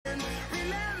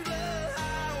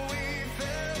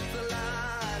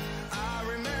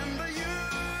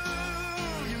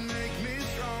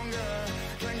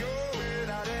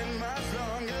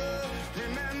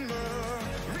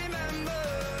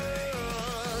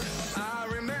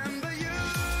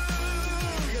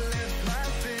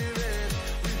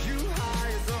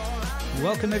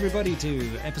Welcome everybody to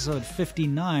episode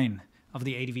 59 of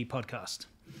the ADV podcast.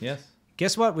 Yes.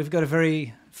 Guess what? We've got a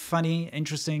very funny,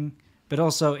 interesting, but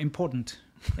also important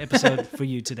episode for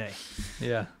you today.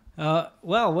 Yeah.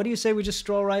 Well, what do you say we just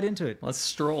stroll right into it? Let's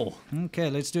stroll.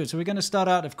 Okay, let's do it. So we're going to start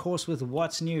out, of course, with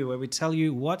What's New, where we tell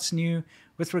you what's new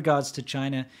with regards to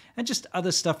China and just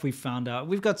other stuff we've found out.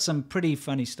 We've got some pretty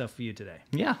funny stuff for you today.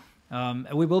 Yeah.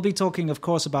 We will be talking, of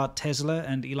course, about Tesla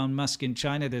and Elon Musk in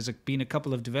China. There's been a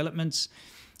couple of developments.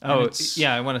 Oh,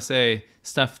 yeah, I want to say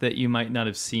stuff that you might not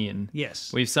have seen.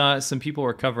 Yes. We saw some people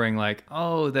were covering like,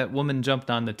 oh, that woman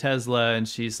jumped on the Tesla and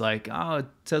she's like, oh,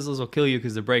 Teslas will kill you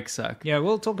because the brakes suck. Yeah,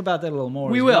 we'll talk about that a little more.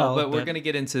 We will, but we're going to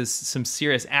get into some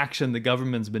serious action the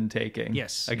government's been taking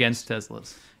against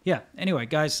Teslas. Yeah, anyway,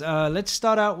 guys, let's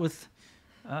start out with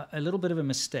a little bit of a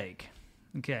mistake.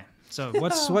 Okay. So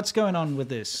what's going on with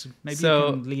this? Maybe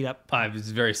you can lead up. It's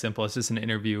very simple. It's just an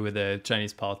interview with a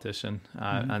Chinese politician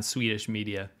on Swedish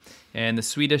media. And the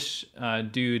Swedish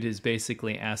dude is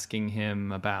basically asking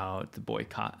him about the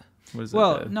boycott.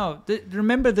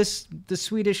 Remember this? The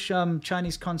Swedish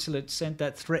Chinese consulate sent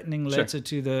that threatening letter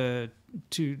to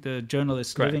the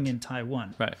journalists living in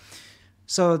Taiwan. Right.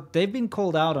 So they've been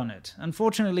called out on it.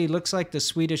 Unfortunately, it looks like the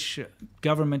Swedish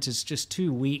government is just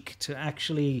too weak to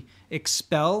actually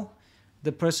expel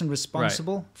the person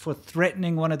responsible for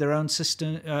threatening one of their own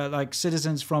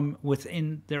citizens from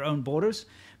within their own borders.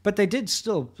 But they did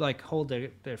still hold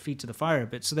their feet to the fire a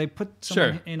bit. So they put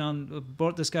someone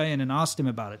brought this guy in and asked him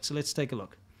about it. So let's take a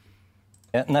look.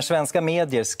 När svenska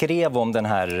medier skrev om den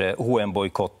här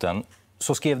H&M-bojkotten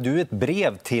så skrev du ett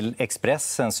brev till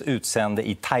Expressens utsände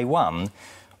i Taiwan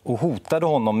och hotade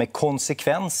honom med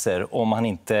konsekvenser om han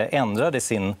inte ändrade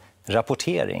sin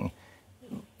rapportering.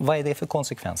 Vad är det för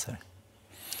konsekvenser?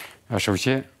 首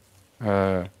先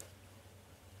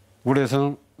吴雷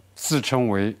森自称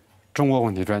为中国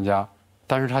问题专家，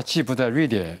但是他既不在瑞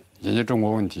典研究中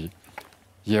国问题，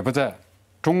也不在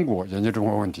中国研究中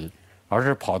国问题，而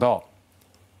是跑到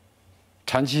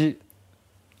长期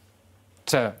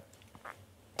在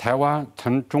台湾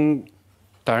腾中，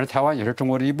当然台湾也是中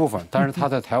国的一部分，但是他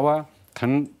在台湾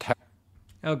腾台。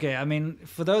Okay, I mean,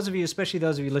 for those of you, especially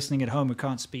those of you listening at home who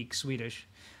can't speak Swedish,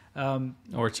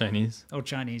 or Chinese. Or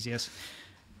Chinese, yes.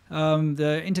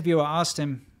 The interviewer asked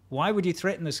him, why would you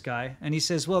threaten this guy? And he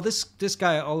says, well, this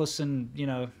guy, Olesen,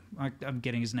 I'm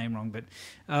getting his name wrong, but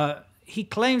he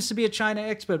claims to be a China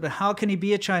expert, but how can he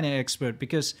be a China expert?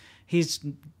 Because he's,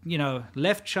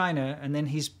 left China and then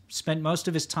he's spent most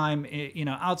of his time,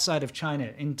 outside of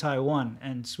China in Taiwan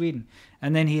and Sweden.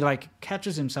 And then he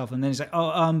catches himself and then he's like,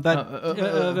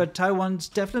 but Taiwan's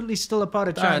definitely still a part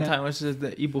of China. Taiwan is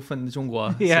the 一部分的中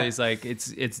国. Yeah. So he's like,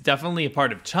 it's definitely a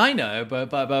part of China,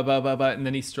 but, and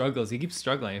then he struggles. He keeps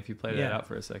struggling if you play that out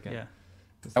for a second. Yeah.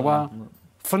 台湾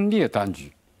分裂单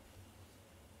局.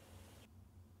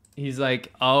 He's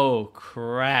like, oh,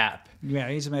 crap. Yeah,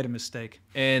 he's made a mistake.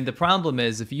 And the problem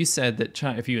is, if you said that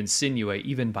if you insinuate,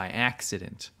 even by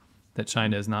accident, that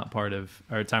China is not part of,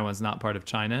 or Taiwan's not part of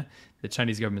China, the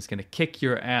Chinese government's going to kick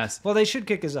your ass. Well, they should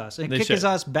kick his ass. And kick his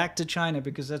ass back to China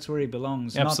because that's where he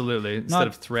belongs. Absolutely. Instead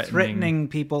of threatening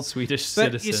people. Swedish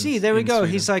citizens. But you see, there we go.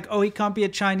 Sweden. He's like, oh, he can't be a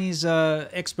Chinese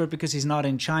expert because he's not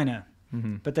in China.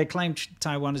 Mm-hmm. But they claim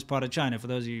Taiwan is part of China, for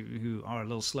those of you who are a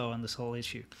little slow on this whole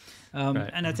issue. Right.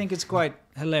 And I think it's quite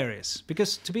hilarious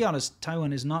because, to be honest,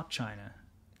 Taiwan is not China.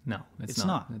 No, it's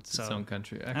not. It's its own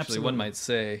country. Actually, absolutely. One might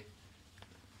say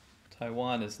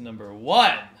Taiwan is number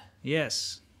one.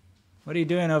 Yes. What are you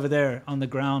doing over there on the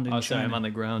ground in China? Sorry, I'm on the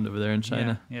ground over there in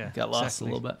China. Yeah, got lost a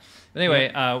little bit. But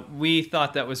anyway, we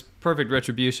thought that was perfect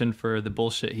retribution for the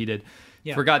bullshit he did.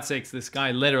 Yeah. For God's sakes, this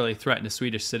guy literally threatened a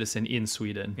Swedish citizen in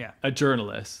Sweden. Yeah. A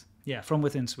journalist. Yeah, from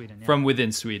within Sweden. Yeah. From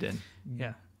within Sweden.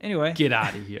 Yeah. Anyway. Get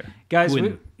out of here. Guys,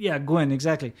 Gwen,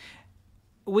 exactly.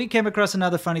 We came across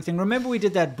another funny thing. Remember we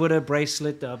did that Buddha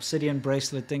bracelet, the obsidian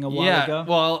bracelet thing a while ago?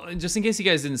 Well, just in case you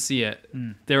guys didn't see it,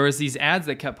 there was these ads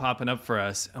that kept popping up for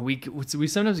us. And we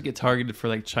sometimes get targeted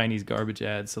for Chinese garbage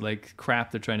ads, so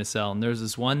crap they're trying to sell. And there's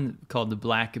this one called the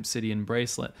Black Obsidian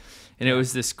Bracelet. And it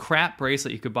was this crap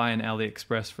bracelet you could buy on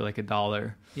AliExpress for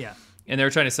 $1. Yeah. And they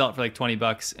were trying to sell it for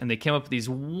 $20, and they came up with these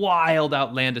wild,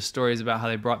 outlandish stories about how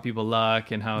they brought people luck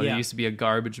and how they used to be a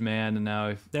garbage man, and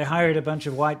now they hired a bunch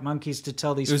of white monkeys to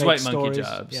tell these fake stories. It was white monkey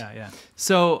jobs. Yeah.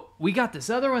 So we got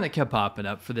this other one that kept popping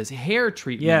up for this hair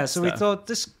treatment. Yeah, so we thought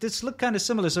this looked kind of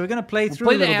similar, so we're going to play through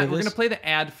a little bit. We're going to play the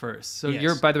ad first. So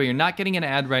by the way, you're not getting an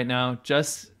ad right now.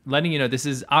 Just letting you know, this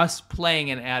is us playing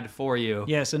an ad for you.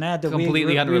 Yes, an ad that we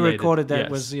recorded that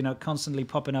was constantly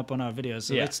popping up on our videos.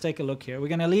 So let's take a look here. We're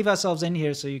going to leave ourselves in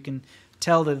here so you can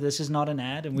tell that this is not an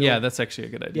ad. And that's actually a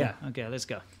good idea. Yeah, okay, let's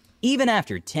go. even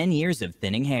after 10 years of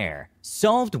thinning hair.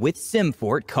 Solved with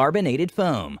Simfort carbonated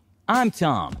foam. I'm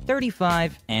Tom,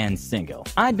 35 and single.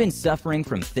 I'd been suffering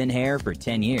from thin hair for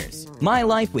 10 years. My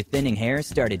life with thinning hair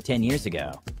started 10 years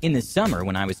ago, in the summer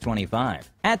when I was 25.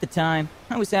 At the time,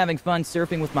 I was having fun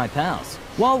surfing with my pals.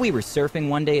 While we were surfing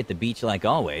one day at the beach like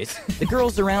always, the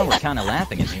girls around were kind of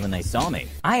laughing at me when they saw me.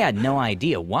 I had no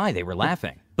idea why they were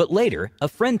laughing. But later, a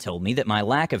friend told me that my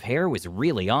lack of hair was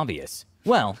really obvious.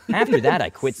 Well, after that I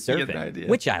quit surfing,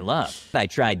 which I love. I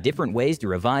tried different ways to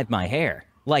revive my hair,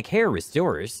 like hair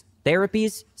restorers,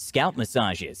 therapies, scalp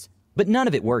massages. But none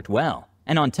of it worked well.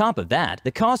 And on top of that,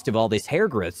 the cost of all this hair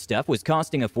growth stuff was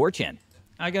costing a fortune.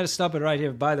 I gotta stop it right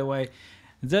here, by the way.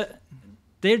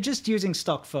 They're just using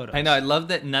stock photos. I know. I love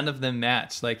that none of them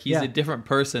match. Like he's a different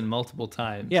person multiple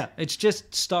times. Yeah, it's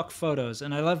just stock photos,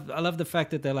 and I love the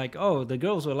fact that they're like, oh, the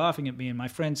girls were laughing at me, and my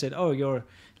friend said, oh, your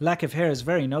lack of hair is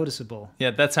very noticeable. Yeah,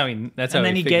 that's how he. And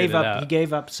then he gave up. He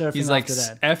gave up surfing. He's like, after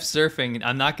that. F surfing.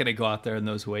 I'm not gonna go out there in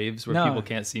those waves where people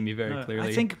can't see me very clearly.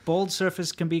 I think bald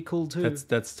surfers can be cool too.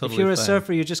 That's totally. If you're a fine.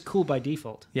 surfer, you're just cool by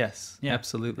default. Yes. Yeah.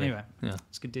 Absolutely. Anyway, yeah.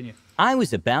 Let's continue. I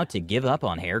was about to give up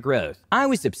on hair growth. I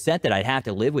was upset that I'd have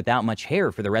to live without much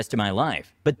hair for the rest of my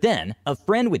life. But then, a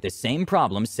friend with the same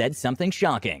problem said something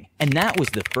shocking. And that was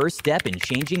the first step in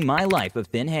changing my life of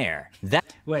thin hair.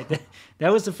 Wait,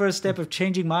 that was the first step of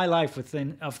changing my life with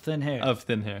thin hair. Of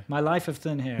thin hair. My life of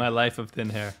thin hair. My life of thin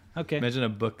hair. Okay. Imagine a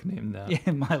book named that.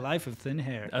 Yeah, my life of thin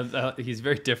hair. He's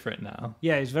very different now.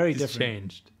 Yeah, he's very He's different.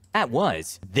 changed. That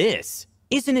was this.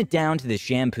 Isn't it down to the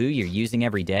shampoo you're using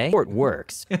every day? Or it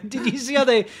works. Did you see how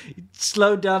they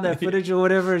slowed down that footage or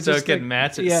whatever? So it can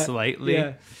match it slightly.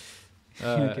 Yeah.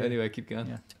 Okay. Anyway, keep going.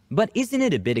 Yeah. But isn't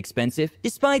it a bit expensive?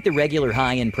 Despite the regular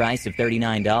high-end price of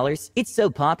 $39, it's so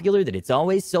popular that it's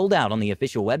always sold out on the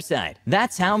official website.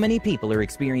 That's how many people are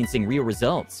experiencing real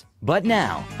results. But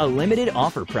now, a limited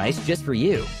offer price just for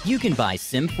you. You can buy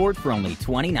Simfort for only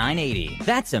 $29.80.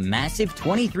 That's a massive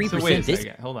 23% So wait a discount.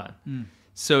 second. Hold on.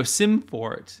 So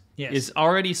Simfort is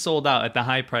already sold out at the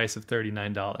high price of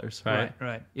 $39, right?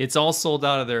 Right. It's all sold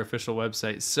out of their official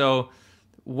website. So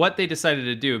what they decided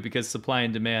to do, because supply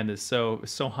and demand is so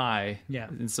high,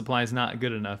 and supply is not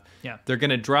good enough, they're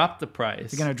going to drop the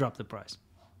price. They're going to drop the price.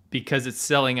 Because it's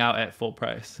selling out at full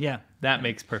price. Yeah. That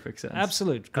makes perfect sense.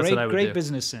 Absolute. That's what I would Great do.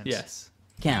 business sense. Yes.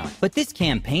 But this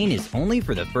campaign is only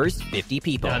for the first 50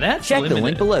 people. Now that's Check the limited.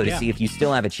 link below to see if you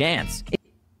still have a chance.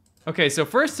 Okay, so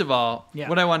first of all,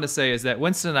 what I wanted to say is that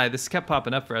Winston and I, this kept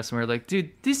popping up for us, and we were like, dude,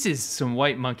 this is some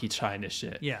white monkey China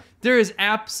shit. Yeah. There is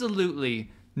absolutely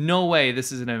no way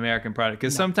this is an American product,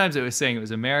 because sometimes it was saying it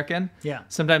was American. Yeah.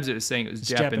 Sometimes it was saying it was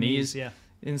Japanese. Yeah.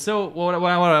 And so what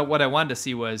I wanted to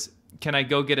see was, can I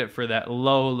go get it for that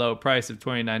low price of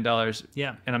 $29?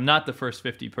 Yeah. And I'm not the first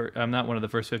 50. I'm not one of the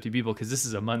first 50 people, because this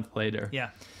is a month later. Yeah.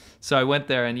 So I went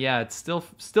there, and it's still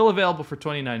available for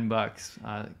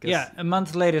 $29. Yeah, a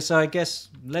month later, so I guess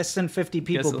less than 50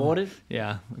 people bought it.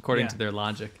 Yeah, according to their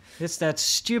logic. It's that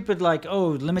stupid,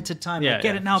 limited time. Yeah,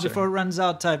 get it now sure. before it runs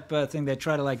out type thing. They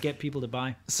try to, get people to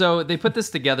buy. So they put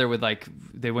this together with,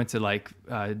 they went to,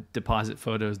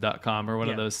 depositphotos.com or one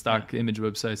of those stock image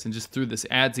websites and just threw this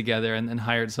ad together and then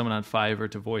hired someone on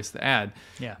Fiverr to voice the ad.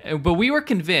 Yeah. But we were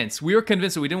convinced. We were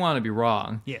convinced that we didn't want to be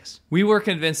wrong. Yes. We were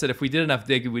convinced that if we did enough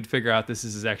digging, we'd figure out this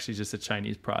is actually just a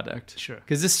Chinese product. Sure.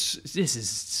 Because this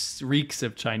is reeks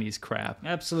of Chinese crap.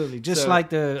 Absolutely. Just like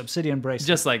the obsidian bracelet.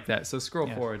 Just like that. So scroll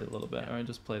forward a little bit. Or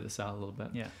just play this out a little bit.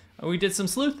 Yeah. And we did some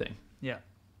sleuthing. Yeah.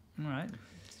 All right.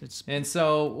 And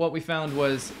so what we found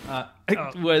was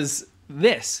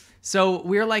this. So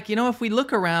we were like, if we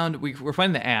look around, we're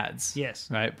finding the ads. Yes.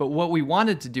 Right. But what we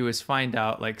wanted to do is find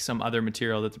out some other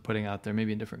material that they're putting out there,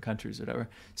 maybe in different countries or whatever.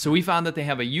 So we found that they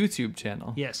have a YouTube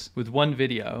channel. Yes. With one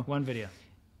video. One video.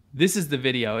 This is the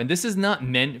video, and this is not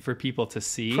meant for people to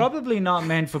see. Probably not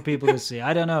meant for people to see.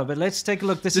 I don't know, but let's take a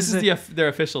look. This is their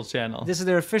official channel. This is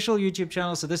their official YouTube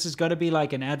channel, so this has got to be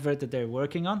like an advert that they're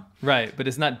working on. Right, but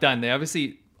it's not done. They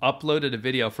obviously uploaded a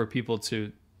video for people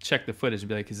to check the footage and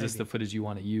be like, is this the footage you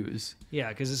want to use? Yeah,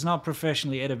 because it's not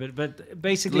professionally edited, but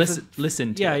basically...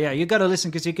 Listen to it. Yeah, you got to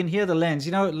listen because you can hear the lens.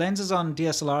 Lenses on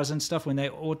DSLRs and stuff, when they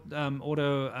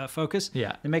auto focus,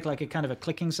 they make a kind of a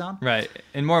clicking sound. Right,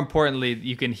 and more importantly,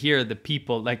 you can hear the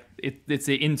people, it's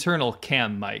the internal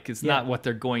cam mic. It's not what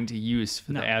they're going to use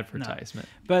for the advertisement.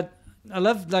 No. But I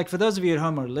love, for those of you at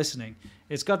home who are listening,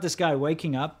 it's got this guy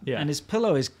waking up, and his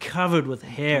pillow is covered with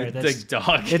hair. That's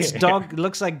dog hair. It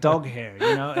looks like dog hair,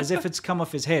 as if it's come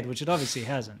off his head, which it obviously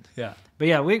hasn't. Yeah. But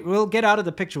yeah, we'll get out of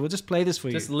the picture. We'll just play this for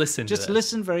you. Just listen. Just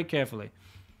listen very carefully.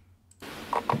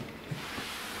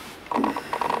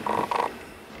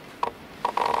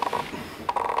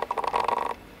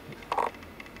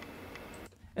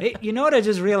 Hey, you know what I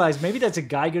just realized? Maybe that's a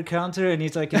Geiger counter, and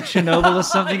he's like in Chernobyl or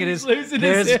something, and his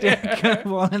hair's kind of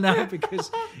falling out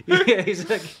because he's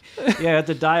like, at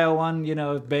the Dio 1,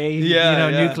 Bay,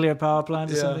 nuclear power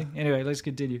plant or something. Anyway, let's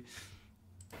continue.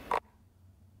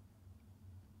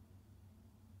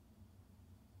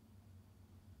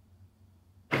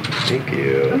 Thank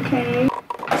you. Okay.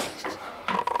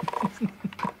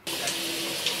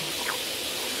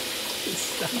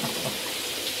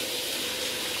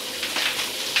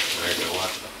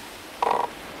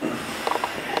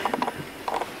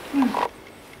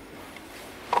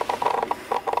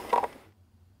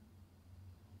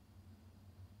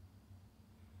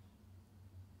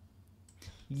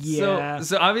 Yeah.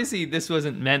 So obviously this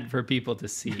wasn't meant for people to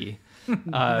see.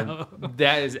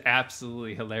 That is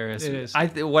absolutely hilarious. It is.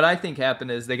 What I think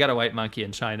happened is they got a white monkey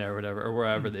in China or whatever, or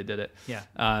wherever they did it. Yeah.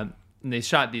 And they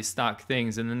shot these stock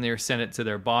things, and then they sent it to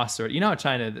their boss. Or how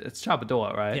China, it's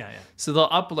Chapador, right? Yeah. So they'll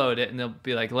upload it, and they'll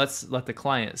be like, let's let the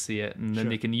client see it, and then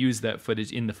they can use that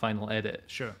footage in the final edit.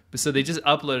 Sure. But so they just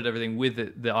uploaded everything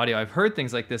with the audio. I've heard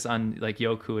things like this on like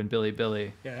Yoku and Billy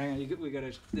Billy. Yeah, hang on. We got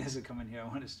to, there's a comment here. I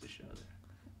want us to show that.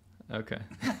 Okay.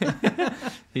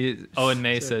 Owen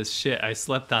May says, "Shit, I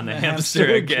slept on the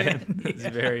hamster again." It's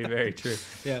very, very true.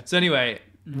 Yeah. So anyway,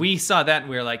 we saw that and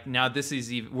we were like, now this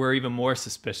is we're even more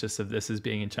suspicious of this as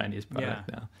being a Chinese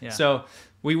product now. Yeah. So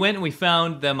we went and we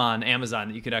found them on Amazon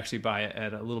that you could actually buy it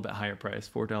at a little bit higher price,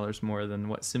 $4 more than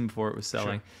what Sim4 was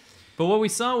selling. Sure. But what we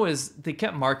saw was they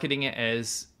kept marketing it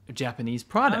as a Japanese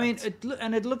product. I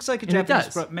mean, it looks like a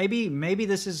Japanese product. Maybe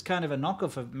this is kind of a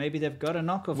knockoff of. Maybe they've got a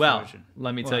knockoff version.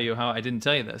 Let me tell you how I didn't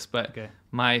tell you this, but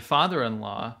my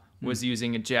father-in-law was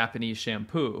using a Japanese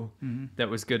shampoo that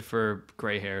was good for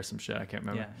gray hair or some shit. I can't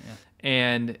remember. Yeah.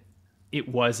 And it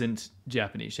wasn't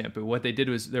Japanese shampoo. What they did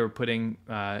was they were putting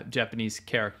Japanese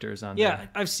characters on there. Yeah,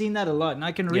 I've seen that a lot, and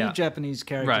I can read Japanese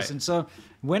characters. Right. And so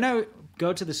when I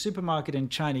go to the supermarket in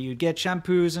China, you'd get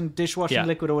shampoos and dishwashing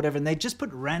liquid or whatever, and they just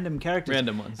put random characters.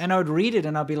 Random ones. And I would read it,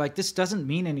 and I'd be like, this doesn't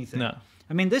mean anything. No.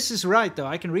 I mean, this is right, though.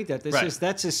 I can read that. Right.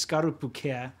 That's a scarupu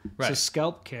care. Right. It's a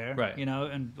scalp care, Right.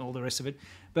 and all the rest of it.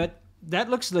 But that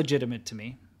looks legitimate to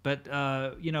me. But,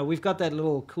 we've got that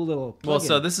cool little plugin. Well,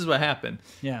 so this is what happened.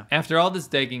 Yeah. After all this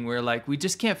digging, we're like, we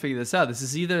just can't figure this out. This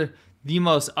is either the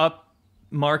most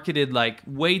upmarketed, like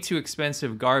way too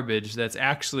expensive garbage that's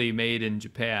actually made in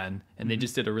Japan, and they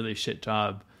just did a really shit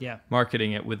job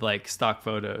marketing it with like stock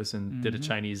photos and did a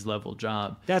Chinese level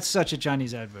job. That's such a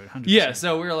Chinese advert, 100%. Yeah,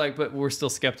 so we were like, but we're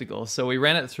still skeptical. So we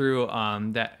ran it through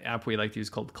that app we like to use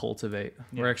called Cultivate.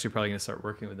 We're actually probably going to start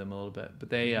working with them a little bit.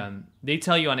 But they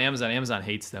tell you on Amazon. Amazon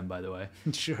hates them, by the way.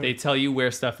 Sure. They tell you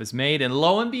where stuff is made, and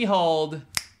lo and behold,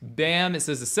 bam, it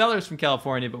says the seller's from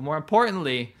California, but more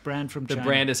importantly, the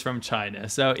brand is from China.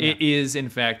 So it is in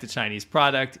fact a Chinese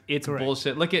product. It's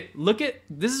bullshit. Look at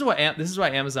this is why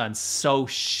Amazon's so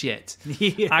shit.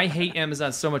 Yeah. I hate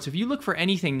Amazon so much. If you look for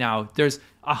anything now, there's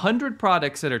 100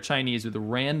 products that are Chinese with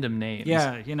random names.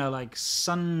 Yeah, like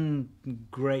Sun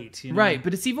Great. Right,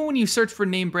 but it's even when you search for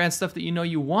name brand stuff that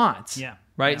you want. Yeah.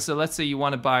 Right? Yeah. So let's say you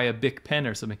want to buy a Bic pen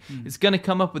or something. It's going to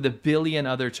come up with a billion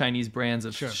other Chinese brands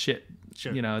of shit,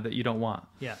 that you don't want.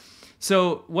 Yeah.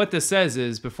 So what this says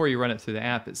is before you run it through the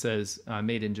app, it says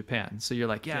made in Japan. So you're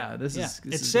like, this is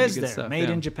it says good there, stuff. made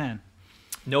in Japan.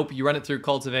 Nope, you run it through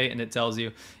Cultivate and it tells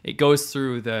you, it goes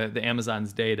through the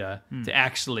Amazon's data to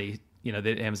actually,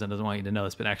 Amazon doesn't want you to know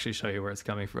this, but actually show you where it's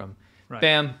coming from. Right.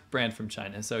 Bam, brand from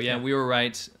China. So we were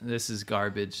right. This is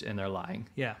garbage, and they're lying.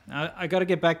 Yeah, I got to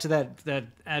get back to that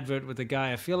advert with the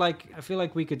guy. I feel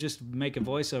like we could just make a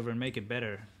voiceover and make it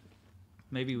better.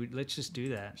 Maybe let's just do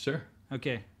that. Sure.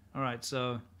 Okay. All right.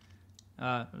 So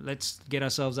let's get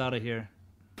ourselves out of here.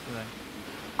 Right.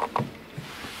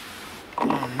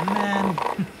 Oh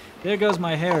man, there goes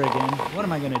my hair again. What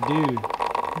am I gonna do?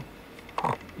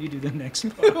 You do the next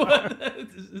part.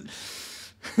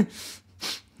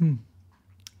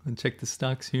 And check the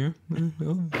stocks here. Thank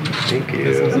you.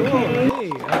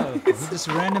 Oh, hey, this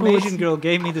random Asian girl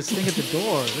gave me this thing at the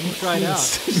door. Let me try it out.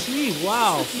 Sweet,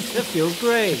 wow, that feels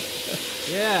great.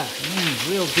 Yeah,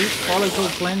 real deep follicle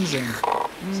cleansing.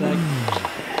 It's like,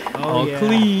 all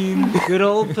clean. Good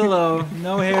old pillow.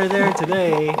 No hair there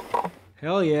today.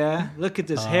 Hell yeah. Look at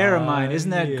this hair of mine. Isn't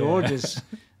that gorgeous?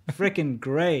 Freaking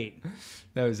great.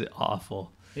 That was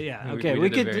awful. Yeah, okay. We We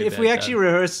did a could, very if bad we actually job.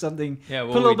 rehearse something, Yeah,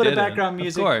 well, put a little we bit of didn't. background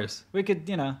music. Of course. We could,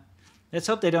 let's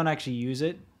hope they don't actually use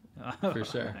it. For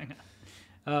sure.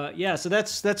 Yeah, so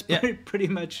that's pretty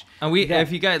much. And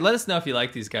if you guys, let us know if you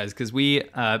like these guys, because we.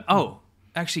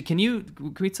 Actually, can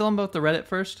we tell them about the Reddit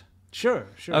first? Sure.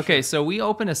 Okay, so we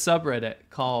open a subreddit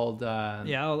called...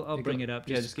 yeah, I'll bring it up.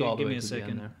 Just go all the give way me a to the end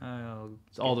second. there.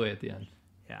 It's all the way at the end.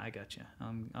 Yeah, I got you.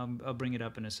 I'll bring it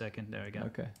up in a second. There we go.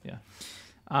 Okay, yeah.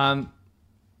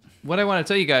 What I want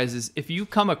to tell you guys is if you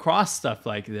come across stuff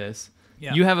like this,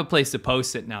 you have a place to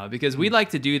post it now, because we like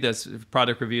to do this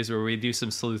product reviews where we do some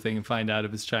sleuthing and find out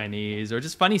if it's Chinese or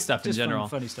just funny stuff in general.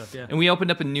 Funny stuff, yeah. And we opened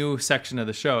up a new section of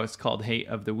the show. It's called Hate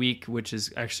of the Week, which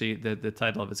is actually the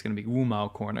title of it's going to be Wu Mao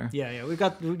Corner. Yeah. We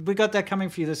got that coming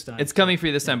for you this time. It's coming for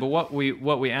you this time. But what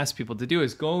we ask people to do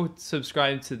is go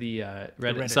subscribe to the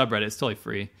Reddit subreddit. It's totally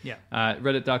free. Yeah.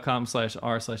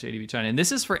 Reddit.com/r/ADVChina. And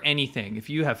this is for anything.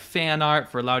 If you have fan art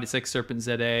for Loudie Six, Serpent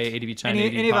ZA, ADV China,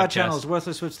 any of our channels,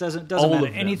 Worthless Whips doesn't matter.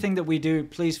 Anything that we do,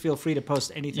 please feel free to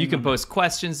post anything. You can post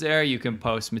questions there. You can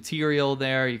post material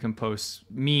there. You can post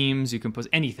memes. You can post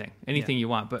anything you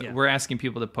want. But we're asking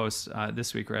people to post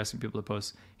this week. We're asking people to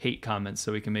post hate comments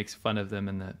so we can make fun of them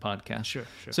in the podcast. Sure.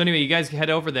 So anyway, you guys head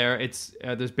over there. It's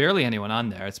there's barely anyone on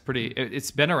there. It's pretty.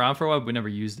 It's been around for a while. But we never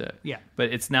used it. Yeah.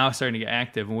 But it's now starting to get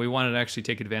active, and we wanted to actually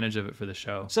take advantage of it for the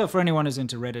show. So for anyone who's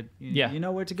into Reddit, you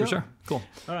know where to go. For sure. Cool.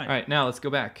 All right. Now let's go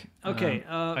back. Okay.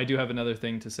 I do have another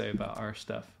thing to say about our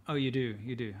stuff. Oh, you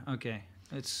do. Okay.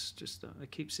 It's just I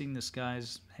keep seeing this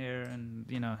guy's hair, and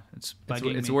it's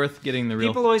bugging me. It's worth getting the real.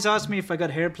 People always ask me if I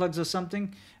got hair plugs or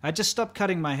something. I just stopped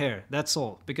cutting my hair. That's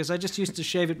all, because I just used to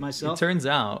shave it myself. It turns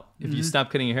out if you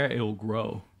stop cutting your hair, it will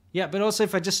grow. Yeah, but also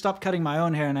if I just stop cutting my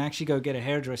own hair and I actually go get a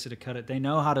hairdresser to cut it, they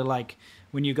know how to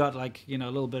when you got a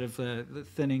little bit of the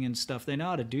thinning and stuff, they know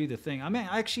how to do the thing. I mean,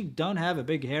 I actually don't have a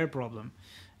big hair problem.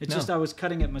 It's just I was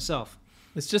cutting it myself.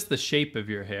 It's just the shape of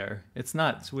your hair. It's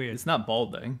not. It's weird. It's not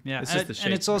balding. Yeah, it's just the shape.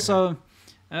 And it's also,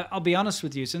 I'll be honest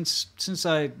with you. Since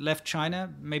I left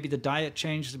China, maybe the diet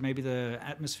changed, maybe the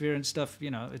atmosphere and stuff.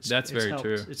 It's very helped.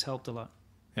 true. It's helped a lot.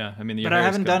 Yeah, I mean, but I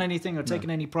haven't done anything or taken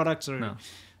any products or. No.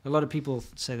 A lot of people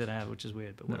say that I have, which is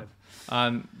weird, but whatever.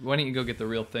 Why don't you go get the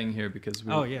real thing here, because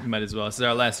we yeah. might as well. This is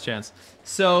our last chance.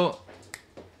 So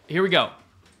here we go,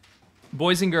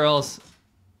 boys and girls.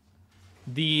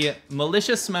 The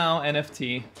Malicious Mao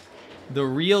NFT, the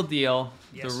real deal,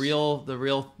 yes.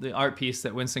 the art piece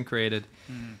that Winston created.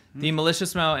 Mm-hmm. The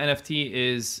Malicious Mao NFT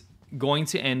is going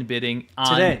to end bidding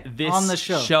today, this on the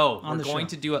show. We're going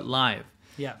to do it live.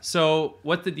 Yeah. So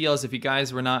what the deal is, if you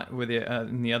guys were not with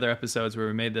in the other episodes where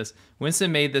we made this,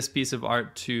 Winston made this piece of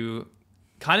art to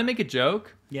kind of make a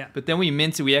joke. Yeah. But then we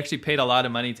minted. We actually paid a lot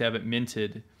of money to have it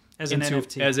minted as an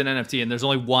NFT. As an NFT, and there's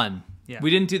only one. Yeah.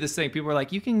 We didn't do this thing. People were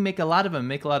like, "You can make a lot of them,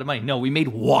 make a lot of money." No, we made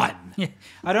one. Yeah.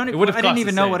 I didn't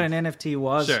even know what an NFT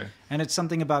was. Sure. And it's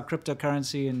something about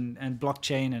cryptocurrency and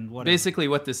blockchain and whatever. Basically,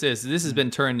 what this has been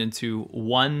turned into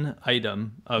one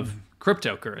item of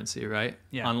cryptocurrency, right?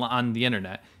 Yeah. On the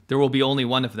internet. There will be only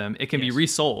one of them. It can be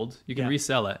resold. You can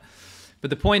resell it. But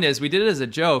the point is, we did it as a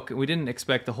joke. We didn't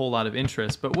expect a whole lot of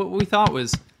interest. But what we thought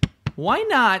was, why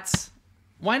not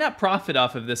profit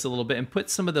off of this a little bit and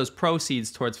put some of those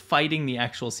proceeds towards fighting the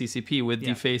actual CCP with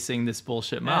defacing this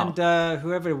bullshit Mao? And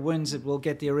whoever wins it will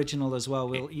get the original as well.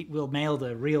 We'll mail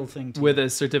the real thing to with a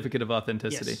certificate of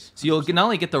authenticity. Yes. So you'll not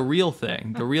only get the real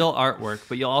thing, the real artwork,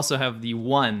 but you'll also have the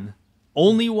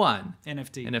only one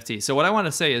NFT. So what I want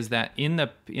to say is that in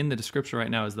the description right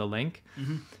now is the link.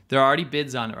 Mm-hmm. There are already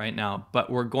bids on it right now,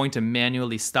 but we're going to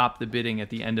manually stop the bidding at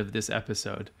the end of this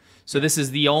episode. So this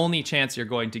is the only chance you're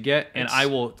going to get, and I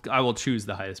will choose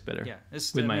the highest bidder. Yeah,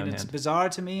 with my own hand. It's bizarre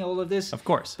to me, all of this. Of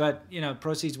course, but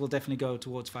proceeds will definitely go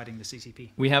towards fighting the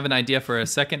CCP. We have an idea for a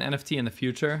second NFT in the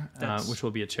future, which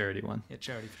will be a charity one. Yeah,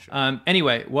 charity for sure.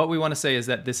 Anyway, what we want to say is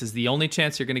that this is the only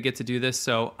chance you're going to get to do this.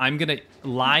 So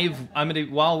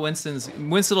while Winston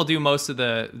will do most of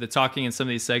the talking in some of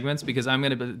these segments, because I'm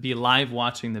going to be live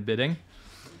watching the bidding.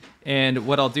 And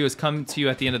what I'll do is come to you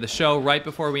at the end of the show, right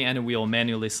before we end, and we will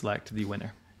manually select the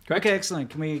winner. Correct? Okay,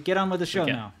 excellent. Can we get on with the show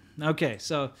now? Okay,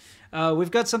 so we've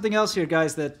got something else here,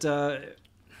 guys, that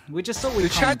we just thought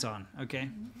we'd comment on. Okay.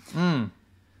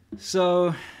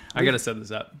 So I got to set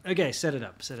this up. Okay, set it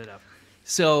up.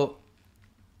 So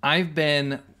I've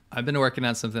been working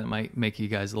on something that might make you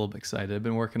guys a little bit excited. I've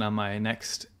been working on my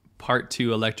next part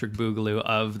 2 electric boogaloo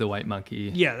of the White Monkey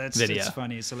video. That's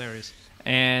funny. It's hilarious.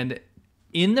 And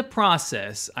in the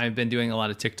process, I've been doing a lot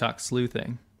of TikTok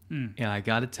sleuthing. And I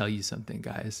got to tell you something,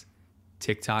 guys.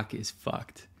 TikTok is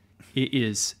fucked. It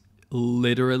is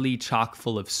literally chock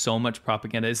full of so much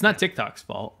propaganda. It's not TikTok's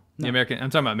fault. No. I'm talking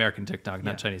about American TikTok,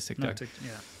 not Chinese TikTok.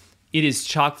 It is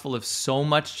chock full of so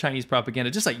much Chinese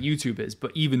propaganda, just like YouTube is,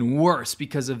 but even worse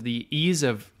because of the ease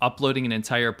of uploading an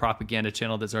entire propaganda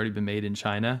channel that's already been made in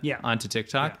China onto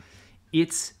TikTok. Yeah.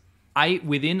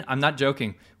 I'm not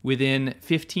joking, within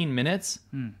 15 minutes,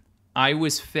 I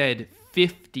was fed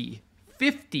 50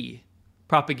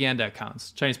 propaganda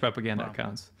accounts, Chinese propaganda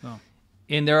accounts. Wow.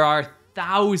 And there are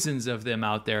thousands of them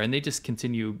out there, and they just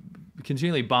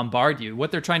continually bombard you.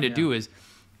 What they're trying to do is,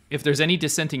 if there's any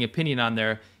dissenting opinion on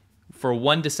there, for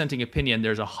one dissenting opinion,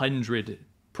 there's 100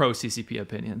 pro-CCP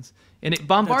opinions. And it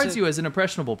bombards you as an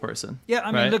impressionable person. Yeah, I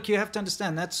mean, right? look, you have to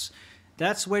understand,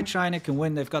 that's where China can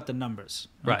win. They've got the numbers,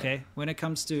 okay, Right. when it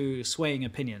comes to swaying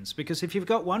opinions. Because if you've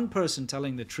got one person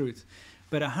telling the truth,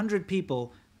 but 100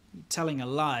 people telling a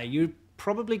lie, you're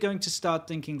probably going to start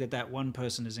thinking that one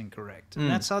person is incorrect. And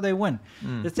that's how they win.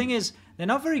 The thing is, they're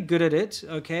not very good at it,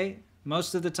 okay,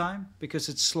 most of the time, because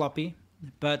it's sloppy.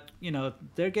 But,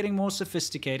 they're getting more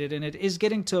sophisticated, and it is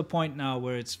getting to a point now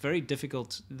where it's very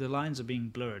difficult. The lines are being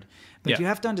blurred. But you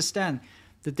have to understand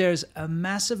that there's a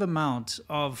massive amount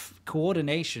of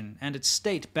coordination, and it's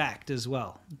state-backed as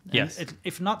well. And Yes.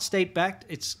 if not state-backed,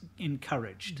 it's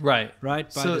encouraged. Right. By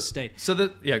the state. So go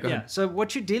ahead. So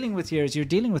what you're dealing with here is you're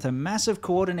dealing with a massive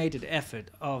coordinated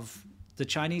effort of the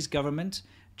Chinese government,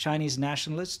 Chinese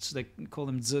nationalists. They call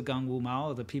them Zhegang Wu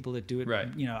Mao, the people that do it, Right.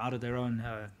 out of their own.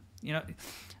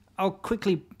 I'll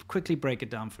quickly break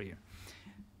it down for you.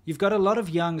 You've got a lot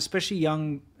of especially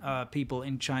young people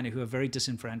in China who are very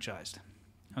disenfranchised.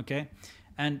 Okay,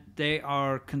 and they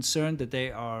are concerned that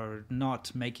they are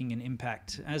not making an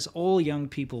impact, as all young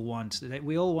people want.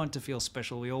 We all want to feel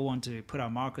special. We all want to put our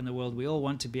mark in the world. We all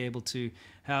want to be able to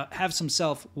have some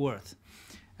self-worth.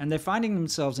 And they're finding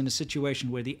themselves in a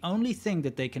situation where the only thing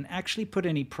that they can actually put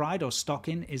any pride or stock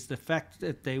in is the fact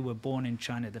that they were born in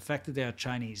China, the fact that they are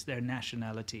Chinese, their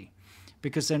nationality.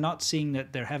 Because they're not seeing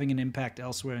that they're having an impact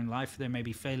elsewhere in life. They may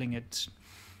be failing at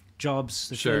jobs,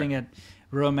 they're failing at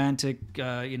romantic,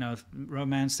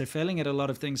 romance. They're failing at a lot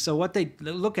of things. So what they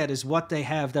look at is what they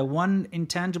have. The one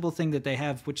intangible thing that they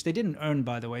have, which they didn't earn,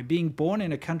 by the way. Being born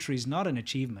in a country is not an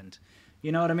achievement.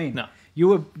 You know what I mean? No. You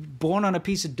were born on a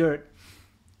piece of dirt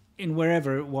in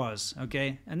wherever it was,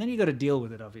 okay? And then you got to deal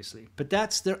with it, obviously. But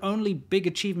that's their only big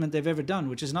achievement they've ever done,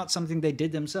 which is not something they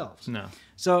did themselves. No.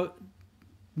 So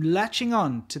latching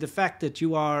on to the fact that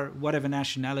you are whatever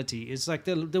nationality is like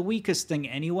the weakest thing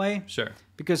anyway. Sure.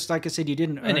 Because, like I said, you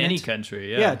didn't earn it. In any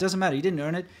country, Yeah, it doesn't matter. You didn't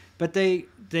earn it. But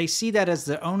they see that as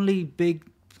the only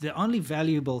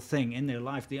valuable thing in their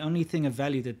life, the only thing of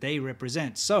value that they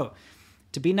represent. So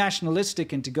to be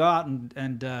nationalistic and to go out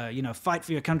and fight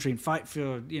for your country and fight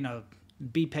for,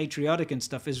 be patriotic and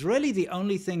stuff is really the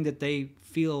only thing that they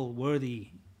feel worthy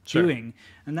doing.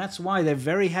 And that's why they're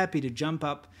very happy to jump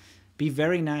up, be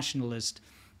very nationalist,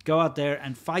 go out there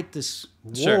and fight this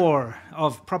war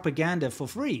of propaganda for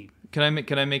free. Can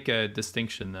I make a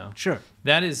distinction though? Sure.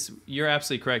 You're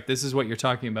absolutely correct. This is what you're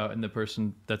talking about in the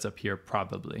person that's up here,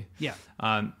 probably. Yeah.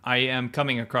 I am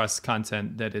coming across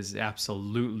content that is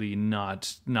absolutely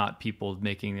not people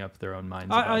making up their own minds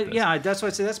about this. Yeah, that's why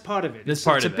I say that's part of it. That's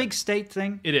part it's of a it. big state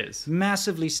thing. It is.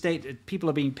 Massively state. People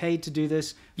are being paid to do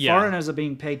this. Yeah. Foreigners are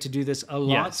being paid to do this a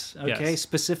lot. Yes, Okay, yes.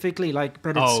 specifically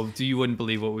but it's You wouldn't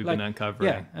believe what we've been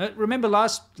uncovering. Yeah. Remember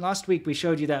last week we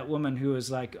showed you that woman who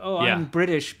was like, "Oh, Yeah. I'm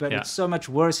British, but it's so much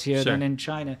worse here Sure. than in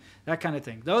China." That kind of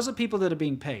thing. Those are people that are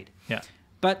being paid. Yeah.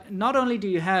 But not only do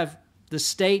you have the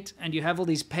state and you have all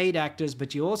these paid actors,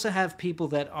 but you also have people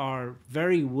that are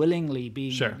very willingly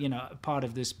being, a part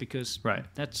of this because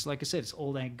that's, like I said, it's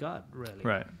all they got, really.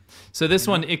 Right. So this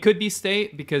one, it could be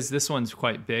state because this one's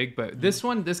quite big, but this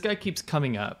guy keeps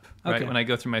coming up, right, when I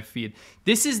go through my feed.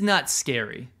 This is not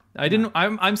scary.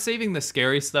 I'm saving the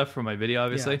scary stuff for my video,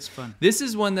 obviously. Yeah, it's fun. This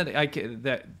is one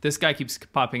that this guy keeps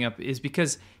popping up is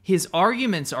because his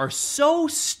arguments are so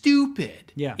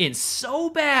stupid and so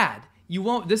bad.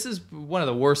 This is one of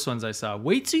the worst ones I saw.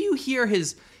 Wait till you hear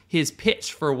his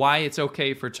pitch for why it's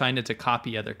okay for China to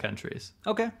copy other countries.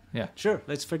 Okay. Yeah. Sure.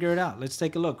 Let's figure it out. Let's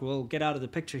take a look. We'll get out of the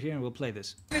picture here and we'll play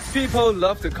this. These people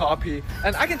love to copy,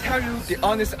 and I can tell you the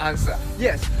honest answer.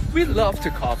 Yes, we love to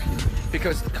copy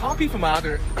because copy from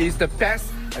others is the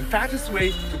best and fastest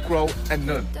way to grow and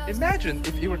learn. Imagine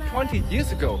if you were 20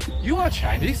 years ago, you are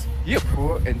Chinese, you're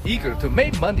poor and eager to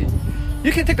make money.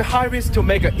 You can take the high risk to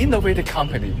make an innovative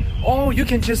company, or you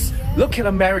can just look at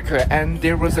America and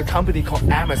there was a company called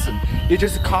Amazon. You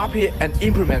just copy and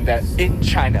implement that in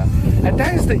China. And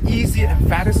that is the easy and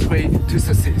fastest way to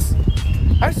succeed.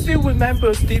 I still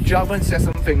remember Steve Jobs said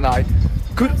something like,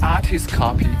 good artists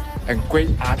copy and great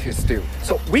artists do.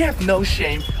 So we have no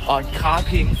shame on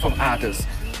copying from others.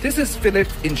 This is Philip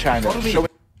in China.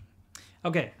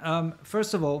 Okay,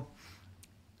 first of all,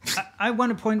 I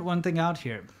want to point one thing out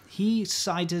here. He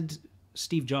cited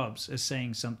Steve Jobs as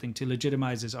saying something to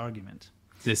legitimize his argument.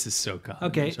 This is so common.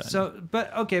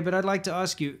 Okay, but I'd like to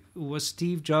ask you: was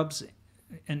Steve Jobs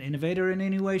an innovator in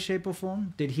any way, shape, or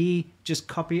form? Did he just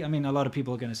copy? I mean, a lot of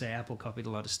people are going to say Apple copied a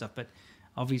lot of stuff, but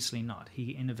obviously not.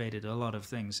 He innovated a lot of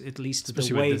things, at least Especially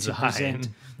the way with to present,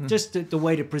 just the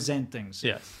way to present things.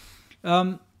 Yes.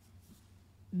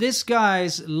 This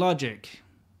guy's logic,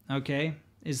 okay,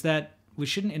 is that we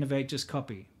shouldn't innovate, just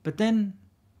copy. But then,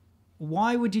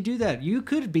 why would you do that? You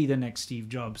could be the next Steve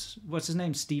Jobs. What's his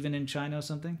name? Steven in China or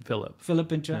something?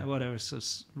 Philip in China, whatever, so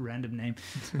random name.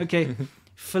 Okay,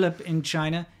 Philip in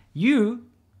China. You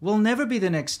will never be the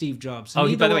next Steve Jobs.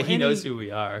 Oh, by the way, he knows who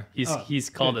we are. He's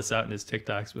called us out in his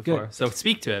TikToks before. Good. So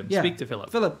speak to him. Yeah. Speak to Philip.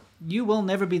 Philip, you will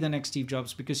never be the next Steve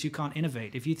Jobs because you can't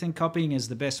innovate. If you think copying is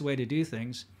the best way to do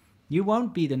things, you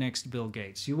won't be the next Bill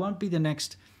Gates. You won't be the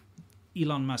next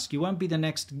Elon Musk. You won't be the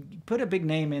next. Put a big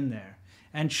name in there.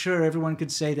 And sure, everyone could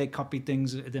say they copied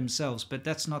things themselves, but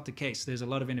that's not the case. There's a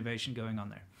lot of innovation going on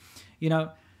there. You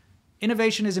know,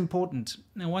 innovation is important.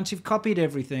 And once you've copied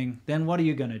everything, then what are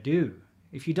you going to do?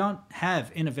 If you don't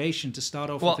have innovation to start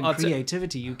off with and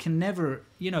creativity, you can never,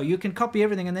 you can copy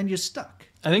everything and then you're stuck.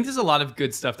 I think there's a lot of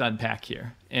good stuff to unpack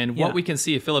here. And what we can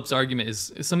see, Philip's argument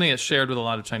is something that's shared with a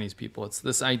lot of Chinese people. It's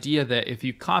this idea that if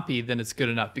you copy, then it's good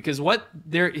enough. Because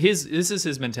this is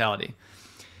his mentality.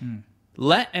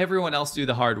 Let everyone else do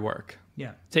the hard work.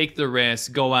 Yeah. Take the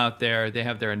risk, go out there. They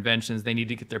have their inventions. They need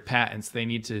to get their patents. They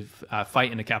need to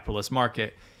fight in a capitalist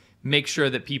market. Make sure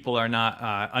that people are not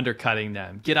undercutting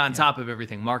them. Get on top of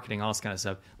everything, marketing, all this kind of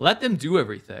stuff. Let them do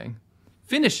everything.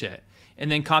 Finish it. And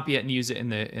then copy it and use it in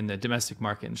the domestic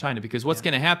market in China. Because what's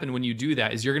going to happen when you do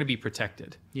that is you're going to be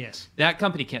protected. Yes. That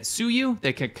company can't sue you.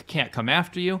 They can't come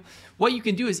after you. What you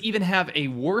can do is even have a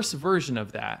worse version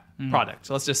of that product.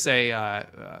 So let's just say,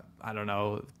 I don't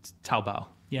know, Taobao.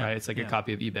 Yeah. Right? It's like a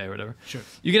copy of eBay or whatever. Sure.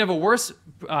 You can have a worse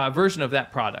version of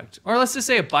that product. Or let's just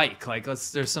say a bike.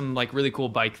 There's some really cool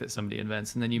bike that somebody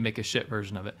invents, and then you make a shit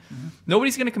version of it.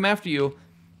 Nobody's going to come after you.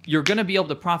 You're going to be able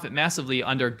to profit massively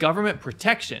under government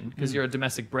protection because you're a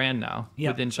domestic brand now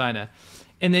within China.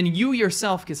 And then you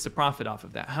yourself gets to profit off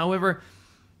of that. However,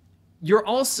 you're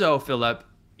also, Philip,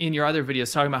 in your other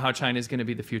videos talking about how China is going to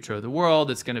be the future of the world.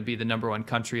 It's going to be the #1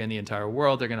 country in the entire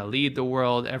world. They're going to lead the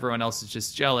world. Everyone else is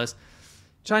just jealous.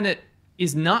 China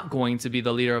is not going to be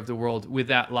the leader of the world with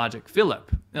that logic,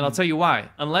 Philip. And I'll tell you why.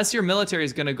 Unless your military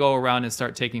is going to go around and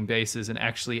start taking bases and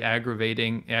actually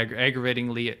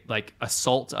aggravatingly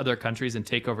assault other countries and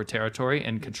take over territory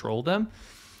and control them,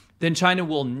 then China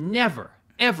will never,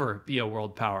 ever be a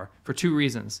world power for 2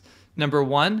 reasons. Number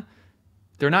 1,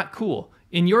 they're not cool.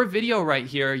 In your video right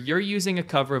here, you're using a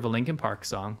cover of a Linkin Park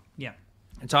song. Yeah.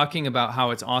 And talking about how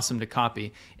it's awesome to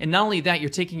copy. And not only that, you're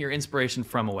taking your inspiration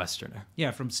from a Westerner. Yeah,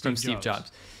 from Steve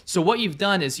Jobs. So what you've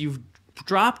done is you've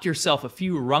dropped yourself a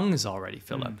few rungs already,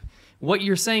 Philip. What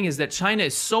you're saying is that China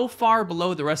is so far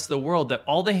below the rest of the world that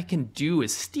all they can do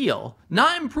is steal,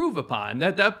 not improve upon.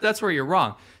 That's where you're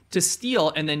wrong. To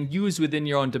steal and then use within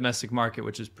your own domestic market,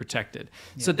 which is protected.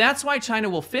 Yeah. So that's why China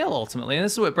will fail ultimately. And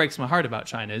this is what breaks my heart about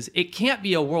China is it can't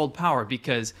be a world power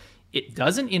because it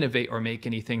doesn't innovate or make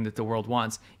anything that the world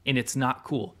wants, and it's not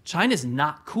cool. China's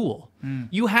not cool.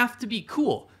 You have to be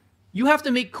cool. You have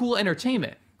to make cool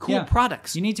entertainment, cool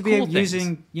products. You need to be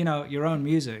using, your own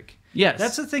music. Yes.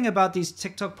 That's the thing about these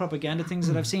TikTok propaganda things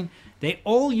that I've seen. They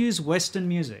all use Western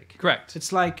music. Correct.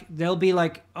 It's like, they'll be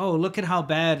like, oh, look at how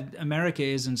bad America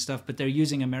is and stuff, but they're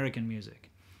using American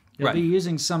music. They'll be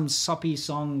using some soppy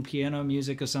song, piano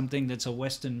music or something that's a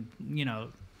Western,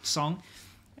 song.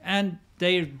 And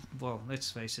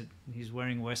let's face it, he's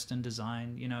wearing Western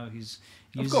design. He's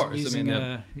using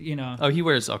he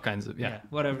wears all kinds of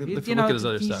whatever. Look at his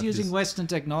other stuff. He's using Western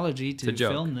technology to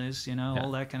film this.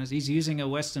 All that kind of. He's using a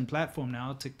Western platform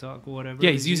now, TikTok or whatever.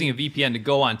 Yeah, he's using a VPN to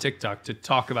go on TikTok to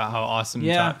talk about how awesome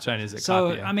China is at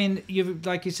copying. So I mean,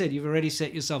 like you said, you've already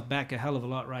set yourself back a hell of a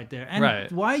lot right there.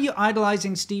 And why are you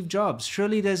idolizing Steve Jobs?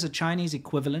 Surely there's a Chinese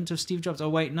equivalent of Steve Jobs. Oh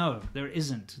wait, no, there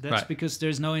isn't. That's because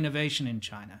there's no innovation in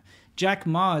China. Jack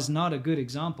Ma is not a good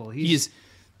example. We're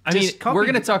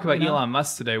going to talk about Elon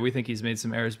Musk today. We think he's made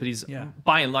some errors, but he's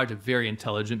by and large a very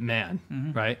intelligent man,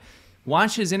 right?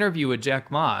 Watch his interview with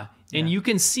Jack Ma, and you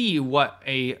can see what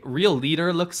a real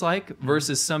leader looks like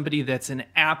versus somebody that's an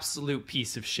absolute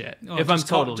piece of shit, if I'm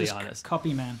totally honest.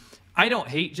 Copy man. I don't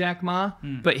hate Jack Ma,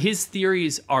 but his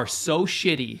theories are so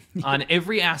shitty on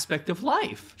every aspect of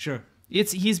life. Sure.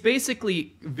 He's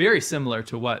basically very similar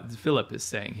to what Philip is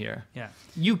saying here. Yeah.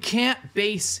 You can't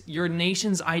base your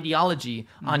nation's ideology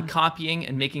on copying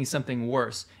and making something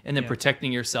worse and then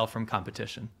protecting yourself from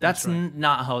competition. That's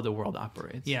not how the world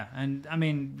operates. Yeah, and I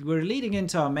mean, we're leading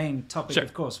into our main topic,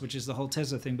 of course, which is the whole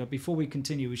Tesla thing. But before we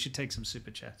continue, we should take some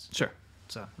super chats. Sure.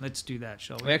 So let's do that,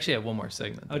 shall we? We actually have one more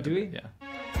segment. Oh, do we? Yeah.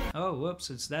 Oh, whoops!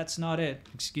 That's not it.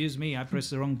 Excuse me, I pressed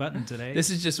the wrong button today. This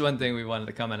is just one thing we wanted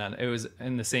to comment on. It was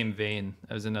in the same vein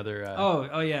as another.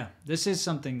 Oh yeah. This is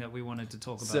something that we wanted to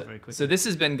talk about very quickly. So this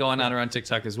has been going on around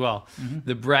TikTok as well.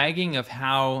 The bragging of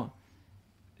how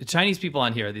the Chinese people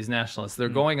on here, these nationalists, they're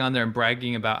going on there and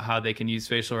bragging about how they can use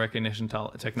facial recognition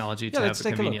technology to have a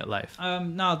convenient life.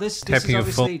 Now, this is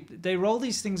obviously, they roll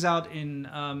these things out in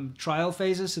trial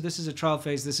phases. So this is a trial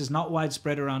phase. This is not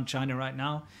widespread around China right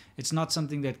now. It's not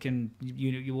something that can,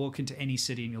 you walk into any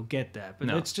city and you'll get that. But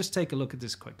let's just take a look at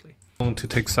this quickly. To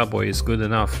take subway is good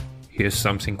enough. Here's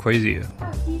something crazier.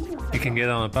 You can get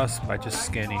on a bus by just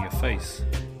scanning your face.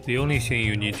 The only thing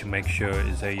you need to make sure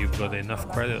is that you've got enough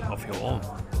credit of your own.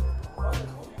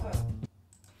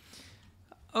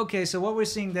 Okay, so what we're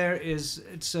seeing there is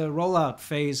it's a rollout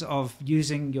phase of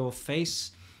using your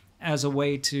face as a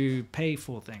way to pay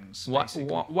for things.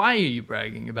 Why are you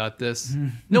bragging about this?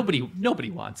 Nobody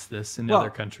wants this in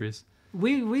other countries.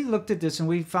 We looked at this and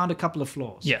we found a couple of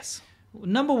flaws. Yes.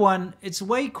 Number one, it's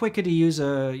way quicker to use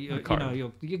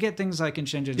you get things like in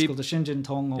Shenzhen, it's called the Shenzhen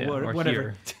Tong or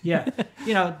whatever. Here.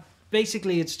 Yeah.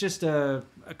 Basically it's just a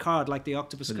card like the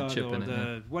octopus With card or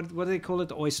it, what do they call it?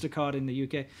 The Oyster card in the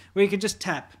UK, where you can just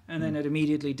tap and then it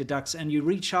immediately deducts and you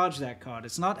recharge that card.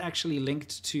 It's not actually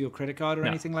linked to your credit card or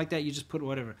anything like that. You just put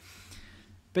whatever.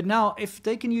 But now, if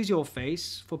they can use your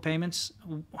face for payments,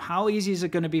 how easy is it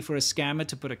going to be for a scammer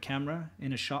to put a camera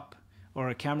in a shop or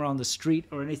a camera on the street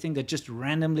or anything that just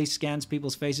randomly scans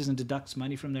people's faces and deducts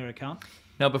money from their account?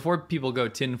 Now, before people go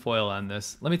tinfoil on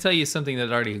this, let me tell you something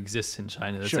that already exists in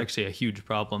China. That's actually a huge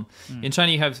problem. In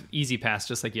China, you have Easy Pass,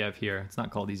 just like you have here. It's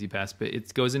not called Easy Pass, but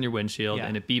it goes in your windshield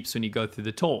and it beeps when you go through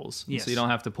the tolls. Yes. So you don't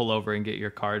have to pull over and get your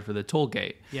card for the toll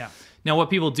gate. Yeah. Now, what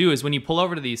people do is when you pull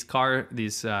over to these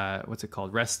what's it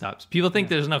called, rest stops, people think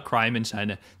there's no crime in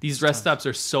China. These rest stops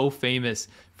are so famous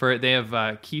for, they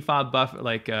have key fob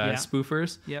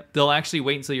spoofers. Yep. They'll actually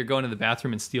wait until you're going to the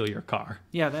bathroom and steal your car.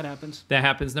 Yeah, that happens. That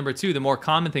happens. Number two, the more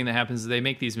common thing that happens is they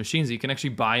make these machines that you can actually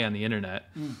buy on the internet.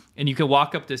 And you can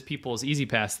walk up this people's Easy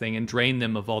Pass thing and drain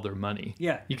them of all their money.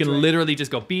 Yeah. You can literally just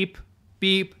go beep,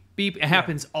 beep, beep. It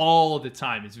happens all the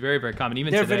time. It's very, very common.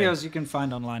 Even there are today. videos you can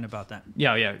find online about that.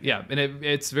 Yeah. And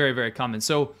it's very, very common.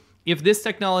 So if this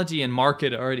technology and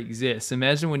market already exists,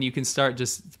 imagine when you can start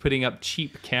just putting up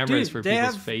cheap cameras for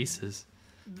people's faces.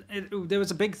 There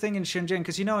was a big thing in Shenzhen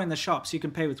because in the shops you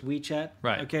can pay with WeChat.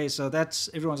 Right. Okay, so that's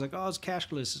everyone's like, oh, it's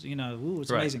cashless.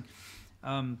 It's amazing.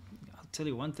 I'll tell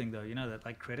you one thing though. That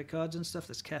like credit cards and stuff,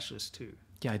 that's cashless too.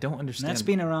 Yeah, I don't understand. And that's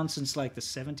been around since like the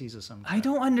 70s or something. I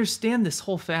don't understand this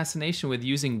whole fascination with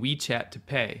using WeChat to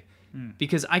pay.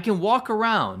 Because I can walk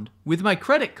around with my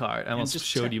credit card. I almost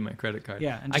showed you my credit card.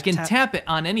 Yeah, and I can tap it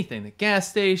on anything, the gas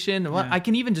station. I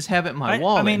can even just have it in my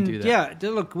wallet and do that. Yeah,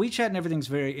 look, WeChat and everything's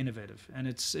very innovative, and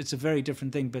it's a very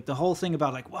different thing. But the whole thing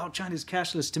about like, wow, China's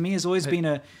cashless, to me has always been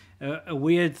a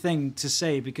weird thing to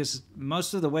say because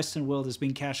most of the Western world has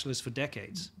been cashless for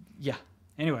decades. Yeah.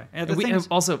 Anyway, we have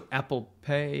also Apple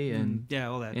Pay and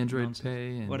all that Android nonsense.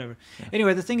 Pay and whatever. Yeah.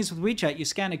 Anyway, the thing is with WeChat, you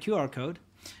scan a QR code.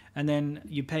 And then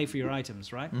you pay for your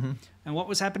items, right? And what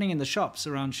was happening in the shops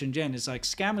around Shenzhen is like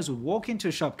scammers would walk into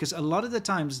a shop because a lot of the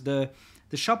times the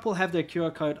shop will have their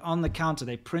QR code on the counter.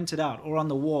 They print it out or on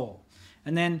the wall.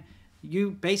 And then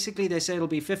they say it'll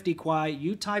be 50 kwai.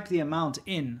 You type the amount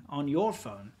in on your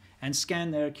phone and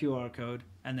scan their QR code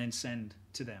and then send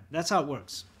to them. That's how it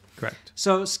works. Correct.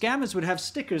 So scammers would have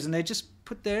stickers and they just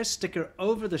put their sticker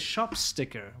over the shop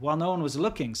sticker while no one was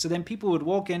looking. So then people would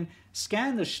walk in,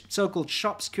 scan the so-called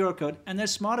shop's QR code, and they're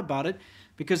smart about it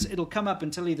because it'll come up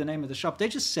and tell you the name of the shop. They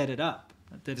just set it up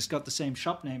that it's got the same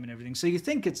shop name and everything. So you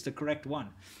think it's the correct one.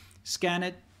 Scan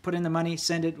it, put in the money,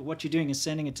 send it. What you're doing is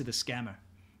sending it to the scammer.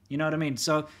 You know what I mean?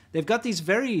 So they've got these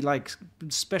very like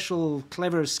special,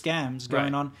 clever scams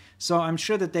going on. So I'm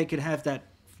sure that they could have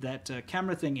that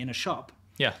camera thing in a shop.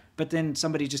 Yeah. But then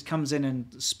somebody just comes in and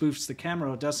spoofs the camera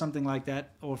or does something like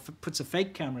that or puts a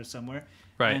fake camera somewhere.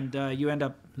 Right. And you end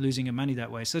up losing your money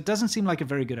that way. So it doesn't seem like a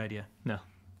very good idea. No.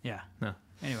 Yeah. No.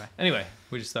 Anyway,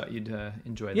 we just thought you'd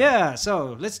enjoy that. Yeah,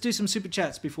 so let's do some super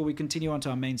chats before we continue on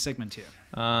to our main segment here.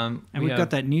 And we've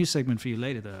got that new segment for you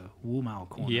later, the Wu Mao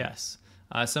Corner. Yes.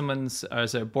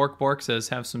 Bork says,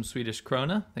 have some Swedish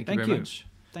krona. Thank you very much.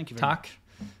 Thank you very much.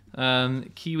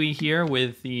 Kiwi here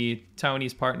with the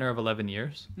Taiwanese partner of 11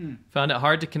 years. Found it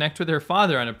hard to connect with her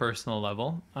father on a personal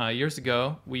level. Years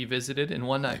ago, we visited and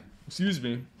one night,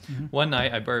 one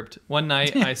night I burped. One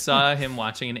night I saw him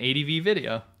watching an ADV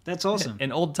video. That's awesome.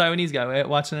 An old Taiwanese guy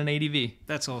watching an ADV.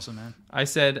 That's awesome, man. I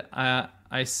said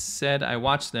I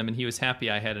watched them and he was happy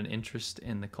I had an interest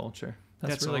in the culture.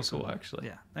 That's really awesome. cool, actually.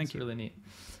 Yeah, thank you. Really neat.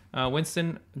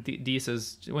 Winston D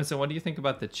says, Winston, what do you think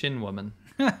about the Chin woman?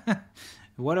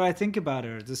 What do I think about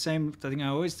her? The same thing I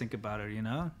always think about her, you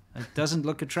know? It doesn't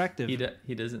look attractive.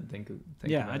 He doesn't think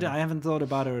yeah, about her. I haven't thought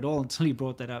about her at all until you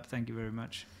brought that up. Thank you very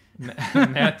much.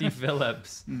 Matthew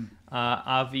Phillips,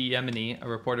 Avi Yemeni, a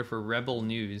reporter for Rebel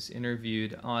News,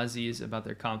 interviewed Aussies about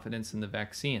their confidence in the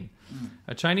vaccine.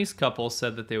 A Chinese couple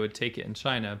said that they would take it in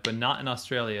China, but not in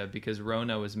Australia because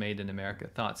Rona was made in America.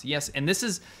 Thoughts? Yes, and this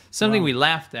is something we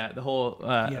laughed at. The whole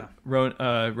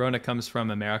Rona comes from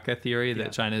America theory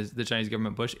that the Chinese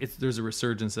government push. There's a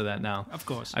resurgence of that now. Of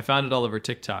course. I found it all over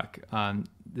TikTok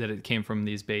that it came from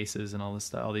these bases and all this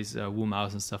stuff, all these Wu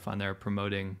Maos and stuff on there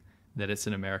promoting that it's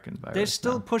an American virus. They're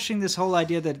still pushing this whole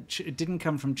idea that it didn't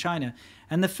come from China.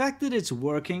 And the fact that it's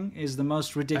working is the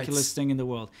most ridiculous thing in the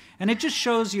world. And it just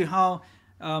shows you how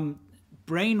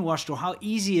brainwashed or how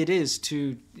easy it is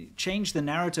to change the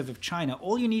narrative of China.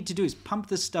 All you need to do is pump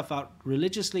this stuff out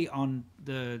religiously on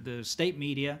the state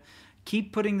media,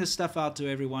 keep putting this stuff out to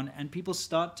everyone, and people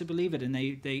start to believe it and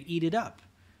they eat it up.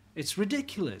 It's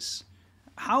ridiculous.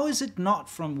 How is it not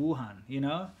from Wuhan, you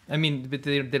know? I mean, but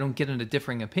they don't get a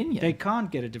differing opinion. They can't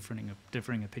get a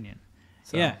differing opinion.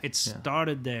 So, yeah, it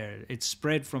started there. It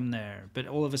spread from there. But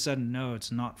all of a sudden, no,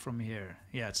 it's not from here.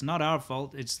 Yeah, it's not our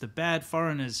fault. It's the bad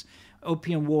foreigners.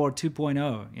 Opium War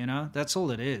 2.0, you know? That's all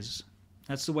it is.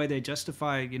 That's the way they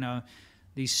justify, you know,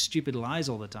 these stupid lies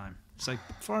all the time. It's like,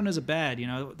 foreigners are bad, you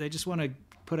know? They just want to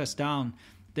put us down.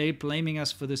 They're blaming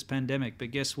us for this pandemic.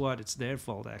 But guess what? It's their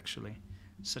fault, actually.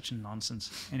 Such a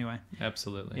nonsense. Anyway.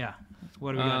 Absolutely. Yeah.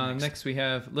 What do we got next? Next we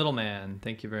have Little Man.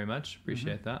 Thank you very much.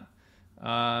 Appreciate that.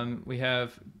 We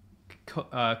have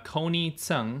Coney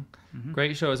Tseng.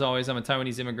 Great show as always. I'm a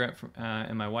Taiwanese immigrant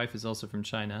and my wife is also from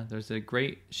China. There's a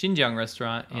great Xinjiang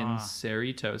restaurant in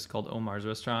Cerritos called Omar's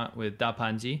Restaurant with Da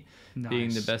Panji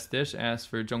being the best dish. Asked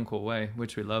for Zhongkou Wei,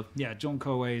 which we love. Yeah,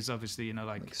 Zhongkou Wei is obviously, you know,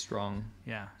 like strong.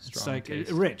 Yeah, strong it's like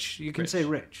taste. rich. You can say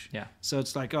rich. Yeah. So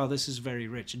it's like, oh, this is very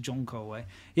rich. Zhongkou Wei.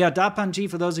 Yeah, Da Panji,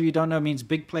 for those of you who don't know, means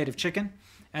big plate of chicken.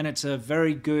 And it's a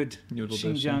very good noodle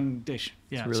Xinjiang dish.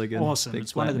 Yeah, it's really good. Awesome. Big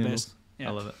it's one of the noodles. best. Yeah.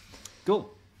 I love it. Cool.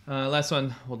 Last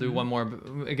one. We'll do one more.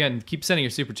 But again, keep sending your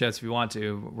super chats if you want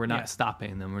to. We're not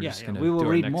stopping them. We're just going to do our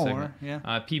read next more. segment. Yeah.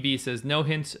 PB says no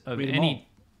hint of any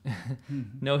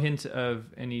no hint of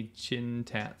any chin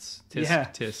tats.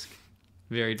 Tisk.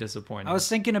 Very disappointing. I was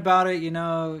thinking about it, you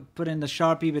know, put in the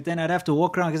Sharpie, but then I'd have to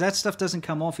walk around because that stuff doesn't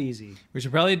come off easy. We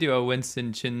should probably do a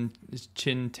Winston chin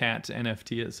tat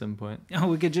NFT at some point. Oh,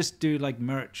 we could just do like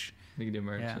merch. We could do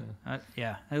merch.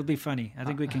 Yeah, it'll be funny. I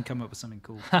think we can come up with something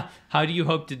cool. How do you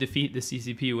hope to defeat the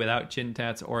CCP without chin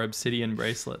tats or obsidian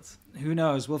bracelets? Who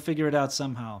knows? We'll figure it out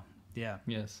somehow. Yeah.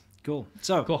 Yes. Cool.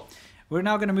 So, cool. We're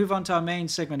now going to move on to our main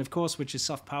segment, of course, which is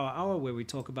Soft Power Hour, where we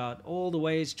talk about all the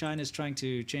ways China's trying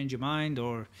to change your mind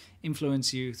or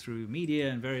influence you through media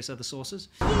and various other sources.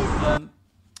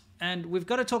 And we've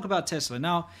got to talk about Tesla.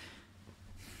 Now,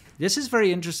 this is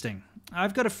very interesting.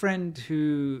 I've got a friend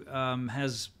who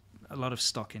has a lot of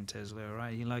stock in Tesla,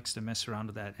 right? He likes to mess around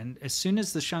with that. And as soon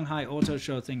as the Shanghai Auto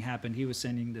Show thing happened, he was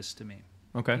sending this to me.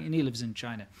 Okay. And he lives in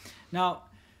China. Now,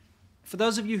 for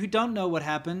those of you who don't know what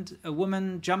happened, a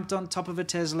woman jumped on top of a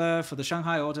Tesla for the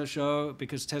Shanghai Auto Show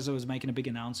because Tesla was making a big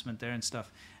announcement there and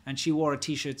stuff. And she wore a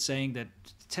T-shirt saying that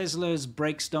Tesla's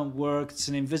brakes don't work, it's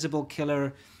an invisible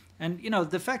killer. And, you know,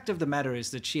 the fact of the matter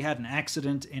is that she had an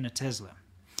accident in a Tesla.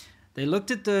 They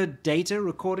looked at the data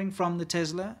recording from the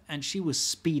Tesla, and she was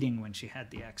speeding when she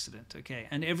had the accident, okay?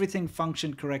 And everything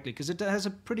functioned correctly because it has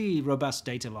a pretty robust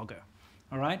data logger,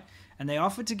 all right? And they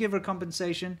offered to give her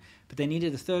compensation, but they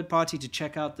needed a third party to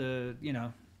check out the, you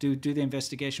know, do the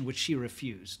investigation, which she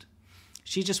refused.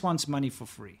 She just wants money for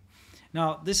free.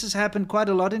 Now, this has happened quite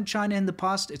a lot in China in the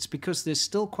past. It's because there's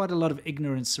still quite a lot of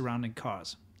ignorance surrounding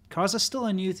cars. Cars are still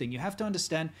a new thing. You have to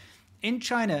understand, in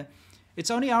China,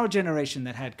 it's only our generation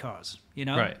that had cars, you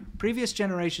know? Right. Previous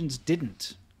generations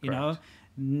didn't, you know?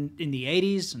 In the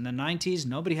 80s and the 90s,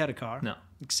 nobody had a car. No.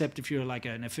 Except if you're like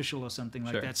an official or something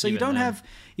like Sure. that. So Even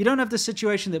you don't have the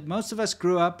situation that most of us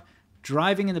grew up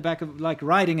driving in the back of, like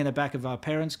riding in the back of our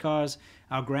parents' cars.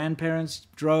 Our grandparents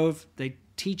drove. They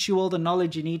teach you all the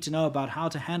knowledge you need to know about how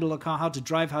to handle a car, how to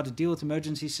drive, how to deal with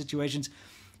emergency situations.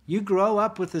 You grow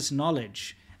up with this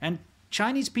knowledge. And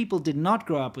Chinese people did not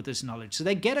grow up with this knowledge. So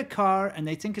they get a car and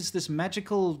they think it's this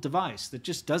magical device that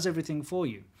just does everything for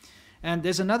you. And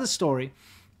there's another story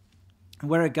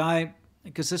where a guy,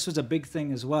 because this was a big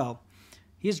thing as well,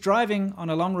 He's driving on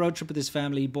a long road trip with his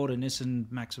family. He bought a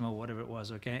Nissan Maxima, whatever it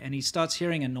was, okay? And he starts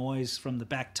hearing a noise from the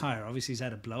back tire. Obviously, he's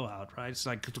had a blowout, right? It's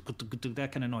like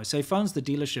that kind of noise. So he phones the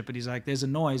dealership, and he's like, there's a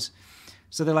noise.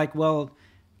 So they're like, well,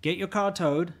 get your car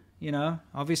towed, you know?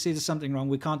 Obviously, there's something wrong.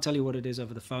 We can't tell you what it is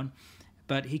over the phone.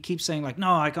 But he keeps saying, like,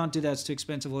 no, I can't do that. It's too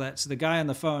expensive, all that. So the guy on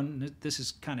the phone, this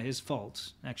is kind of his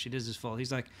fault. Actually, it is his fault.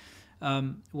 He's like,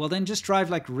 well, then just drive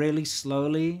like really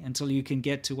slowly until you can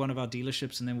get to one of our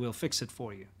dealerships, and then we'll fix it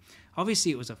for you.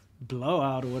 Obviously, it was a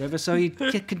blowout or whatever, so he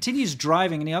continues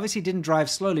driving, and he obviously didn't drive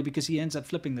slowly because he ends up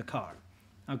flipping the car,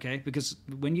 okay? Because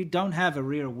when you don't have a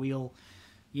rear wheel,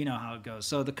 you know how it goes.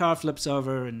 So the car flips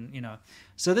over, and, you know.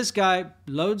 So this guy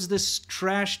loads this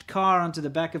trashed car onto the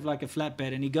back of like a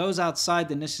flatbed, and he goes outside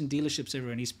the Nissan dealerships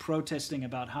everywhere, and he's protesting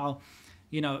about how,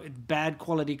 you know, bad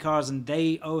quality cars, and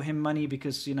they owe him money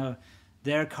because, you know,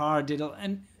 their car did.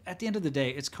 And at the end of the day,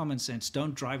 it's common sense.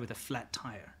 Don't drive with a flat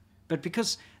tire. But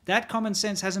because that common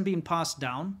sense hasn't been passed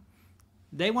down,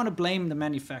 they want to blame the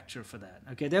manufacturer for that.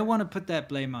 Okay, they want to put that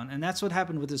blame on. And that's what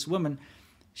happened with this woman.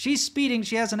 She's speeding.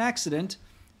 She has an accident,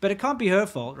 but it can't be her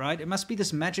fault, right? It must be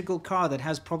this magical car that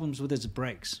has problems with its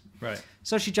brakes. Right.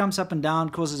 So she jumps up and down,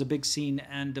 causes a big scene,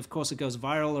 and of course it goes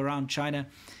viral around China.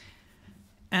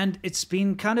 And it's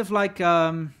been kind of like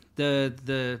the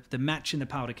match in the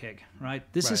powder keg, right?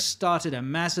 This has started a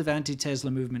massive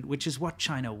anti-Tesla movement, which is what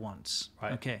China wants.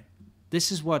 Right. Okay, this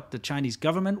is what the Chinese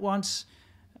government wants,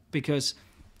 because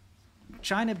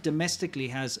China domestically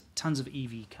has tons of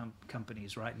EV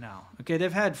companies right now. Okay,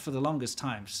 they've had for the longest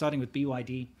time, starting with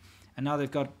BYD, and now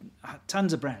they've got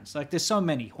tons of brands. Like, there's so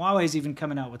many. Huawei's even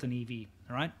coming out with an EV,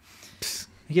 all right?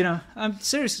 You know, I'm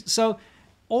serious. So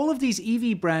all of these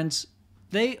EV brands,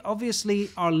 they obviously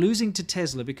are losing to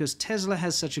Tesla because Tesla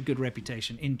has such a good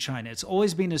reputation in China. It's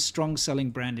always been a strong selling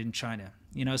brand in China,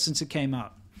 you know, since it came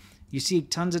out. You see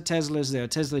tons of Teslas. There are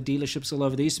Tesla dealerships all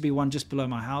over. There used to be one just below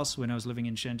my house when I was living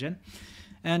in Shenzhen.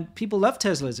 And people love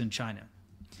Teslas in China.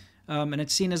 And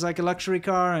it's seen as like a luxury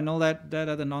car and all that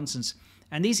other nonsense.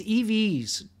 And these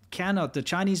EVs the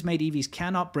Chinese-made EVs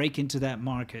cannot break into that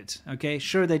market, okay?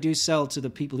 Sure, they do sell to the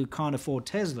people who can't afford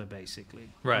Tesla, basically.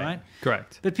 Right?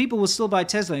 Correct. But people will still buy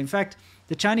Tesla. In fact,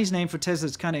 the Chinese name for Tesla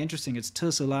is kind of interesting. It's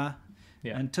Tesla.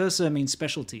 Yeah. And Tesla means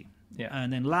specialty. Yeah.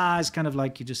 And then La is kind of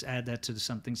like you just add that to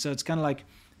something. So it's kind of like,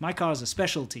 my car is a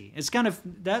specialty. It's kind of,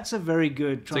 that's a very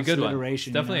good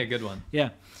transliteration. It's definitely a good one.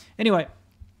 Yeah. Anyway,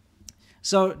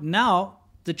 so now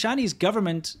the Chinese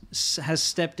government has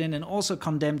stepped in and also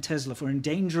condemned Tesla for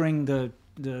endangering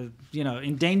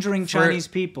endangering Chinese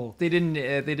people. They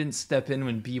didn't step in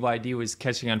when BYD was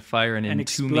catching on fire and entombing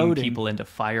exploding people into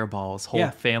fireballs, whole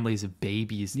families of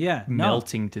babies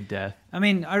melting to death. I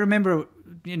mean, I remember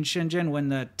in Shenzhen when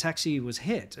the taxi was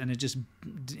hit and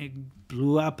it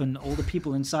blew up and all the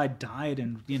people inside died,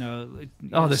 and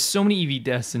there's so many EV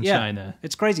deaths in China.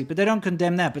 It's crazy, but they don't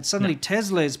condemn that. But suddenly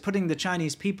Tesla is putting the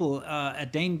Chinese people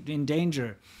in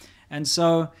danger. And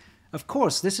so, of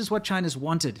course, this is what China's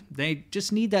wanted. They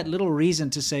just need that little reason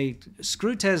to say,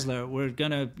 screw Tesla, we're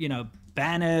going to,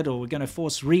 ban it, or we're going to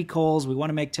force recalls. We want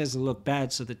to make Tesla look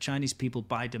bad so that Chinese people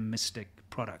buy domestic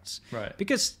products. Right.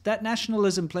 Because that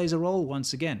nationalism plays a role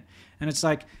once again. And it's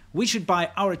like, we should buy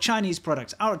our Chinese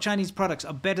products. Our Chinese products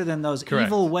are better than those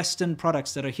evil Western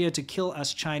products that are here to kill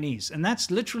us Chinese. And that's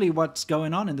literally what's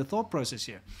going on in the thought process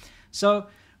here. So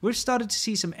we've started to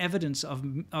see some evidence of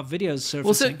videos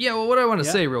surfacing. Well, what I want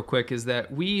to say real quick is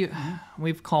that we've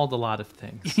called a lot of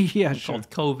things. We called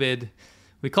COVID.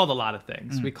 We called a lot of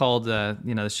things. We called,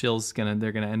 the shill's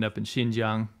they're gonna end up in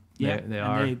Xinjiang. Yeah, they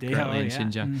are currently in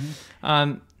Xinjiang.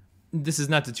 Mm-hmm. This is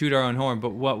not to toot our own horn,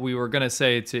 but what we were gonna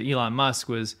say to Elon Musk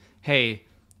was, hey,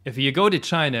 if you go to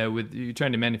China you're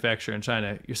trying to manufacture in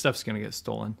China, your stuff's gonna get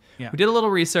stolen. Yeah. We did a little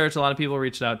research. A lot of people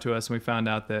reached out to us, and we found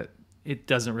out that it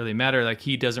doesn't really matter. Like,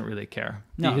 he doesn't really care.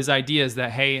 No. His idea is that,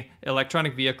 hey,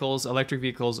 electric vehicles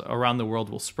around the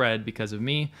world will spread because of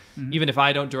me. Mm-hmm. Even if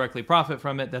I don't directly profit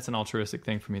from it, that's an altruistic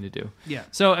thing for me to do. Yeah.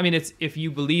 So, I mean, it's, if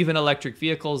you believe in electric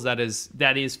vehicles, that is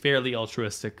fairly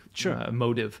altruistic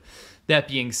motive. That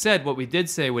being said, what we did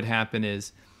say would happen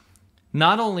is,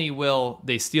 not only will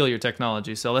they steal your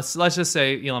technology, so let's just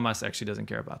say Elon Musk actually doesn't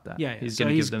care about that. Yeah. He's going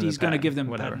to give them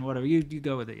whatever. You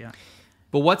go with it, yeah.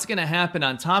 But what's going to happen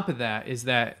on top of that is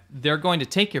that they're going to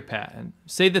take your patent,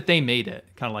 say that they made it,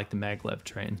 kind of like the maglev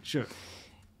train. Sure.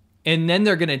 And then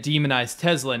they're going to demonize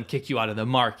Tesla and kick you out of the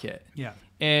market. Yeah.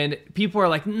 And people are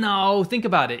like, no, think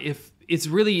about it. If it's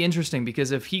really interesting,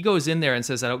 because if he goes in there and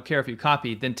says, I don't care if you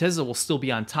copy, then Tesla will still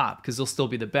be on top because they'll still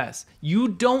be the best. You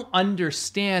don't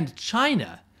understand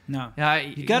China. No.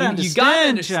 You got to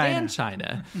understand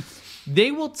China.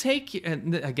 They will take,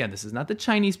 and again, this is not the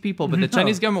Chinese people, but the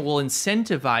Chinese government will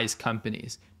incentivize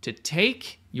companies to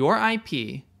take your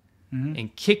IP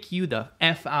and kick you the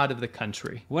F out of the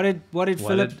country. What did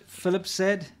Philip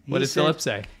said? What did Philip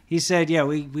say? He said, yeah,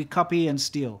 we copy and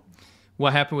steal.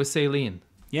 What happened with Saline?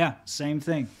 Yeah, same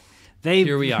thing.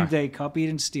 Here we are. They copied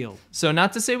and steal. So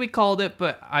not to say we called it,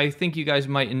 but I think you guys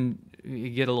might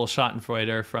get a little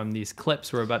schadenfreude from these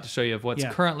clips we're about to show you of what's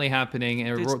currently happening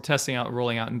and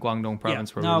rolling out in Guangdong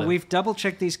province. Yeah. No, we've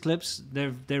double-checked these clips.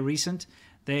 They're recent.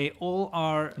 They all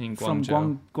are from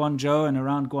Guangzhou and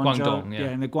around Guangzhou. Guangdong,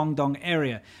 in the Guangdong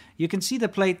area. You can see the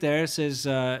plate there says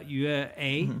Yue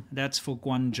A. That's for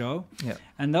Guangzhou. Yeah.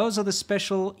 And those are the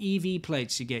special EV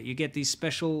plates you get. You get these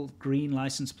special green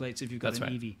license plates if you've got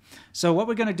an EV. So what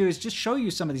we're going to do is just show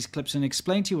you some of these clips and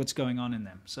explain to you what's going on in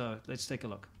them. So let's take a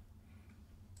look.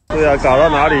 对啊，搞到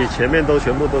哪里前面都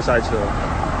全部都塞车。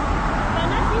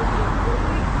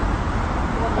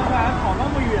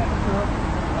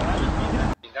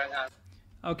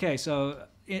 Okay, so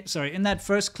in that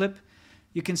first clip,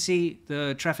 you can see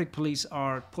the traffic police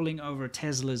are pulling over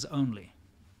Teslas only.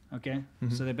 Okay,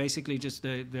 so they're basically just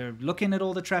they're looking at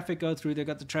all the traffic go through. They've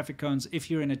got the traffic cones.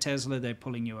 If you're in a Tesla, they're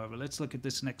pulling you over. Let's look at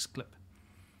this next clip.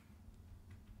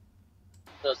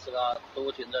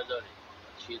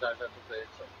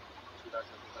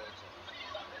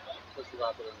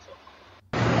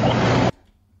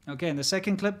 Okay, in the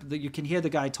second clip, you can hear the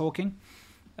guy talking,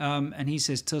 and he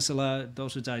says Tesla 都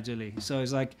是在这里. So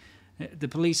it's like the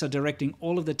police are directing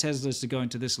all of the Teslas to go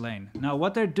into this lane. Now,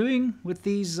 what they're doing with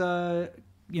these,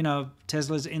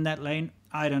 Teslas in that lane,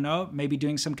 I don't know. Maybe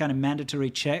doing some kind of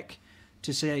mandatory check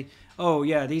to say, oh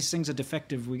yeah, these things are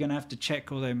defective. We're gonna have to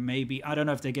check, or they maybe, I don't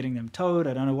know if they're getting them towed.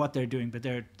 I don't know what they're doing, but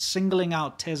they're singling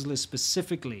out Tesla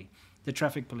specifically, the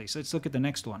traffic police. Let's look at the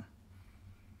next one.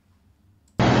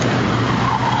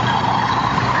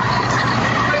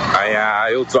 哎呀，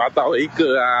又抓到一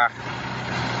个啊！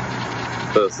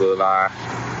特斯拉。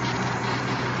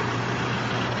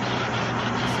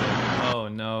 Oh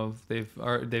no, they've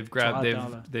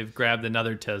grabbed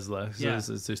another Tesla. So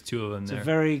there's two of them there. It's a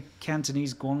very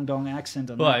Cantonese Guangdong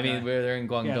accent on that. Well, I mean, they're in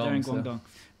Guangdong. Yeah, they're in Guangdong.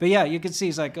 But yeah, you can see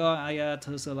it's like, oh,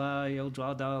 Tesla,又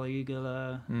抓到一个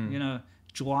了. You know,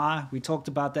 抓. We talked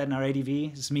about that in our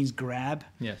ADV. This means grab.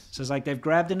 Yes. So it's like they've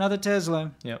grabbed another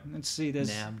Tesla. Yep. Let's see. There's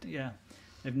nabbed. Yeah,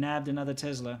 they've nabbed another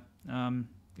Tesla.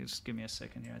 Just give me a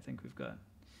second here. I think we've got.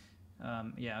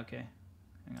 Okay.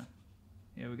 Hang on.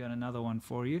 Yeah, we got another one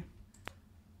for you.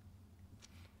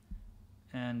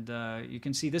 And you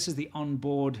can see this is the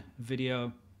onboard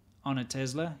video on a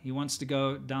Tesla. He wants to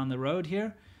go down the road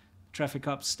here. Traffic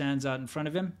cop stands out in front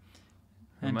of him.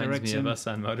 And Reminds me of us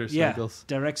on motorcycles.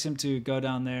 Yeah, directs him to go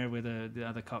down there where the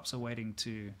other cops are waiting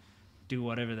to do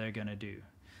whatever they're going to do.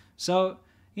 So,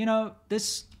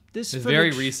 this it's footage,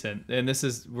 very recent, and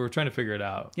we're trying to figure it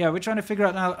out. Yeah, we're trying to figure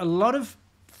out now. A lot of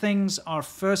things are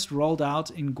first rolled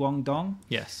out in Guangdong.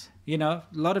 Yes. A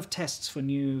lot of tests for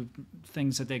new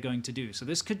things that they're going to do. So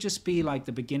this could just be like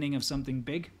the beginning of something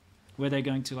big, where they're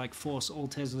going to like force all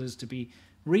Teslas to be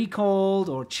recalled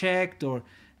or checked, or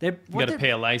you got to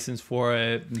pay a license for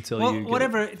it until you get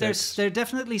whatever. It fixed. They're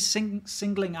definitely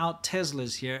singling out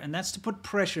Teslas here, and that's to put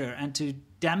pressure and to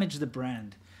damage the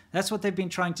brand. That's what they've been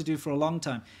trying to do for a long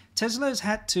time. Tesla has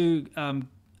had to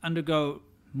undergo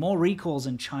more recalls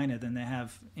in China than they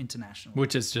have internationally.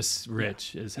 Which is just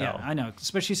rich as hell. Yeah, I know.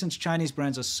 Especially since Chinese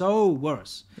brands are so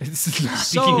worse. It's not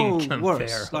so even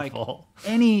worse. Like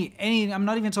any, I'm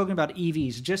not even talking about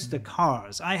EVs, just the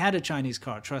cars. I had a Chinese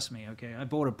car, trust me, okay? I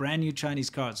bought a brand new Chinese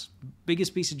car. It's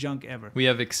biggest piece of junk ever. We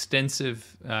have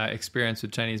extensive experience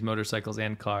with Chinese motorcycles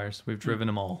and cars. We've driven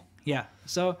them all. Yeah.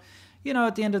 So,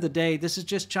 at the end of the day, this is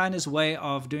just China's way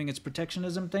of doing its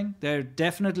protectionism thing. They're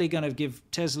definitely going to give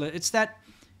Tesla... It's that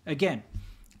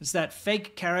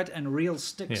fake carrot and real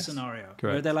stick scenario. Correct.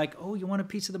 Where they're like, oh, you want a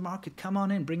piece of the market? Come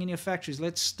on in, bring in your factories.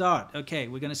 Let's start. Okay,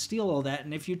 we're going to steal all that.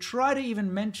 And if you try to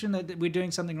even mention that we're doing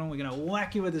something wrong, we're going to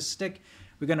whack you with a stick.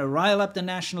 We're going to rile up the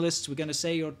nationalists. We're going to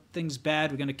say your thing's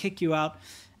bad. We're going to kick you out.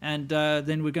 And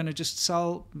then we're going to just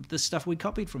sell the stuff we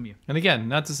copied from you. And again,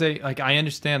 not to say, I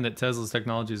understand that Tesla's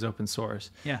technology is open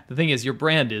source. Yeah. The thing is, your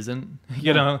brand isn't,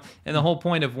 and the whole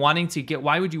point of wanting to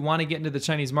why would you want to get into the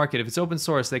Chinese market? If it's open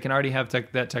source, they can already have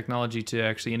that technology to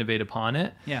actually innovate upon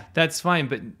it. Yeah. That's fine.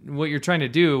 But what you're trying to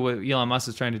do, what Elon Musk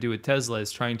is trying to do with Tesla,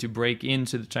 is trying to break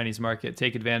into the Chinese market,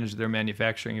 take advantage of their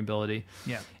manufacturing ability.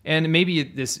 Yeah. And maybe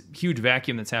this huge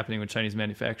vacuum that's happening with Chinese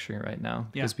manufacturing right now,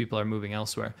 because people are moving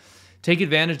elsewhere. Take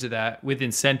advantage of that with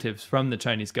incentives from the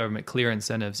Chinese government, clear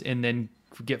incentives, and then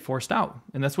get forced out.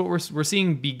 And that's what we're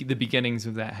seeing the beginnings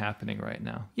of that happening right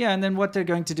now. Yeah, and then what they're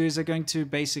going to do is they're going to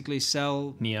basically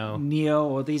sell Neo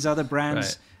or these other brands.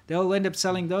 Right. They'll end up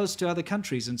selling those to other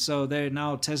countries. And so they're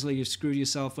now Tesla, you've screwed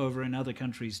yourself over in other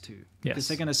countries too. Because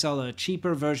they're going to sell a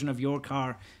cheaper version of your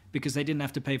car because they didn't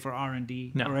have to pay for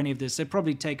R&D or any of this. They'd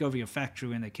probably take over your factory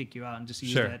when they kick you out and just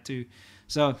use that too.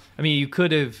 So I mean,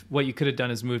 what you could have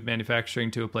done is moved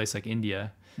manufacturing to a place like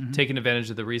India, taken advantage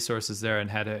of the resources there and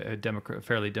had a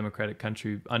fairly democratic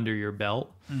country under your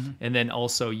belt, and then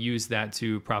also use that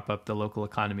to prop up the local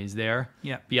economies there.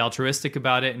 Yeah. Be altruistic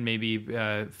about it and maybe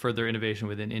further innovation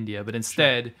within India. But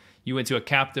instead, you went to a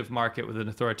captive market with an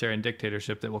authoritarian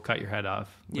dictatorship that will cut your head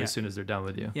off as soon as they're done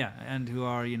with you. Yeah, and who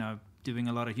are, doing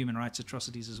a lot of human rights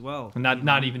atrocities as well.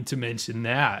 Not even to mention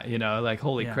that, like,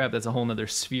 holy crap, that's a whole nother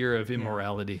sphere of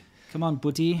immorality. Yeah. Come on,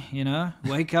 Booty,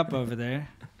 wake up over there.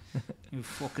 You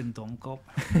fucking dumb cop.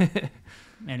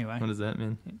 Anyway. What does that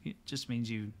mean? It just means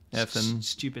you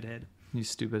stupid head. You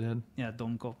stupid head? Yeah,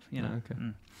 dumb cop. Okay.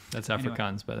 That's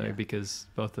Afrikaans, by the way, because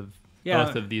both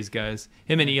of these guys,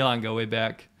 him and Elon, go way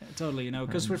back. Totally,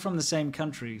 because we're from the same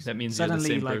country. That means suddenly,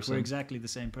 you're the same person. We're exactly the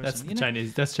same person. That's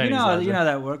Chinese. That's You Chinese. know how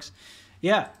that works.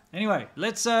 Yeah. Anyway,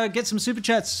 let's get some super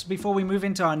chats before we move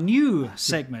into our new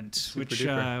segment, which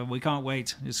we can't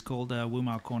wait. It's called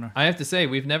Wumao Corner. I have to say,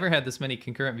 we've never had this many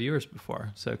concurrent viewers before,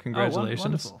 so congratulations. Oh,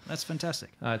 wonderful. That's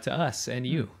fantastic. To us and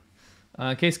you.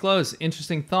 Case closed.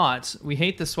 Interesting thoughts. We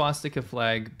hate the swastika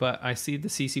flag, but I see the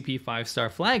CCP 5-star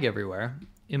flag everywhere.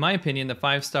 In my opinion, the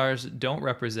 5 stars don't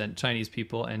represent Chinese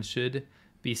people and should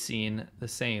be seen the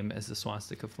same as the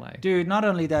swastika flag. Dude, not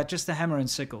only that, just the hammer and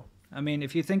sickle. I mean,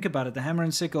 if you think about it, the hammer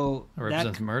and sickle... It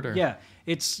represents murder. Yeah.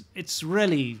 It's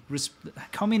really...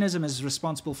 communism is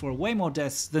responsible for way more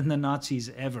deaths than the Nazis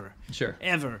ever. Sure.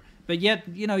 Ever. But yet,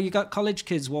 you got college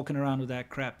kids walking around with that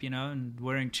crap, and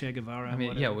wearing Che Guevara. I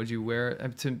mean, would you wear...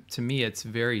 To me, it's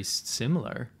very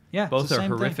similar. Yeah, both are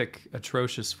horrific,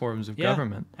 atrocious forms of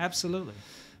government. Absolutely.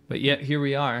 But yet, here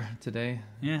we are today,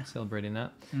 celebrating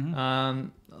that.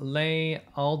 Lee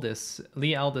Aldis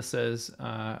says...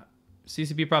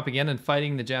 CCP propaganda and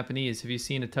fighting the Japanese. Have you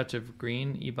seen A Touch of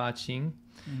Green, Iba Qing?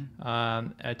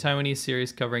 A Taiwanese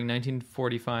series covering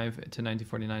 1945 to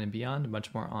 1949 and beyond.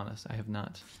 Much more honest. I have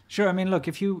not. Sure. I mean, look,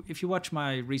 if you watch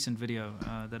my recent video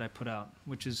that I put out,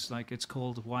 which is it's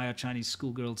called "Why Are Chinese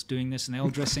Schoolgirls Doing This?" and they're all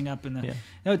dressing up in the.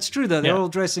 No, it's true though. They're all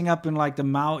dressing up in the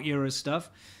Mao era stuff.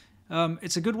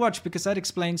 It's a good watch because that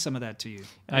explains some of that to you.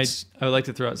 I would like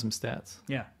to throw out some stats.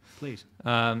 Yeah, please.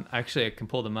 Actually, I can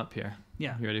pull them up here.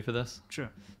 Yeah. You ready for this?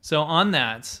 Sure. So on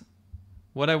that,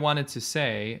 what I wanted to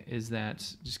say is that,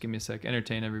 just give me a sec,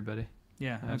 entertain everybody.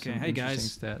 Yeah. Okay. Hey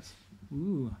guys. Stats.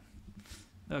 Ooh.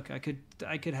 Look, I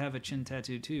could have a chin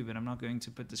tattoo too, but I'm not going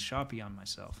to put this Sharpie on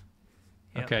myself.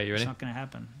 Yep, okay, you ready? It's not going to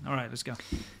happen. All right, let's go.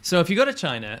 So if you go to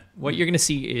China, what you're going to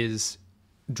see is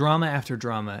drama after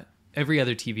drama, every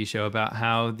other TV show about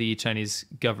how the Chinese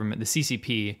government, the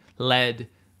CCP, led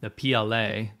the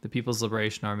PLA, the People's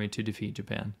Liberation Army, to defeat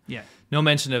Japan. Yeah. No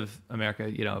mention of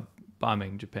America,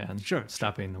 bombing Japan,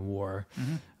 stopping the war,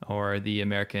 or the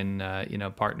American,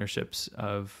 partnerships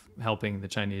of helping the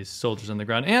Chinese soldiers on the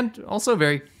ground, and also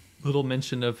very little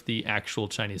mention of the actual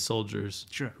Chinese soldiers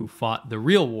who fought the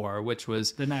real war, which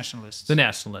was the nationalists,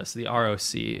 the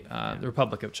ROC, the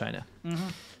Republic of China.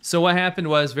 So what happened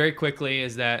was, very quickly,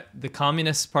 is that the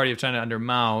Communist Party of China under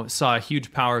Mao saw a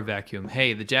huge power vacuum.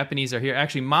 Hey, the Japanese are here.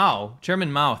 Actually,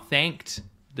 Chairman Mao thanked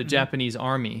the Japanese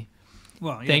army.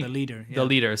 Well, the leader. Yeah. The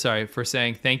leader, for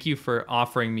saying, thank you for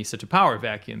offering me such a power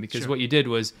vacuum, because what you did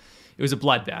was, it was a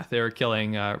bloodbath. They were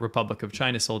killing Republic of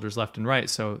China soldiers left and right.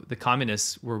 So the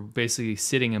communists were basically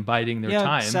sitting and biding their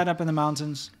time. Set up in the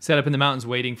mountains.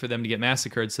 Waiting for them to get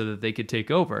massacred so that they could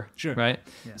take over. Sure. Right?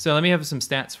 Yeah. So let me have some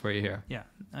stats for you here. Yeah.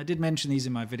 I did mention these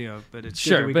in my video, but it's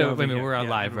sure. But we're on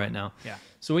live right now. Yeah.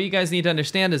 So what you guys need to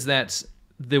understand is that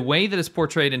the way that it's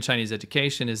portrayed in Chinese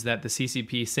education is that the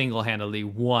CCP single-handedly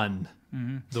won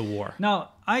the war.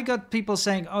 Now, I got people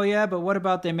saying, "Oh yeah, but what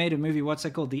about they made a movie? What's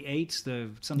that called? The Eight,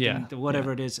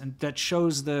 whatever it is, and that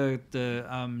shows the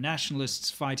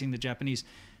nationalists fighting the Japanese."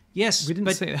 Yes, we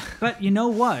didn't say that. But you know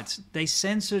what? They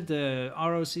censored the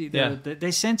ROC.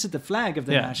 They censored the flag of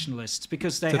the nationalists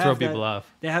because they throw people off.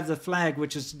 They have the flag,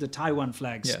 which is the Taiwan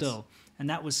flag still. And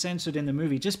that was censored in the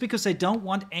movie just because they don't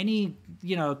want any,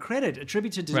 credit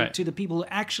attributed to the people who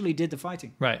actually did the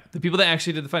fighting. Right. The people that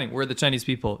actually did the fighting were the Chinese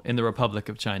people in the Republic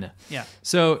of China. Yeah.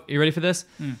 So, you ready for this?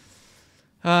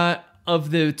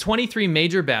 Of the 23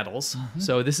 major battles,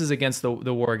 so this is against the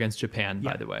war against Japan,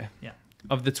 by the way. Yeah.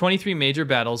 of the 23 major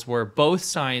battles where both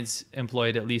sides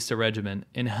employed at least a regiment,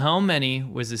 in how many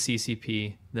was the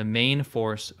CCP the main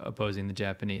force opposing the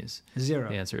Japanese? 0.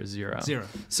 The answer is 0. 0.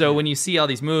 So when you see all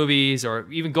these movies or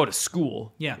even go to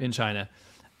school Yeah. in China,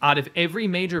 out of every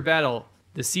major battle,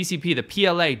 the CCP, the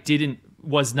PLA,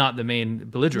 was not the main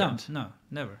belligerent. No,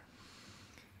 never.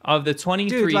 Of the 23...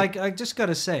 Dude, like, I just got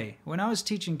to say, when I was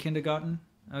teaching kindergarten,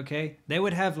 okay, they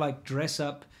would have, like, dress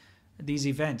up these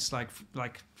events, like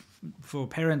for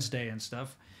Parents' Day and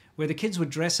stuff, where the kids would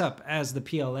dress up as the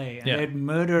PLA and they'd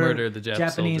murder the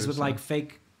Japanese soldiers, with, like,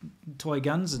 fake toy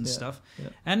guns and stuff. Yeah.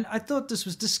 And I thought this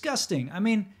was disgusting. I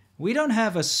mean, we don't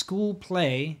have a school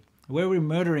play where we're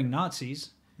murdering Nazis.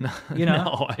 You know,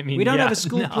 No, I mean, we don't yeah, have a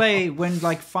school no. play when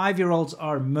like 5-year-olds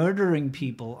are murdering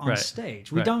people on Right,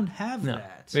 stage. We right. don't have No,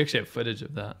 that. we actually have footage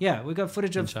of that. Yeah, we got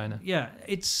footage In of China. Yeah,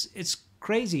 it's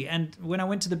crazy. And when I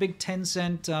went to the big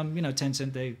Tencent,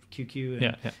 Tencent, they QQ and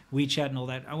Yeah. WeChat and all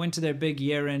that. I went to their big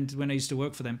year-end when I used to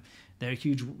work for them. Their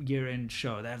huge year-end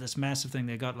show. They have this massive thing.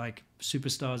 They got like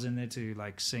superstars in there to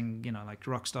like sing, like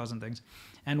rock stars and things.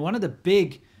 And one of the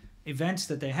big events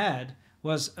that they had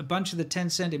was a bunch of the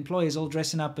Tencent employees all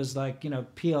dressing up as like,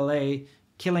 PLA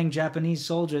killing Japanese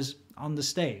soldiers on the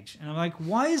stage. And I'm like,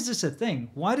 why is this a thing?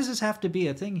 Why does this have to be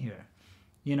a thing here?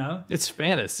 It's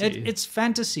fantasy. It's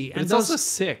fantasy. But it's also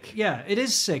sick. Yeah, it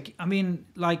is sick. I mean,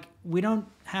 like, we don't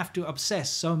have to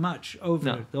obsess so much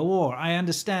over the war. I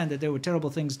understand that there were terrible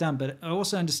things done, but I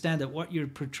also understand that what you're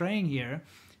portraying here,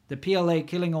 the PLA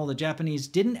killing all the Japanese,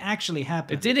 didn't actually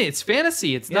happen. It didn't. It's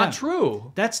fantasy. It's not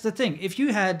true. That's the thing. If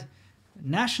you had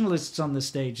nationalists on the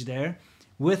stage there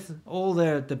with all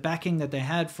the backing that they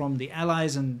had from the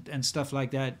allies and stuff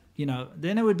like that,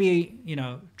 then it would be,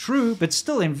 true, but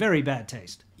still in very bad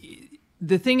taste.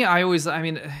 The thing and I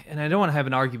don't want to have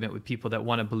an argument with people that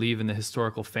want to believe in the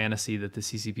historical fantasy that the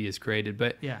CCP has created,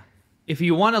 but if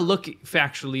you want to look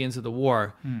factually into the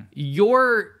war,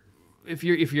 if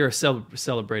you're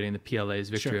celebrating the PLA's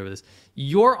victory over this,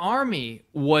 your army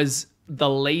was the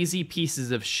lazy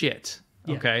pieces of shit,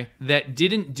 okay, that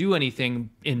didn't do anything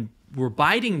and were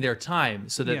biding their time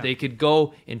so that they could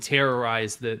go and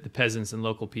terrorize the peasants and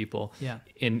local people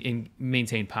and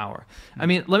maintain power. I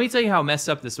mean, let me tell you how messed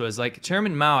up this was. Like,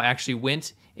 Chairman Mao actually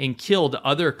went and killed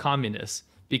other communists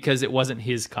because it wasn't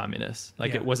his communists.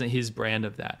 Like, it wasn't his brand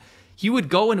of that. He would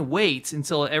go and wait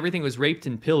until everything was raped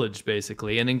and pillaged,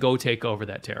 basically, and then go take over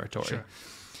that territory. Sure.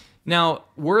 Now,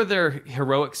 were there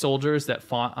heroic soldiers that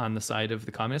fought on the side of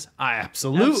the communists?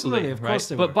 Absolutely, of course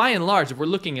there But were. by and large, if we're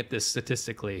looking at this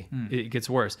statistically, it gets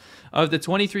worse. Of the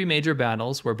 23 major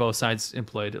battles where both sides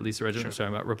employed at least a regiment, we're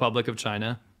talking about Republic of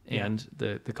China and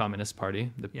the Communist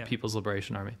Party, the People's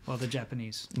Liberation Army. Well, the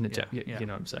Japanese. You know what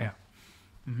I'm saying? Yeah.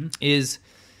 Mm-hmm. Is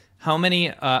how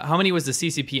many was the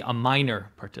CCP a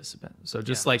minor participant? So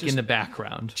just in the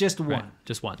background. Just one. Right?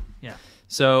 Just one. Yeah.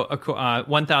 So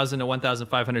 1,000 to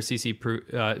 1,500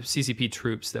 CCP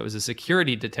troops, that was a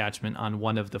security detachment on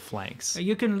one of the flanks.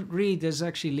 You can read, there's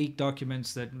actually leaked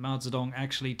documents that Mao Zedong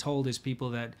actually told his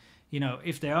people that,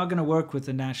 if they are going to work with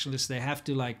the nationalists, they have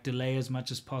to like delay as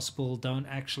much as possible. Don't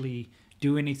actually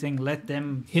do anything. Let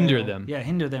them hinder them. Yeah,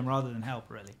 hinder them rather than help,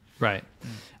 really. Right.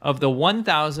 Of the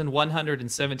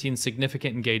 1,117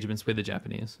 significant engagements with the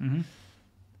Japanese,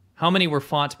 how many were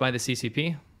fought by the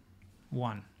CCP?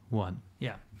 One.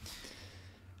 Yeah.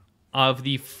 Of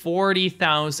the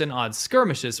 40,000 odd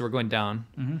skirmishes that were going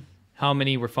down, how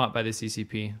many were fought by the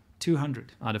CCP?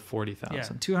 200 out of 40,000. Yeah,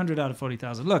 200 out of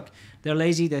 40,000. Look, they're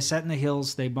lazy. They sat in the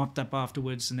hills. They mopped up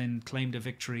afterwards and then claimed a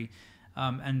victory.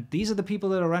 And these are the people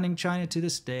that are running China to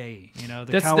this day.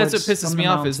 That's what pisses me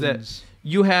off is that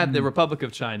you had the Republic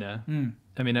of China.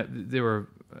 I mean, they were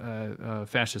a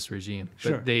fascist regime,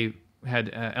 but they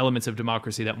had elements of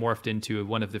democracy that morphed into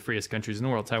one of the freest countries in the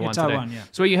world, Taiwan today. Yeah.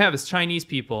 So what you have is Chinese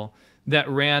people that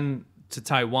ran to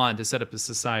Taiwan to set up a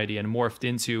society and morphed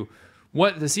into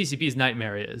what the CCP's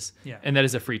nightmare is, and that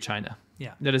is a free China.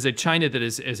 Yeah. That is a China that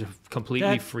is a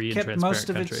completely free and transparent most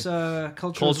of country. Its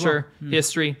culture, as well.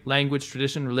 history, language,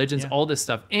 tradition, religions, all this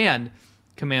stuff, and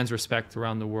commands respect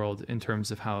around the world in terms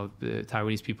of how the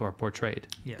Taiwanese people are portrayed.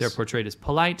 Yes. They're portrayed as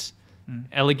polite,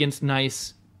 elegant,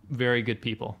 nice, very good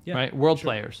people, right? World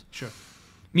players. Sure.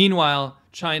 Meanwhile,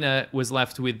 China was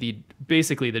left with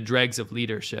basically the dregs of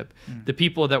leadership. The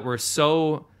people that were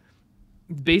so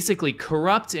basically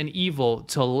corrupt and evil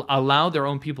to allow their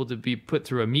own people to be put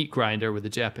through a meat grinder with the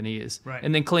Japanese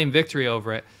and then claim victory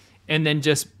over it. And then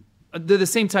they're the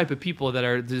same type of people that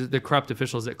are the corrupt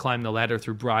officials that climb the ladder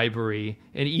through bribery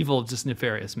and evil, just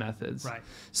nefarious methods. Right.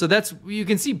 So you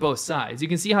can see both sides. You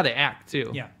can see how they act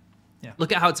too. Yeah. Yeah.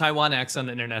 Look at how Taiwan acts on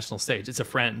the international stage. It's a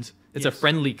friend. It's a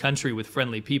friendly country with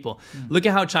friendly people. Look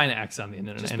at how China acts on the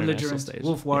international stage.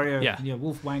 Wolf warrior. Yeah.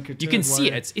 Wolf wanker. You can see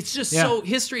warrior. it's just so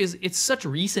history it's such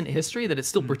recent history that it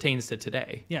still pertains to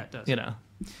today. Yeah, it does. You know.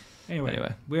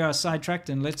 Anyway, we are sidetracked,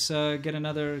 and let's get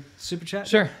another super chat.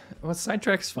 Sure. Well,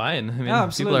 sidetrack's fine. I mean,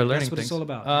 absolutely. people are learning That's what things. it's all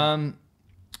about.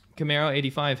 Camaro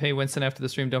 85. Hey, Winston, after the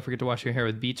stream, don't forget to wash your hair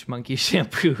with Beach Monkey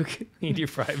shampoo. Clean your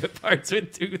private parts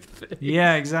with toothpaste.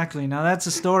 Yeah, exactly. Now that's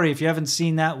a story. If you haven't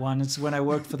seen that one, it's when I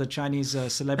worked for the Chinese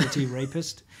celebrity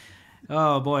rapist.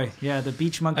 Oh boy, yeah, the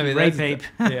Beach Monkey rape ape.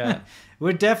 Yeah.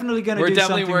 We're definitely going to do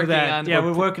something with that.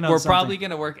 We're working on We're something. probably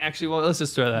going to work. Actually, well, let's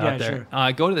just throw that out there.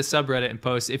 Sure. Go to the subreddit and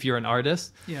post if you're an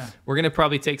artist. Yeah. We're going to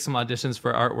probably take some auditions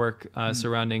for artwork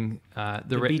surrounding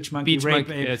the Beach Monkey rape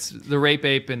ape. It's the Rape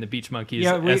Ape and the Beach Monkeys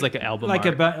as like an album like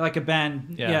art. like a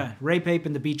band. Yeah. Rape Ape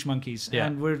and the Beach Monkeys. Yeah.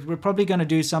 And we're probably going to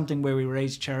do something where we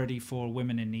raise charity for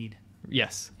women in need.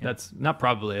 Yes, that's not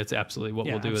probably. It's absolutely what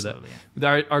we'll do with it.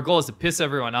 Yeah. Our goal is to piss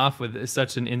everyone off with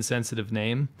such an insensitive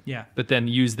name. Yeah. But then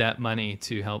use that money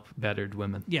to help battered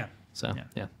women. Yeah. So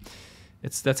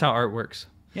that's how art works.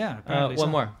 Yeah. Apparently One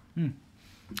more.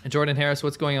 Jordan Harris,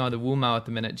 what's going on with the Wu Mao at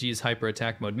the minute? G's hyper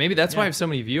attack mode. Maybe that's why I have so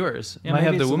many viewers. Yeah, might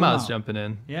have maybe the it's Wu the Wu Maos Mao. jumping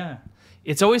in. Yeah.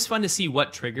 It's always fun to see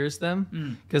what triggers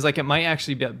them because like it might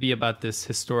actually be about this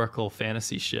historical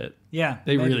fantasy shit. Yeah.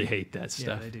 They maybe. really hate that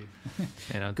stuff. Yeah, they do.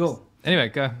 You know, Cool. Anyway,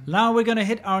 go. Now we're going to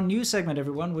hit our new segment,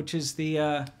 everyone, which is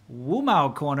the Wu Mao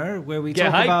Corner, where we Get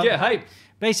talk hype, about get hype.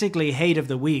 basically hate of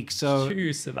the week. So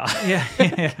yeah,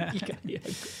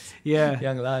 yeah.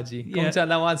 Young Laji.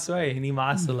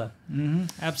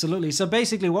 Absolutely. So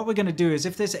basically what we're going to do is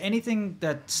if there's anything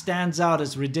that stands out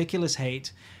as ridiculous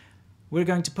hate, we're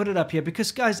going to put it up here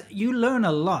because, guys, you learn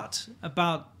a lot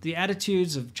about the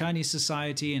attitudes of Chinese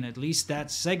society and at least that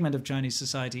segment of Chinese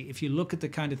society if you look at the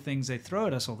kind of things they throw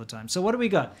at us all the time. So what do we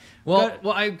got? Well,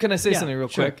 can I say something real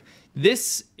quick?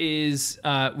 This is,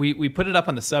 we put it up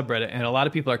on the subreddit, and a lot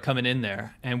of people are coming in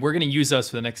there, and we're going to use those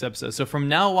for the next episode. So from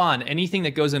now on, anything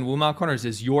that goes in Wu Mao Corners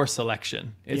is your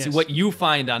selection. It's what you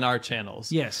find on our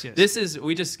channels. Yes, yes.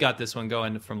 We just got this one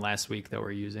going from last week that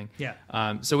we're using. Yeah.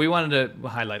 So we wanted to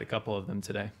highlight a couple of them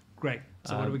today. Great.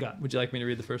 So what do we got? Would you like me to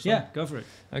read the first one? Yeah, go for it.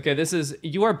 Okay, this is,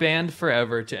 you are banned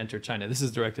forever to enter China. This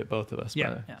is directed at both of us, by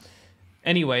the way. Yeah.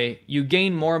 Anyway, you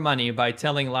gain more money by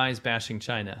telling lies bashing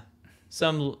China.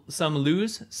 Some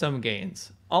lose, some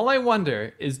gains. All I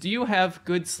wonder is, do you have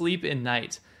good sleep in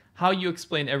night? How you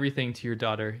explain everything to your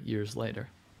daughter years later?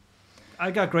 I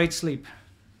got great sleep.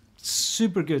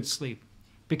 Super good sleep.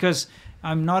 Because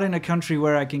I'm not in a country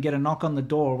where I can get a knock on the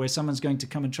door where someone's going to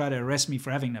come and try to arrest me for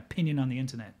having an opinion on the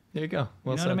internet. There you go.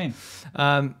 Well you know said. what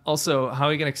I mean? Also, how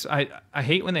are you going to... I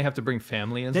hate when they have to bring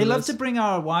family into They love this. to bring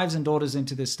our wives and daughters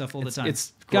into this stuff all the time.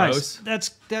 It's Guys, gross.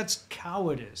 that's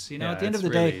cowardice. You know, Yeah, at the end of the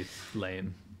really day...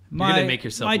 lame. You're going to make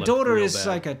yourself my look daughter real is bad.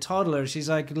 like a toddler. She's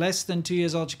like less than 2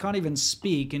 years old. She can't even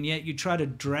speak, and yet you try to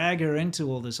drag her into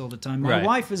all this all the time. My Right.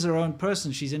 wife is her own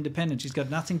person. She's independent. She's got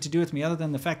nothing to do with me other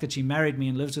than the fact that she married me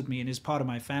and lives with me and is part of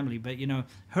my family. But, you know,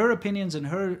 her opinions and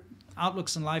her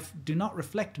outlooks in life do not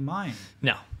reflect mine.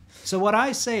 No. So what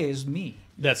I say is me.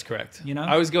 That's correct. You know?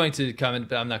 I was going to comment,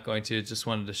 but I'm not going to. Just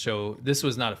wanted to show. This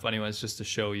was not a funny one. It's just to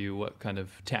show you what kind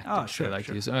of tactics sure, they like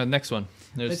sure. to use. Next one.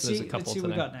 There's a couple let's see today.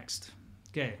 what we got next.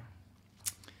 Okay.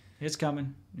 It's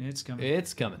coming. It's coming.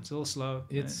 It's coming. It's a little slow.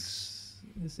 This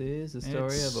is the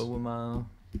story of a woman.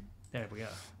 There we go.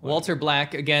 Walter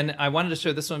Black, again, I wanted to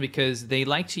show this one because they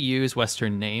like to use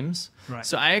Western names. Right.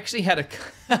 So I actually had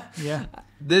Yeah.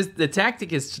 the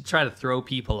tactic is to try to throw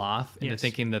people off into Yes.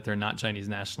 thinking that they're not Chinese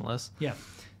nationalists. Yeah.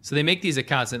 So they make these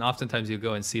accounts, and oftentimes you'll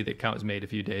go and see the account was made a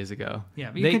few days ago. Yeah,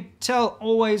 but you can tell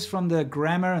always from the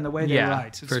grammar and the way they write.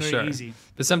 It's for very sure. easy.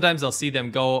 But sometimes I'll see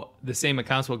them go, the same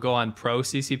accounts will go on pro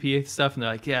CCP stuff, and they're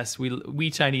like, yes,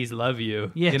 we Chinese love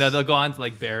you. Yes. You know, they'll go on to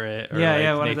like Barrett or one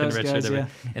of Nathan those Richard, guys, or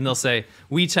whatever, and they'll say,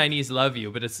 we Chinese love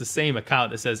you, but it's the same account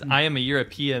that says, I am a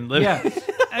European living. Yeah,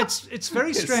 it's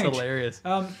very strange. It's hilarious.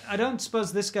 I don't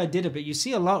suppose this guy did it, but you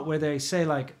see a lot where they say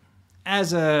like,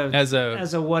 as a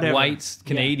whatever white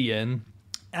Canadian.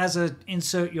 As a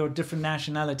insert your different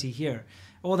nationality here,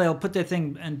 or they'll put their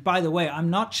thing. And by the way,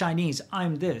 I'm not Chinese.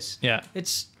 I'm this. Yeah.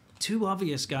 It's too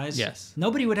obvious, guys. Yes.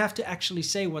 Nobody would have to actually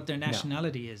say what their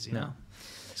nationality is. You know.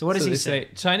 So what does he say?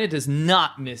 China does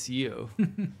not miss you.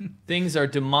 Things are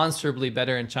demonstrably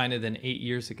better in China than 8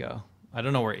 years ago. I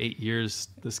don't know where 8 years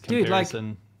this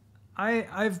comparison.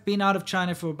 I've been out of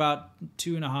China for about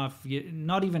 2.5 years,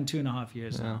 not even 2.5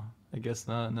 years now. I guess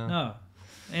not. No,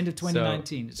 end of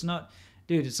 2019. It's not,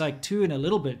 dude. It's like 2 and a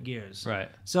little bit years. Right.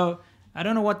 So I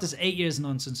don't know what this 8 years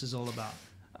nonsense is all about.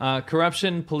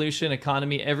 Corruption, pollution,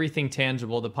 economy, everything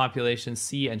tangible the population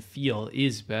see and feel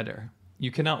is better.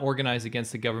 You cannot organize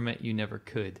against the government. You never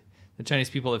could. The Chinese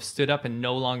people have stood up and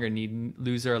no longer need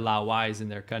loser Lao Wais in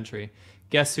their country.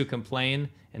 Guests who complain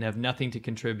and have nothing to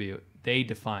contribute. They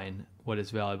define what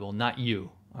is valuable, not you.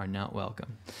 Are not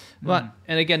welcome. But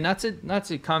and again, not to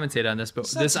commentate on this, but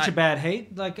it's not such a bad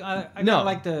hate. Like I no.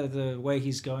 like the way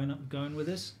he's going with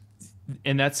this,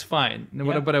 and that's fine.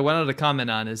 Yeah. What I wanted to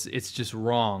comment on is it's just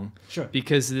wrong. Sure.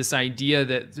 Because this idea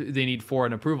that they need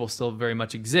foreign approval still very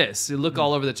much exists. You look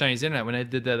all over the Chinese internet when I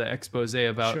did that expose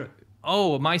about,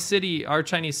 my city, our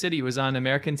Chinese city was on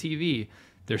American TV.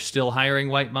 They're still hiring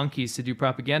white monkeys to do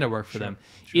propaganda work for them.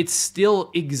 It's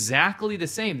still exactly the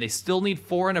same. They still need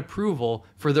foreign approval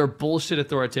for their bullshit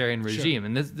authoritarian regime.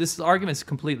 And this argument is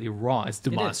completely wrong. It's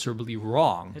demonstrably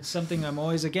wrong. It's something I'm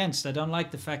always against. I don't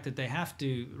like the fact that they have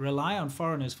to rely on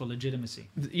foreigners for legitimacy.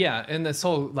 Yeah, and this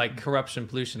whole like corruption,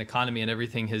 pollution, economy, and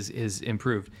everything has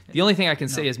improved. The only thing I can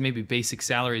say is maybe basic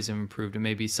salaries have improved and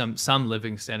maybe some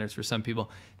living standards for some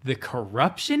people. The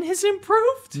corruption has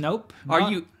improved? Nope.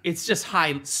 It's just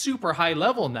super high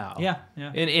level now. Yeah.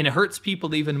 And it hurts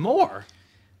people even more.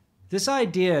 This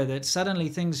idea that suddenly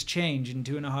things change in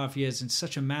 2.5 years in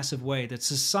such a massive way, that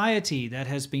society that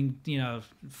has been,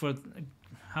 for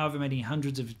however many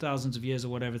hundreds of thousands of years or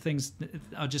whatever, things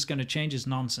are just going to change is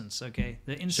nonsense, okay?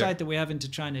 The insight that we have into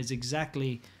China is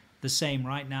exactly the same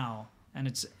right now, and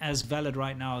it's as valid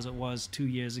right now as it was 2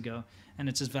 years ago, and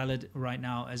it's as valid right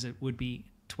now as it would be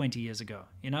 20 years ago,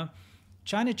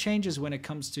 China changes when it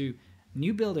comes to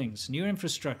new buildings, new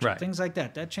infrastructure, things like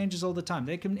that. That changes all the time.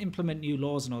 They can implement new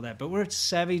laws and all that, but we're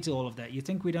savvy to all of that. You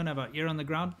think we don't have our ear on the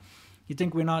ground? You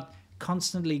think we're not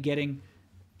constantly getting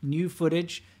new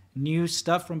footage, new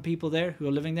stuff from people there who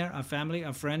are living there, our family,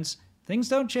 our friends? Things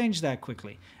don't change that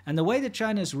quickly. And the way that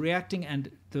China is reacting and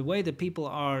the way that people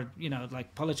are,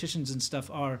 like politicians and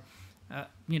stuff are,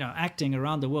 acting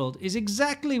around the world is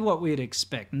exactly what we'd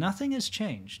expect. Nothing has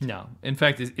changed. No. In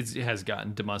fact, it has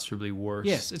gotten demonstrably worse.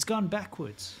 Yes, it's gone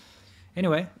backwards.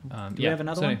 Anyway, do we have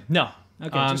another one? No.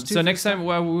 Okay, so next time,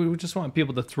 we just want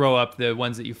people to throw up the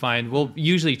ones that you find. We'll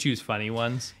usually choose funny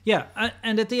ones. Yeah,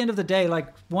 and at the end of the day, like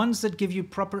ones that give you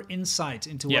proper insight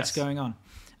into what's going on.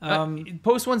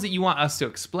 Post ones that you want us to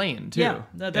explain too. Yeah,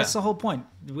 that's the whole point.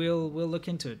 We'll look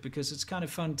into it because it's kind of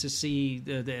fun to see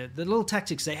the little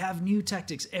tactics. They have new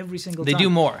tactics every single time. They do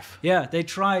morph. Yeah, they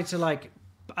try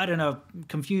to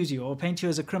confuse you or paint you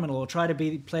as a criminal or try to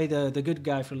play the good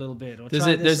guy for a little bit. Or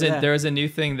there's a new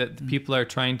thing that people are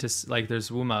trying to like. There's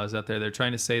Wumaos out there. They're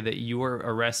trying to say that you were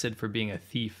arrested for being a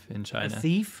thief in China. A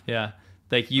thief? Yeah,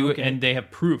 like you, and they have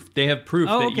proof. They have proof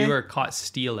that you were caught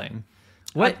stealing.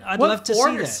 I'd love to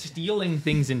see that. Stealing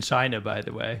things in China, by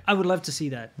the way. I would love to see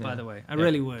that, by the way. I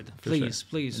really would. Please.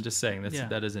 I'm just saying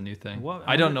that is a new thing.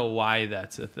 I don't know why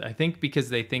that's I think because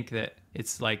they think that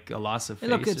it's like a loss of face.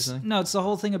 Look, it's the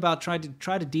whole thing about try to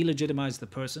delegitimize the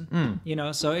person.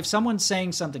 So if someone's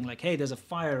saying something like, "Hey, there's a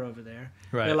fire over there,"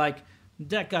 they're like,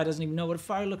 that guy doesn't even know what a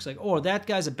fire looks like. Or that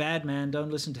guy's a bad man,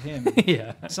 don't listen to him.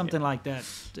 Something like that.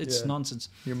 It's nonsense.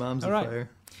 Your mom's on fire.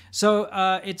 So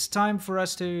it's time for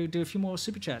us to do a few more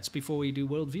super chats before we do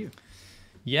Worldview.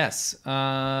 Yes.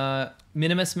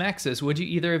 Minimus Maxis, would you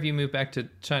either of you move back to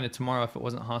China tomorrow if it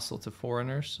wasn't hostile to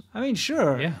foreigners? I mean,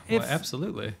 sure. Yeah,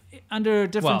 absolutely. Under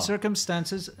different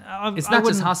circumstances. It's not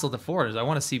just hostile to foreigners.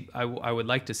 I would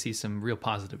like to see some real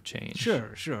positive change.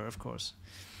 Sure, of course.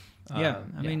 I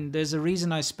mean, there's a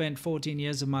reason I spent 14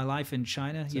 years of my life in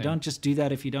China. You don't just do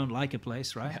that if you don't like a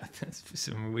place, right? Yeah, that's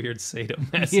some weird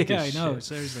sadomasochism. Yeah, I know,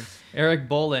 seriously. Eric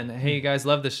Bolin, hey, you guys,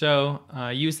 love the show.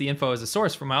 Use the info as a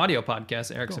source for my audio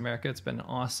podcast, Eric's America. It's been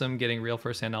awesome getting real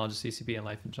first-hand knowledge of CCP and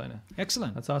life in China.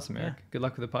 Excellent. That's awesome, Eric. Yeah. Good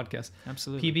luck with the podcast.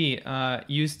 Absolutely. PB,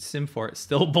 used Simfort,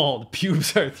 still bald.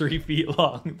 Pubes are 3 feet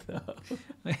long, though.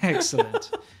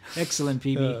 Excellent,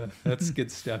 PB. That's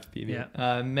good stuff, PB. Yeah.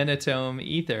 Menatome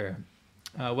Ether.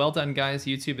 Well done, guys.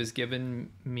 YouTube has given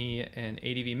me an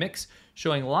ADV mix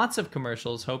showing lots of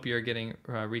commercials. Hope you're getting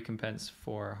recompense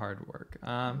for hard work.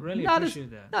 Really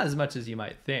appreciate that. Not as much as you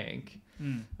might think.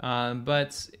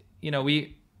 But,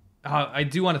 I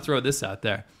do want to throw this out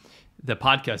there. The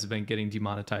podcast has been getting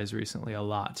demonetized recently a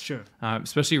lot. Sure.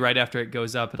 Especially right after it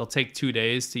goes up. It'll take 2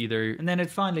 days to either... And then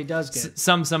it finally does get...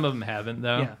 Some of them haven't,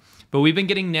 though. Yeah. But we've been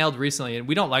getting nailed recently, and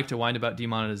we don't like to whine about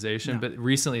demonetization, but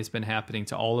recently it's been happening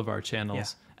to all of our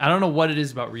channels. Yeah. I don't know what it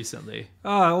is about recently.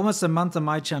 Almost a month on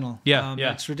my channel. Yeah.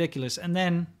 It's ridiculous. And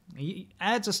then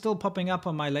ads are still popping up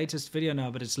on my latest video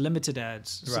now, but it's limited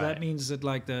ads. So that means that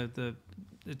like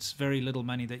it's very little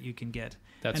money that you can get.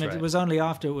 That's and it was only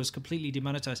after it was completely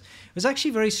demonetized. It was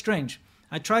actually very strange.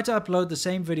 I tried to upload the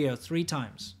same video 3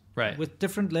 times. Right. With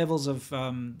different levels of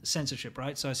censorship,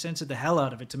 right? So I censored the hell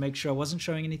out of it to make sure I wasn't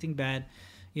showing anything bad,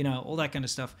 you know, all that kind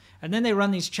of stuff. And then they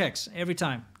run these checks every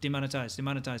time. Demonetized,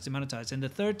 demonetized, demonetized. And the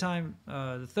third time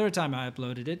I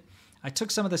uploaded it, I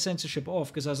took some of the censorship off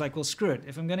because I was like, well, screw it.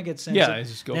 If I'm going to get censored,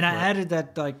 just go then for I it. added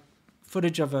that like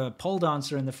footage of a pole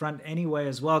dancer in the front anyway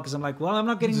as well because I'm like, well, I'm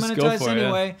not getting Just go monetized for it,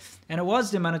 anyway. And it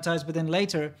was demonetized, but then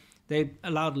later they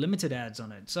allowed limited ads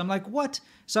on it. So I'm like, what?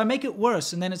 So I make it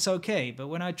worse and then it's okay. But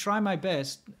when I try my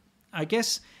best, I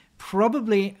guess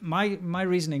probably my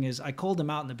reasoning is I called them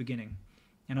out in the beginning.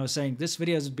 And I was saying this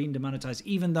video has been demonetized,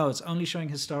 even though it's only showing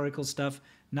historical stuff,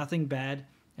 nothing bad.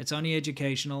 It's only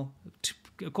educational,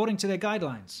 according to their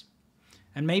guidelines.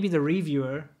 And maybe the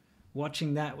reviewer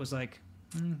watching that was like,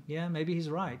 yeah, maybe he's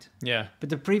right. Yeah. But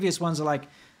the previous ones are like,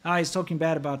 he's talking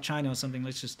bad about China or something.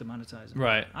 Let's just demonetize him.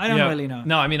 Right. I don't really know.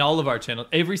 No, I mean, all of our channels,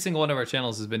 every single one of our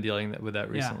channels has been dealing with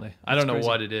that recently. Yeah, I don't know crazy.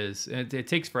 what it is. It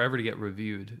takes forever to get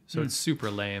reviewed, so it's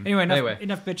super lame. Anyway,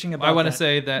 enough bitching about I want to that.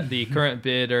 say that the current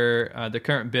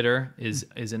bidder is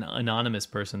an anonymous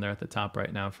person there at the top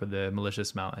right now for the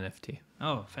malicious mount NFT.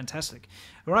 Oh, fantastic.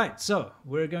 All right, so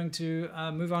we're going to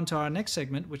move on to our next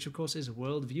segment, which of course is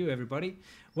Worldview, everybody.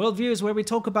 Worldview is where we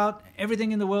talk about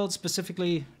everything in the world,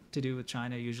 specifically to do with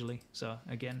China usually. So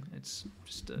again, it's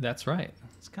just That's right.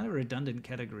 it's kind of a redundant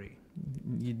category.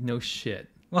 You know shit.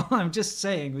 Well, I'm just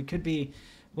saying we could be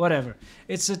whatever.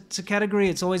 It's a category.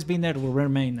 It's always been there. It will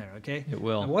remain there. Okay. It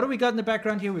will. Now, what do we got in the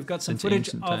background here? We've got some Since footage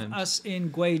ancient of times. us in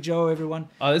Guizhou, everyone.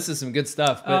 Oh, this is some good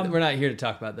stuff, but we're not here to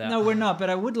talk about that. No, we're not. But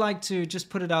I would like to just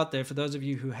put it out there for those of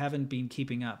you who haven't been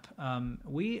keeping up.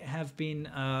 We have been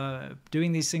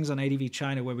doing these things on ADV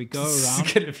China where we go around.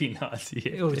 It's going to be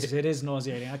nauseating. It is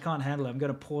nauseating. I can't handle it. I'm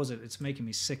going to pause it. It's making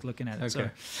me sick looking at it.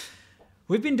 Okay. So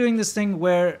we've been doing this thing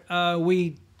where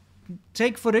we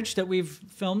take footage that we've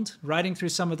filmed riding through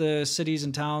some of the cities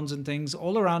and towns and things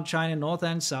all around China, north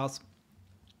and south,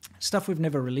 stuff we've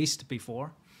never released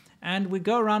before. And we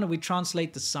go around and we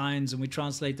translate the signs and we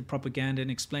translate the propaganda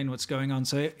and explain what's going on.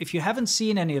 So if you haven't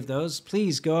seen any of those,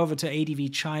 please go over to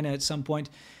ADV China at some point.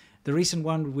 The recent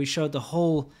one, we showed the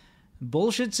whole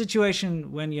bullshit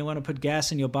situation when you want to put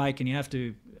gas in your bike and you have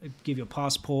to give your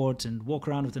passport and walk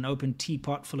around with an open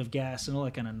teapot full of gas and all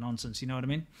that kind of nonsense. You know what I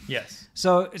mean? Yes.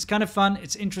 So it's kind of fun.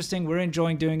 It's interesting. We're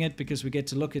enjoying doing it because we get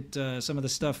to look at some of the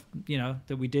stuff, you know,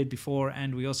 that we did before,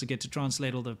 and we also get to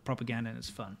translate all the propaganda, and it's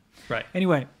fun. Right.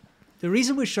 Anyway, the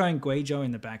reason we're showing Guizhou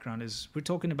in the background is we're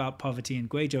talking about poverty, and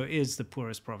Guizhou is the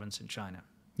poorest province in China.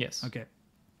 Yes. Okay.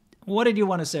 What did you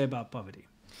want to say about poverty?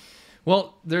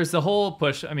 Well, there's the whole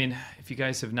push. I mean, if you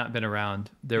guys have not been around,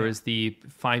 there was the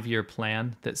 5-year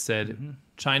plan that said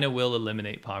China will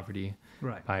eliminate poverty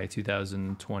Right. by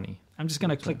 2020. I'm just going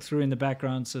to click through in the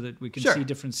background so that we can Sure. see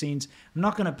different scenes. I'm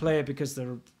not going to play it because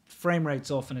the frame rate's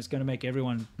off and it's going to make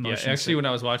everyone motion Yeah, actually, sick. when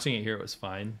I was watching it here, it was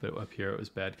fine, but up here it was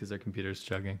bad because their computer's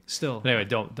chugging. Still. But anyway,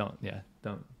 don't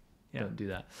do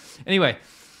that. Anyway,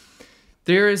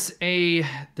 there's a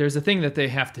thing that they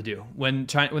have to do when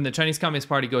the Chinese Communist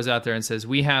Party goes out there and says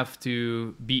we have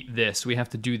to beat this, we have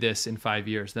to do this in 5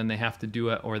 years, then they have to do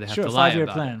it or they have to lie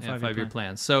about it. Yeah, 5-year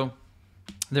plan. So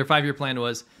their 5-year plan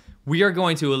was we are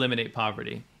going to eliminate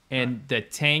poverty. And the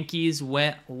tankies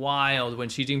went wild when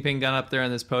Xi Jinping got up there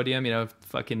on this podium, you know,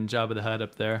 fucking Jabba the Hutt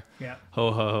up there. Yeah.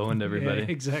 Ho, ho, ho, and everybody. Yeah,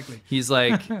 exactly. He's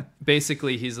like,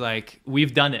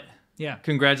 we've done it. Yeah.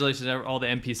 Congratulations, all the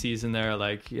NPCs in there are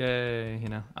like, yay, you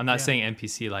know. I'm not saying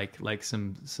NPC like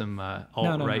some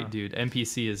alt-right no. dude.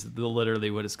 NPC is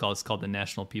literally what it's called. It's called the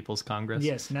National People's Congress.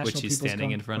 Yes, National which he's People's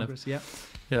standing in front Congress, of. yeah.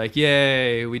 They're like,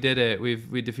 yay, we did it.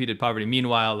 We defeated poverty.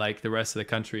 Meanwhile, like the rest of the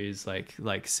country is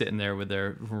like sitting there with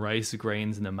their rice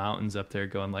grains in the mountains up there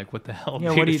going like, what the hell?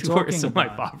 Yeah, what are you talking Where's my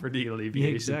about? poverty alleviation?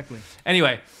 Yeah, exactly.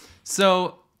 Anyway,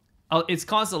 so it's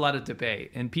caused a lot of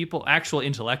debate, and actual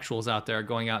intellectuals out there are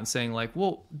going out and saying like,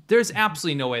 well, there's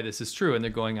absolutely no way this is true, and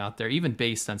they're going out there even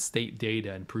based on state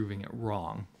data and proving it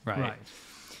wrong, right?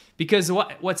 Because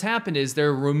what's happened is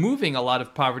they're removing a lot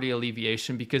of poverty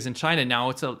alleviation because in China now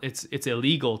it's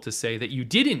illegal to say that you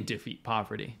didn't defeat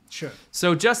poverty. Sure.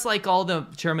 So just like all the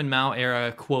Chairman Mao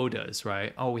era quotas,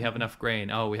 right? Oh, we have enough grain.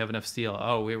 Oh, we have enough steel.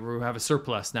 Oh, we have a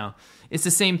surplus now. It's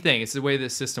the same thing. It's the way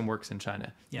this system works in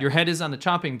China. Yeah. Your head is on the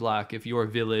chopping block if your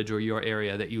village or your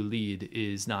area that you lead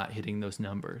is not hitting those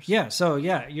numbers. Yeah. So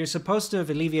yeah, you're supposed to have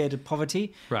alleviated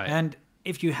poverty. Right. And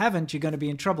if you haven't, you're going to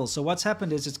be in trouble. So what's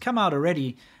happened is it's come out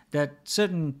already that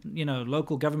certain,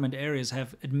 local government areas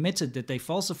have admitted that they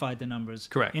falsified the numbers.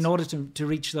 Correct. In order to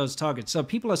reach those targets. So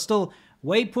people are still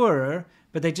way poorer,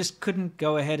 but they just couldn't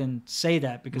go ahead and say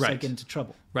that because they get into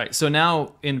trouble. Right. So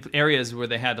now in areas where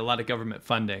they had a lot of government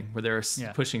funding, where they were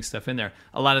pushing stuff in there,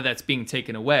 a lot of that's being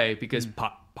taken away because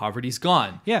poverty's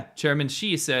gone. Yeah. Chairman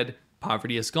Xi said,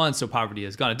 poverty is gone, so poverty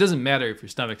is gone. It doesn't matter if your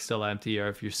stomach's still empty or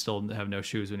if you still have no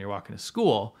shoes when you're walking to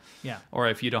school. Yeah. Or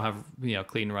if you don't have,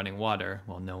 clean running water.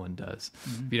 Well, no one does.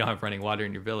 If you don't have running water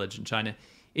in your village in China,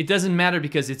 it doesn't matter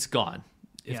because it's gone.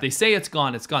 If they say it's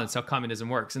gone, it's gone. It's how communism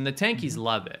works. And the tankies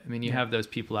love it. I mean, you have those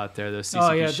people out there, those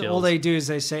CCP shills. All they do is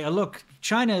they say, oh, look,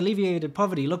 China alleviated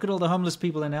poverty. Look at all the homeless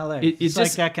people in LA. It's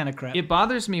like that kind of crap. It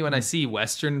bothers me when I see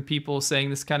Western people saying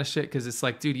this kind of shit because it's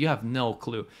like, dude, you have no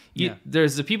clue.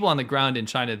 There's the people on the ground in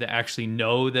China that actually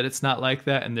know that it's not like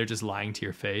that, and they're just lying to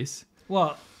your face.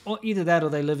 Well, or either that or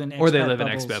they live in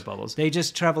expat bubbles. They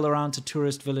just travel around to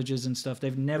tourist villages and stuff.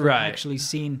 They've never actually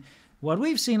seen what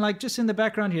we've seen, like just in the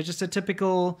background here, just a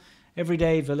typical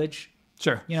everyday village.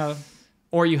 Sure.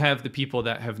 Or you have the people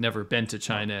that have never been to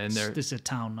China and they're... This is a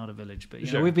town, not a village. But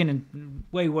we've been in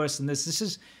way worse than this. This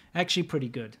is actually pretty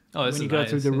good. Oh, when you go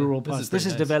through the rural parts. This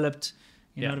is developed.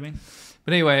 You know what I mean?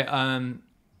 But anyway,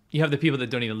 you have the people that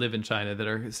don't even live in China that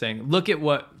are saying, look at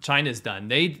what China's done.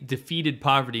 They defeated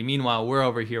poverty. Meanwhile, we're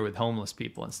over here with homeless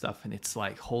people and stuff. And it's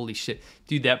like, holy shit.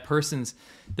 Dude, the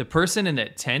person in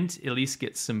that tent at least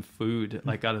gets some food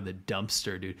like out of the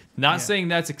dumpster, dude. Not saying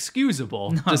that's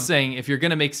excusable. No. Just saying if you're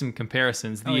going to make some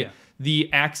comparisons, the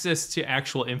access to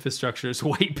actual infrastructure is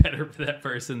way better for that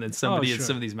person than somebody in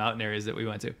some of these mountain areas that we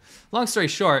went to. Long story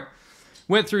short,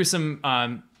 went through some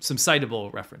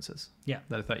citable references that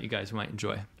I thought you guys might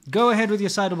enjoy. Go ahead with your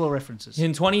citable references.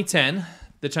 In 2010,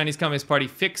 the Chinese Communist Party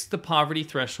fixed the poverty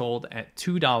threshold at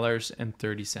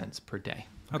 $2.30 per day.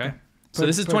 Okay. So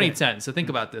this is 2010. So think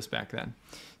about this back then.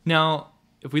 Now,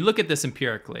 if we look at this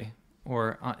empirically,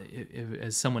 or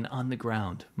as someone on the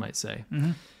ground might say,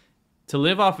 to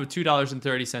live off of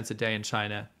 $2.30 a day in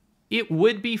China, it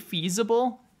would be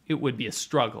feasible. It would be a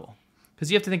struggle.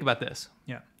 Because you have to think about this.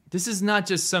 Yeah. This is not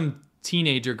just some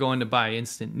teenager going to buy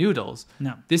instant noodles.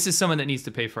 No. This is someone that needs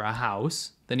to pay for a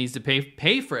house, that needs to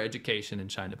pay for education in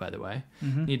China, by the way.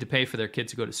 Need to pay for their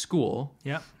kids to go to school.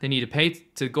 Yeah. They need to pay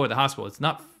to go to the hospital.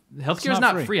 Healthcare is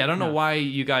not free. I don't know why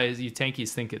you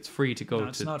tankies think it's free to go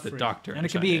to the doctor. And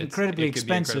it can be incredibly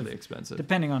expensive.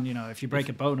 Depending on, if you break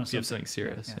a bone or something. You have something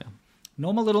serious, yeah.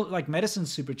 Normal little,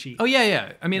 medicine's super cheap. Oh,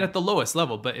 yeah. I mean, at the lowest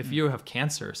level, but if you have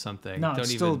cancer or something, don't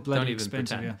even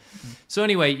pretend. Yeah. So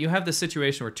anyway, you have the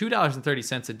situation where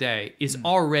 $2.30 a day is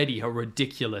already a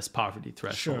ridiculous poverty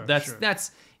threshold.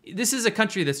 This is a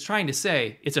country that's trying to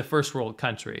say it's a first world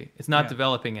country. It's not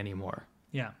developing anymore.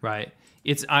 Yeah. Right?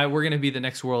 We're going to be the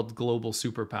next world global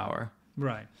superpower.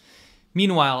 Right.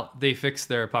 Meanwhile, they fixed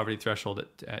their poverty threshold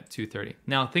at $2.30.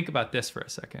 Now, think about this for a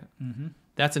second.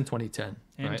 That's in 2010.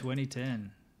 In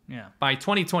 2010, yeah. By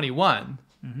 2021,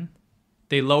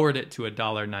 they lowered it to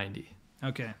 $1.90.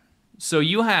 Okay. So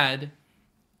you had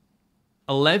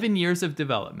 11 years of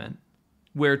development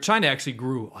where China actually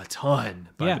grew a ton,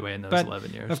 by the way, in those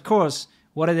 11 years. Of course,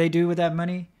 what do they do with that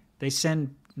money? They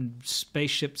send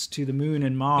spaceships to the moon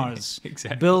and Mars.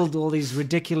 Exactly. Build all these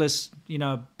ridiculous,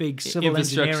 big civil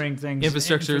engineering things.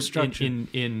 Infrastructure.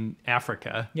 In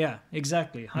Africa. Yeah,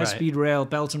 exactly. High-speed rail,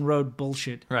 Belt and Road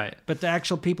bullshit. Right. But the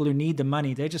actual people who need the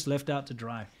money, they're just left out to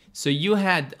dry. So you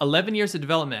had 11 years of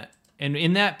development, and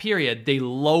in that period, they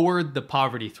lowered the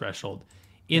poverty threshold.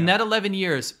 In that 11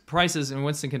 years, prices, and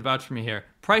Winston can vouch for me here,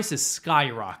 prices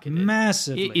skyrocketed.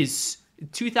 Massively. It is...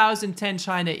 2010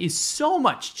 China is so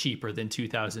much cheaper than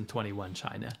 2021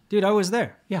 China. Dude, I was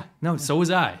there. Yeah. No, so was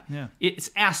I. Yeah.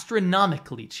 It's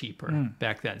astronomically cheaper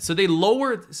back then. So they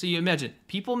lowered, so you imagine,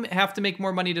 people have to make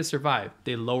more money to survive.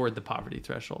 They lowered the poverty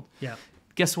threshold. Yeah.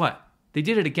 Guess what? They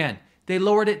did it again. They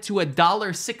lowered it to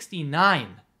 $1.69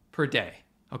 per day.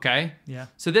 Okay? Yeah.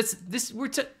 So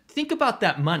think about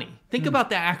that money. Think about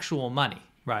the actual money.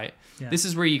 Right. Yeah. This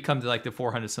is where you come to like the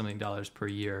 $400-something per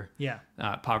year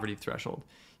poverty threshold.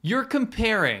 You're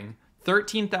comparing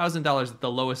 $13,000 at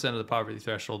the lowest end of the poverty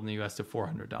threshold in the U.S. to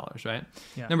 $400, right?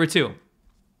 Yeah. Number two,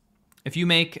 if you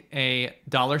make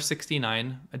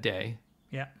 $1.69 a day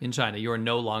in China, you are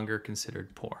no longer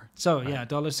considered poor. So,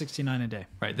 $1.69 a day.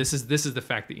 Right. This is the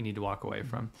fact that you need to walk away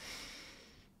from.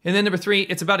 And then number three,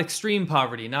 it's about extreme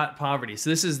poverty, not poverty.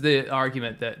 So this is the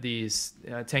argument that these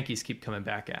tankies keep coming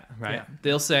back at, right? Yeah.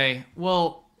 They'll say,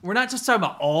 well, we're not just talking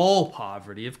about all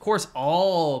poverty. Of course,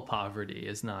 all poverty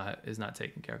is not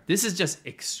taken care of. This is just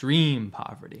extreme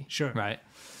poverty. Sure. Right?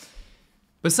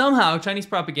 But somehow Chinese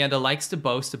propaganda likes to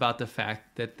boast about the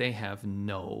fact that they have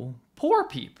no poor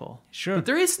people. Sure. But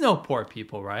there is no poor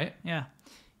people, right? Yeah.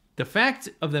 The fact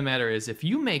of the matter is, if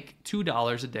you make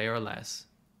 $2 a day or less,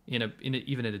 even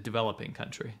in a developing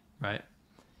country, right,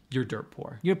 you're dirt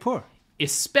poor. You're poor.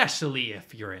 Especially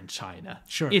if you're in China.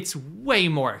 Sure. It's way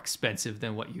more expensive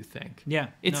than what you think. Yeah.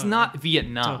 It's not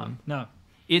Vietnam. Totally. No.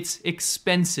 It's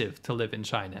expensive to live in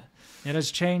China. It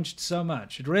has changed so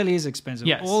much. It really is expensive.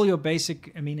 Yes. All your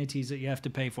basic amenities that you have to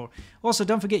pay for. Also,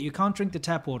 don't forget, you can't drink the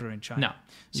tap water in China. No,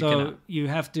 So cannot. you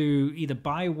have to either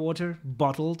buy water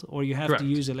bottled, or you have Correct. to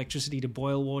use electricity to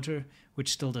boil water,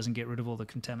 which still doesn't get rid of all the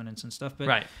contaminants and stuff. But,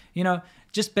 Right.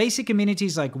 just basic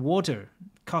amenities like water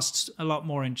costs a lot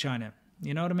more in China.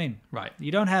 You know what I mean? Right.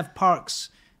 You don't have parks.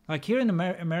 Like here in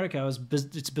America,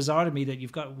 it's bizarre to me that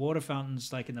you've got water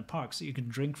fountains like in the parks that you can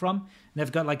drink from. And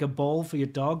they've got like a bowl for your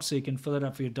dog so you can fill it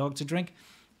up for your dog to drink.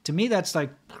 To me, that's like,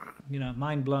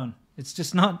 mind blown. It's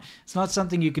just not, it's not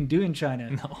something you can do in China.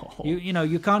 No.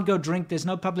 You can't go drink. There's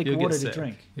no public You'll get water to sick.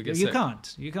 drink. You'll get You sick.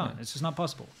 can't. Yeah. It's just not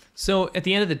possible. So at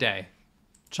the end of the day,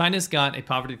 China's got a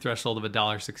poverty threshold of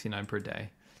 $1.69 per day.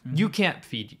 Mm-hmm.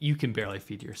 You can barely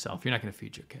feed yourself. You're not going to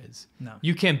feed your kids. No.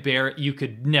 You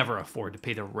could never afford to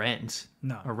pay the rent.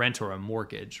 No. A rent or a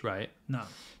mortgage, right? No.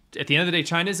 At the end of the day,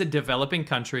 China is a developing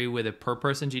country with a per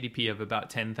person GDP of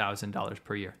about $10,000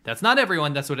 per year. That's not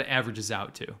everyone. That's what it averages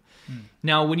out to.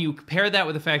 Now, when you compare that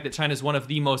with the fact that China is one of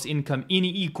the most income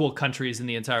inequal countries in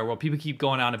the entire world, people keep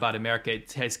going on about America.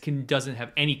 It doesn't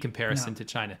have any comparison to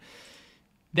China.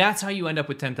 That's how you end up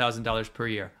with $10,000 per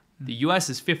year. The U.S.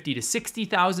 is $50,000 to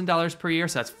 $60,000 per year,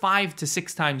 so that's 5 to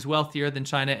 6 times wealthier than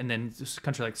China, and then a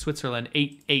country like Switzerland,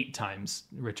 eight times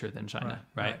richer than China,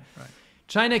 right?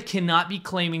 China cannot be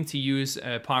claiming to use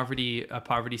a poverty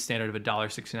standard of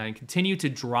 $1.69 and continue to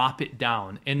drop it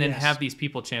down, and then have these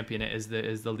people champion it as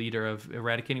the leader of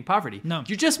eradicating poverty. No.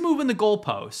 You're just moving the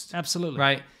goalpost. Absolutely.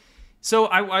 Right? So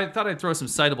I thought I'd throw some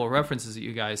citable references at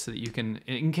you guys so that you can,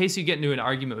 in case you get into an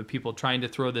argument with people trying to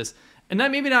throw this, and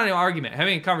maybe not an argument,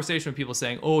 having a conversation with people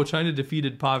saying, "Oh, China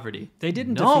defeated poverty." They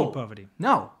didn't defeat poverty.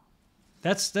 No.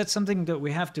 That's something that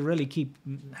we have to really keep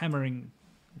hammering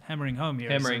home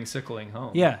here. Sickling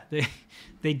home. Yeah,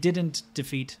 they didn't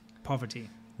defeat poverty.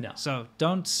 No. So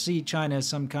don't see China as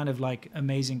some kind of like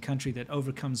amazing country that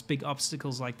overcomes big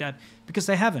obstacles like that, because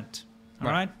they haven't. All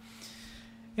right.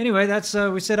 Anyway, that's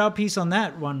we said our piece on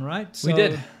that one, right? So, We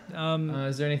did.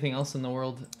 Is there anything else in the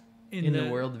world in the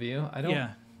world view? I don't. Yeah.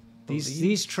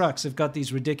 These trucks have got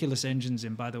these ridiculous engines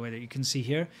in, by the way, that you can see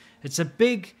here. It's a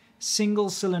big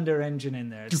single-cylinder engine in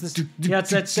there. It's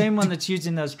that same one that's used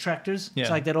in those tractors. Yeah.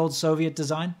 It's like that old Soviet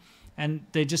design. And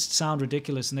they just sound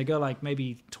ridiculous. And they go like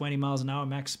maybe 20 miles an hour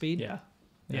max speed. Yeah.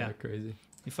 They're crazy.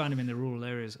 You find them in the rural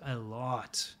areas a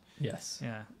lot. Yes.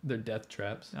 Yeah. They're death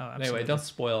traps. Oh, absolutely. Anyway, don't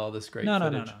spoil all this great No.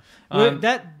 footage.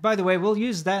 That, by the way, we'll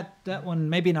use that one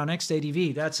maybe in our next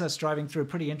ADV. That's us driving through a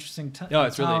pretty interesting it's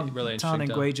town, really town in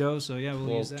interesting Guizhou. So yeah,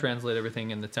 we'll use that. translate everything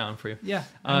in the town for you. Yeah.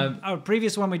 Our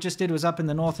previous one we just did was up in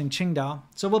the north in Qingdao.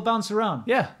 So we'll bounce around.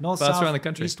 Yeah. North, bounce south, around the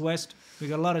country. east, west. We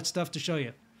got a lot of stuff to show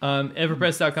you.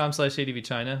 Everpress.com/ADV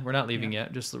China. We're not leaving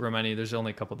yet. Just reminding you, there's only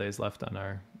a couple days left on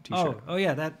our t-shirt. Oh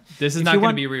yeah, This is not going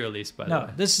to be re-released, by the way. No,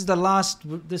 this is the last.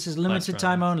 This is limited run.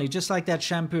 time only. Just like that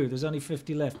shampoo. There's only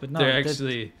 50 left. But no,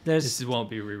 this won't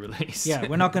be re-released. Yeah,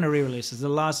 we're not going to re-release. It's the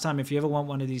last time. If you ever want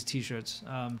one of these t-shirts,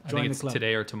 I join think the it's club.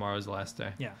 today or tomorrow's the last day.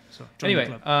 Yeah. So join the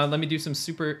anyway, club. let me do some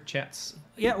super chats.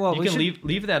 Yeah, well, you can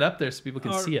leave that up there so people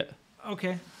can see it.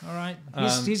 Okay, all right.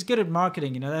 He's good at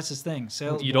marketing. That's his thing.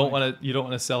 Sales. You don't want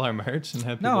to sell our merch and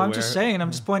have people No, I'm wear just it? saying.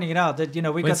 I'm just pointing it out that we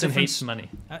got Winston different. hates money.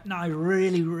 No, I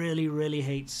really, really, really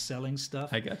hate selling stuff.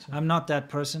 I got you. I'm not that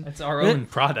person. It's our own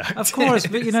product. Of course,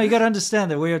 but you got to understand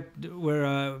that we're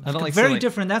I don't like very selling.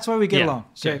 different. That's why we get along.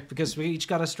 Sure. Okay, because we each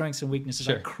got our strengths and weaknesses.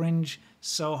 Sure. I cringe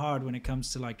so hard when it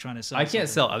comes to like trying to sell. I can't something.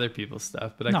 sell other people's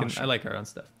stuff, but I like our own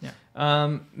stuff.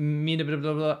 Yeah. Mina blah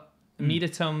blah blah.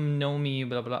 Mitatum no me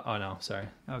blah blah. Oh no, sorry.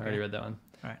 I already read that one.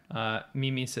 All right.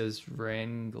 Mimi says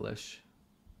Ranglish.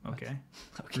 Okay.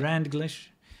 Randglish.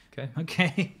 Okay.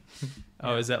 Okay.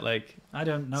 Oh, is that like? I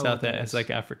don't know. South End. It's like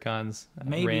Afrikaans.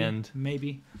 Maybe. Rand.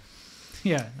 Maybe.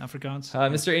 Yeah, Afrikaans.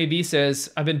 Mr. AB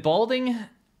says, I've been balding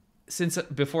since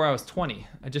before I was 20.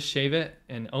 I just shave it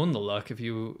and own the look. If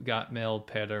you got male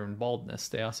pattern baldness,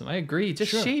 stay awesome. I agree.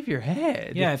 Just shave your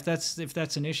head. Yeah, if that's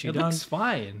an issue, it looks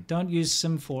fine. Don't use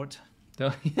Simfort.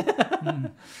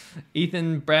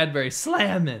 Ethan Bradbury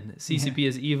slamming. CCP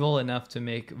is evil enough to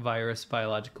make virus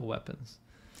biological weapons.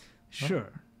 Sure.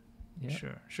 Yeah.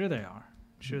 Sure they are.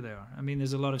 Sure they are. I mean,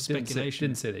 there's a lot of speculation.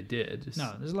 Didn't say they did. Just,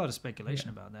 no, there's a lot of speculation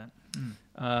about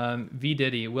that. V.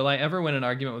 Diddy, will I ever win an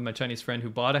argument with my Chinese friend who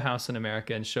bought a house in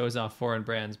America and shows off foreign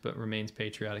brands but remains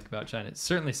patriotic about China? It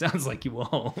certainly sounds like you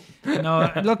won't.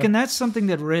 No, look, and that's something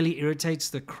that really irritates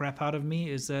the crap out of me,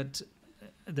 is that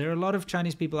there are a lot of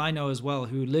Chinese people I know as well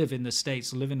who live in the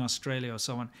States, live in Australia or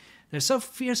so on. They're so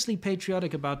fiercely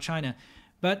patriotic about China.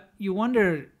 But you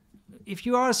wonder, if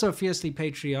you are so fiercely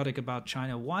patriotic about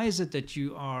China, why is it that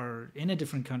you are in a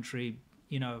different country,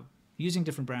 using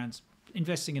different brands,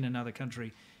 investing in another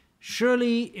country?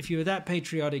 Surely, if you're that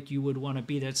patriotic, you would want to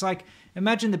be there. It's like,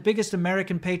 imagine the biggest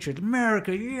American patriot.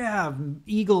 America, yeah,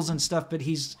 eagles and stuff, but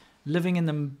he's living in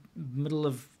the middle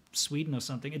of Sweden or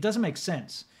something. It doesn't make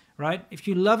sense, right? If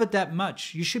you love it that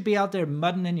much, you should be out there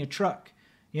mudding in your truck,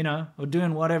 or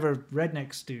doing whatever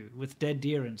rednecks do with dead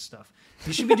deer and stuff.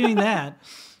 You should be doing that.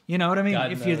 You know what I mean?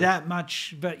 God if knows. you're that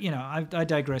much, but I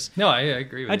digress. No, I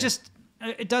agree with you.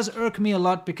 It does irk me a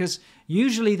lot, because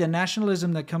usually the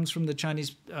nationalism that comes from the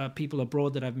Chinese people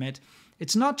abroad that I've met,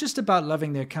 it's not just about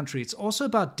loving their country. It's also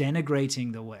about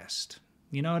denigrating the West.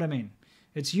 You know what I mean?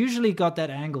 It's usually got that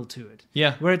angle to it.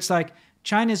 Yeah. Where it's like,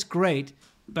 China's great,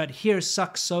 but here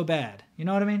sucks so bad. You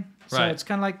know what I mean? So Right. it's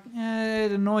kind of like,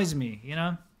 it annoys me,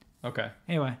 Okay.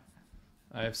 Anyway.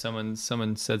 I have someone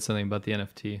said something about the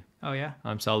NFT. Oh, yeah?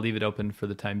 So I'll leave it open for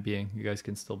the time being. You guys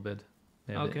can still bid.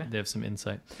 Okay. They have some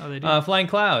insight. Oh, they do? Flying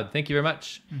Cloud, thank you very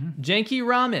much. Janky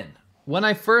Ramen. When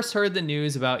I first heard the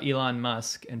news about Elon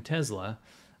Musk and Tesla,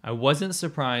 I wasn't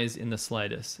surprised in the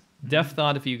slightest. Def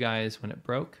thought of you guys when it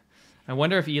broke. I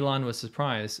wonder if Elon was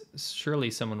surprised. Surely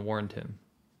someone warned him.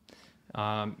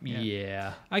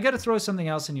 Yeah. I got to throw something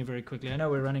else in here very quickly. I know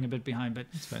we're running a bit behind, but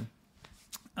It's fine.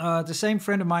 the same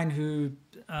friend of mine who,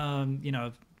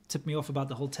 tipped me off about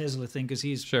the whole Tesla thing, because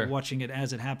he's Sure. watching it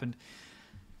as it happened,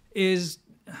 is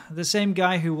the same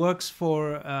guy who works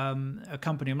for a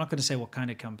company. I'm not going to say what kind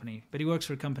of company, but he works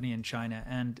for a company in China.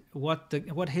 And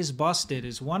what his boss did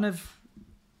is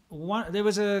there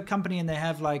was a company, and they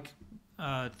have like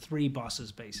 3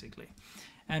 bosses basically.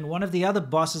 And one of the other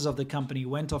bosses of the company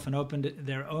went off and opened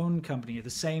their own company, the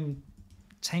same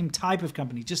type of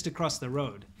company, just across the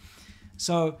road.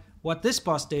 So what this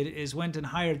boss did is went and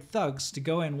hired thugs to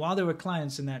go in while there were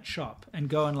clients in that shop and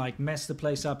go and like mess the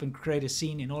place up and create a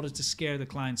scene in order to scare the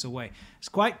clients away. It's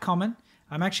quite common.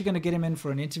 I'm actually going to get him in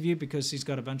for an interview because he's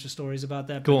got a bunch of stories about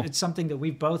that. Cool. But it's something that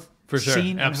we've both For sure.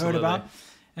 seen Absolutely. and heard about.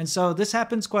 And so this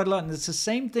happens quite a lot. And it's the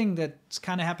same thing that's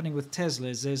kind of happening with Tesla.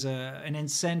 Is there's an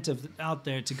incentive out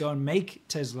there to go and make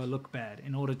Tesla look bad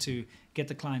in order to get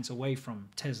the clients away from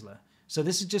Tesla. So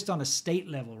this is just on a state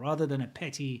level rather than a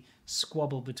petty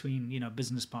squabble between,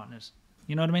 business partners.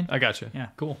 You know what I mean? I got you. Yeah.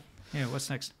 Cool. Yeah, what's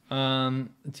next?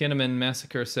 Tiananmen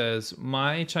Massacre says,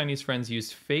 my Chinese friends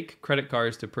used fake credit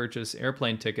cards to purchase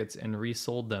airplane tickets and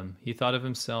resold them. He thought of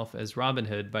himself as Robin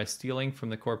Hood by stealing from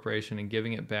the corporation and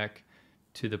giving it back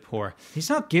to the poor. He's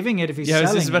not giving it if he's Yeah, I selling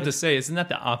it. was just about to say, isn't that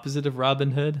the opposite of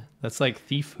Robin Hood? That's like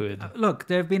thiefhood. Look,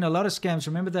 there have been a lot of scams.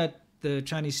 Remember the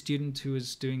Chinese student who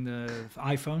was doing the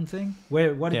iPhone thing?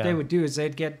 Where what Yeah. they would do is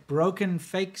they'd get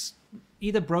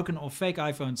either broken or fake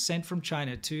iPhones sent from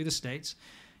China to the States.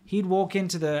 He'd walk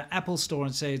into the Apple store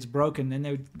and say it's broken. Then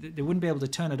they wouldn't be able to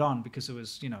turn it on because it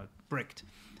was, bricked.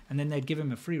 And then they'd give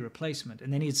him a free replacement.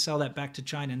 And then he'd sell that back to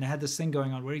China. And they had this thing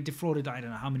going on where he defrauded, I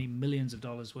don't know how many millions of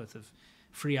dollars worth of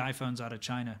free iPhones out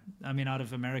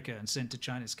of America and sent to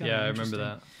China. It's kind of I remember interesting.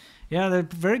 that. Yeah, they're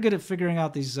very good at figuring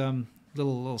out these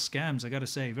little scams, I got to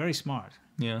say. Very smart.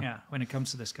 Yeah. When it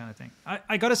comes to this kind of thing.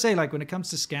 I got to say, like, when it comes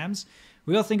to scams,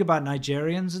 we all think about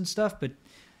Nigerians and stuff, but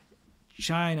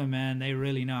China, man, they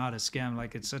really know how to scam.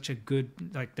 Like, it's such a good,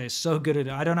 like, they're so good at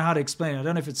it. I don't know how to explain it. I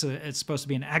don't know if it's supposed to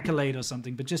be an accolade or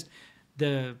something, but just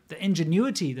the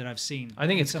ingenuity that I've seen. I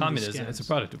think in it's some of these communism. scams. It's a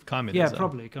product of communism. Yeah,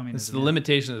 probably communism. It's the yeah.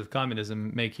 limitations of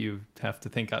communism make you have to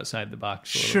think outside the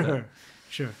box a little bit.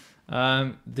 Sure.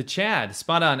 The Chad,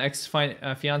 spot on.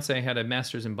 Ex-fiance had a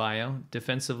master's in bio,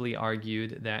 defensively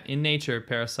argued that in nature,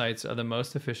 parasites are the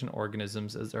most efficient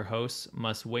organisms as their hosts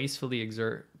must wastefully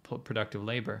exert productive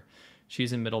labor.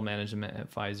 She's in middle management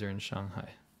at Pfizer in Shanghai.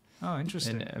 Oh,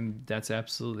 interesting. And that's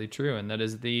absolutely true. And that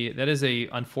is a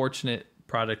unfortunate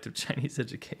product of Chinese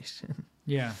education.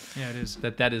 Yeah, it is.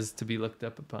 that is to be looked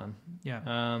up upon.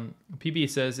 Yeah. PB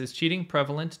says, is cheating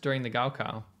prevalent during the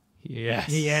Gaokao?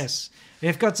 Yes.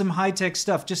 They've got some high-tech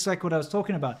stuff, just like what I was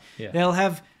talking about. Yeah. They'll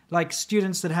have like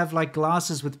students that have like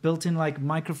glasses with built-in like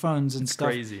microphones and stuff.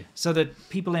 Crazy. So that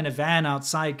people in a van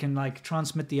outside can like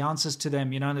transmit the answers to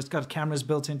them, and it's got cameras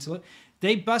built into it.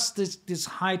 They bust this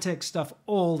high-tech stuff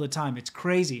all the time. It's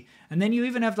crazy. And then you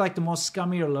even have like the more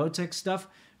scummy or low-tech stuff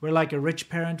where like a rich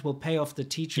parent will pay off the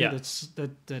teacher Yeah.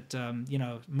 that you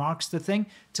know, marks the thing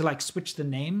to like switch the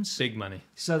names. Big money.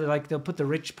 So that like they'll put the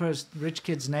rich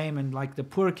kid's name, and like the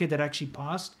poor kid that actually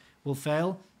passed will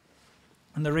fail,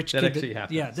 and the rich That kid actually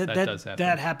happens. yeah, That does happen.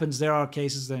 That happens. There are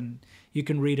cases, then you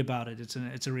can read about it.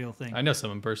 It's a real thing. I know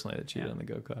someone personally that cheated on the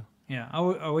Go-Kart. Yeah.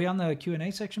 Are we on the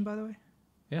Q&A section, by the way?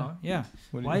 Yeah. Oh, yeah.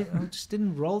 What do Why? you- I just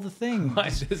didn't roll the thing. Why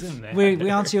doesn't that? We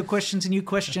answer your questions and you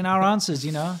question our answers.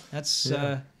 You know, that's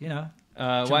you know.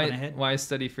 jumping ahead. Why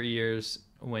study for years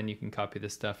when you can copy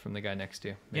this stuff from the guy next to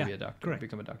you? Maybe Yeah, a doctor. correct.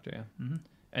 Become a doctor, yeah.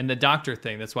 And the doctor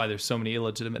thing, that's why there's so many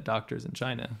illegitimate doctors in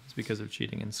China. It's because of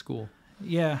cheating in school.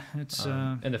 Yeah, it's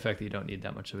And the fact that you don't need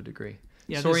that much of a degree.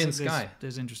 yeah. Story in there's, Sky.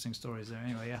 There's interesting stories there.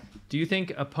 Anyway, yeah. Do you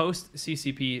think a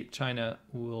post-CCP China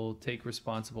will take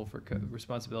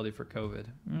responsibility for COVID?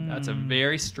 That's a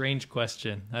very strange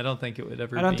question. I don't think it would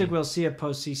ever be. I don't think we'll see a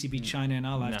post CCP China in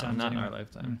our lifetime. No, not in our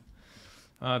lifetime.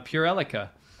 Pure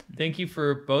Elica, thank you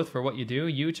for what you do.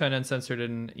 You, China Uncensored,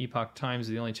 and Epoch Times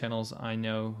are the only channels I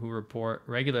know who report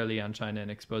regularly on China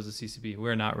and expose the CCP.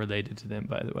 We're not related to them,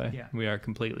 by the way. Yeah. We are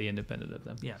completely independent of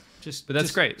them. Yeah, But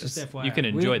that's great. Just That's- FYI. you can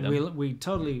enjoy them.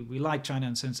 We like China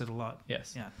Uncensored a lot.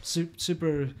 Yes. Yeah.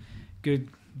 Super good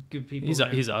people. He's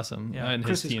there. awesome. Yeah. And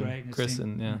Chris his is team. great. and his Chris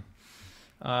team. and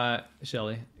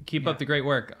Shelley, keep up the great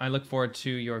work. I look forward to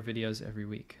your videos every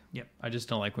week. Yep. I just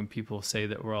don't like when people say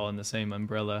that we're all in the same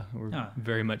umbrella. We're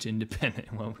very much independent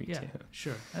in what we do.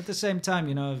 Sure. At the same time,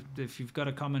 you know, if you've got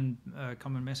a common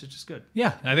message, it's good.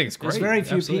 Yeah, I think it's great. There's very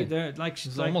few Absolutely. people.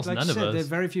 There's almost like none you of said, us. There are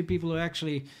very few people who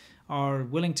actually are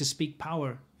willing to speak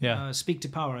power. Yeah. Speak to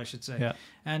power, I should say. Yeah.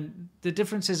 And the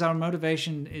difference is our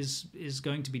motivation is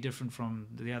going to be different from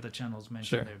the other channels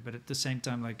mentioned Sure. there. But at the same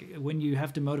time, like when you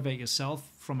have to motivate yourself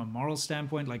from a moral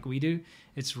standpoint, like we do,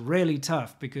 it's really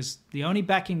tough because the only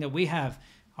backing that we have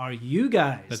are you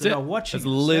guys That's that it. are watching. That's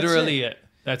us. literally it.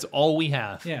 That's all we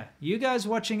have. Yeah, you guys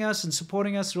watching us and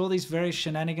supporting us through all these various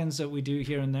shenanigans that we do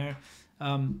here and there.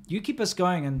 You keep us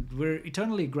going, and we're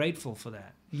eternally grateful for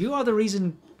that. You are the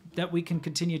reason that we can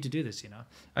continue to do this, you know?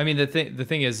 I mean, the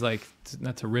thing is, like,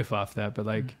 not to riff off that, but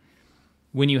like,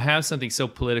 when you have something so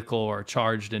political or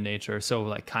charged in nature, so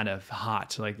like kind of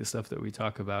hot, like the stuff that we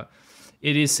talk about,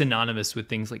 it is synonymous with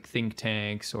things like think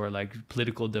tanks or like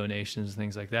political donations and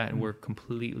things like that. And we're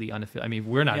completely unaffiliated. I mean,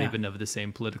 we're not even of the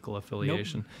same political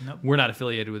affiliation. Nope. We're not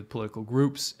affiliated with political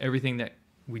groups. Everything that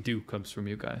we do comes from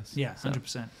you guys. Yeah, So-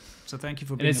 100%. So thank you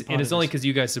for And being it's, a part and of it's only this. because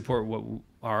you guys support what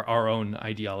our own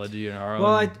ideology and our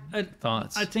Well, own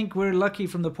thoughts. I think we're lucky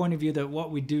from the point of view that what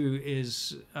we do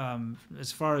is,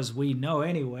 as far as we know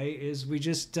anyway, is we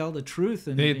just tell the truth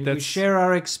and we That's- share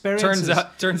our experiences.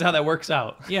 Turns out that works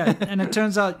out. Yeah, and it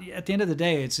turns out at the end of the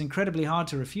day, it's incredibly hard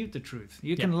to refute the truth.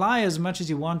 You can lie as much as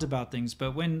you want about things,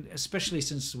 but especially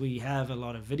since we have a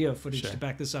lot of video footage Sure. to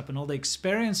back this up and all the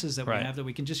experiences that we Right. have that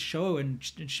we can just show and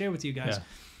share with you guys. Yeah.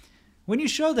 When you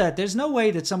show that, there's no way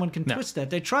that someone can twist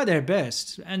that. They try their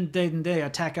best, and then they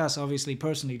attack us, obviously,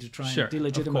 personally, to try Sure, and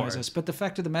of delegitimize course. us. But the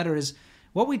fact of the matter is,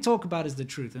 what we talk about is the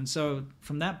truth. And so,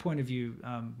 from that point of view,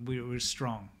 we're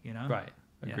strong, you know? Right.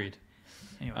 Yeah. Agreed.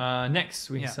 Anyway. Next,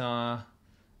 we saw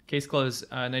Case Closed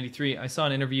 93. I saw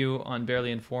an interview on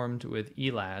Barely Informed with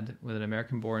Elad, with an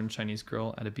American-born Chinese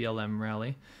girl at a BLM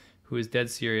rally, who is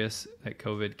dead serious that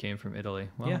COVID came from Italy.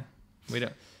 Well,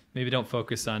 we don't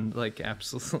focus on like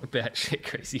absolute batshit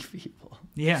crazy people.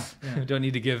 Yeah. We don't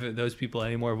need to give those people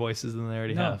any more voices than they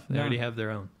already have. They already have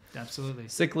their own. Absolutely.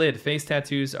 Sick lid. Face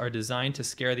tattoos are designed to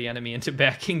scare the enemy into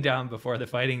backing down before the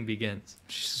fighting begins.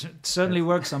 Certainly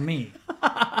works on me.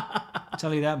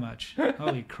 Tell you that much.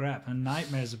 Holy crap. And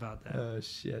nightmares about that. Oh,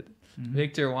 shit.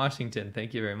 Victor Washington,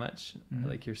 thank you very much. I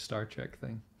like your Star Trek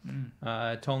thing.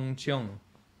 Tong Cheong.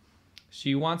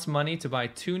 She wants money to buy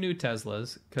 2 new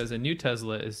Teslas because a new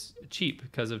Tesla is cheap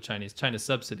because of China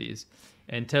subsidies.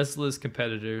 And Tesla's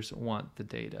competitors want the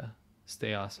data.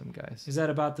 Stay awesome, guys. Is that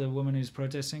about the woman who's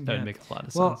protesting? That would make a lot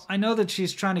of Well, sense. I know that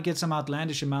she's trying to get some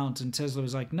outlandish amount, and Tesla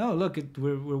was like, no, look,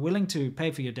 we're willing to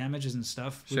pay for your damages and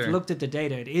stuff. We've Sure. looked at the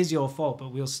data. It is your fault,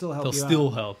 but we'll still help They'll you still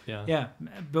out. help, yeah. Yeah,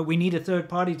 but we need a third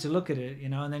party to look at it, you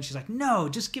know? And then she's like, no,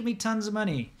 just give me tons of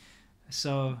money.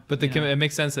 So, But you know, it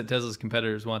makes sense that Tesla's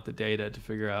competitors want the data to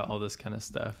figure out all this kind of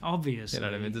stuff. obviously. You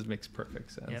know what I mean? This makes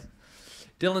perfect sense. Yep.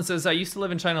 Dylan says, I used to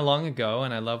live in China long ago,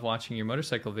 and I love watching your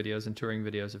motorcycle videos and touring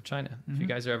videos of China. If you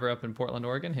guys are ever up in Portland,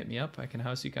 Oregon, hit me up. I can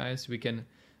house you guys. We can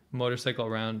motorcycle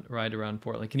ride around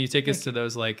Portland. Can you take us to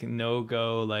those like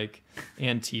no-go like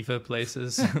Antifa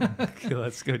places?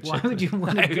 Let's go. Why would you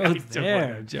want to go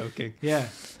there? I'm joking. Yeah.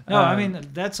 No, I mean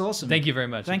that's awesome. Thank you very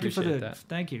much. Thank you for that.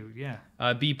 Thank you. Yeah.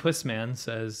 B Pussman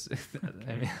says,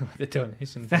 I mean, the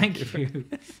donation. Thank you.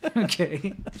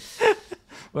 Okay.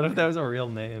 What if that was a real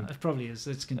name? It probably is.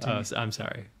 Let's continue. Oh, I'm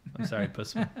sorry. I'm sorry,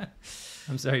 Pussman.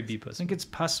 I'm sorry, B Pussman. I think it's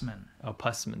Pussman. Oh,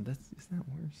 Pussman. Isn't that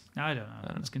worse? I don't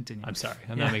know. Let's continue. I'm sorry.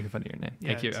 I'm not making fun of your name.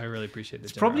 Thank you. I really appreciate it.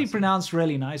 It's probably pronounced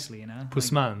really nicely, you know.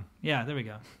 Pussman. Like, yeah, there we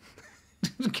go.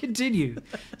 Continue.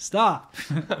 Stop.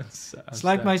 It's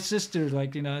like my sister,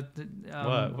 like, you know.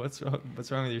 What? What's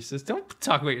wrong with your sister? Don't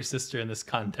talk about your sister in this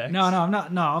context. No, I'm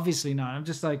not. No, obviously not. I'm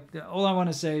just like, all I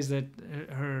want to say is that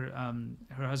her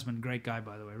husband, great guy,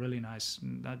 by the way, really nice.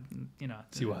 You know,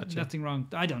 nothing wrong.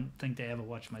 I don't think they ever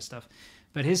watch my stuff.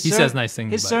 But he says nice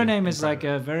things. His surname is like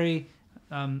a very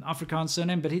Afrikaans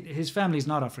surname, but his family's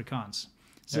not Afrikaans.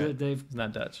 So it's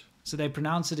not Dutch. So they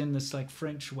pronounce it in this like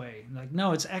French way. Like,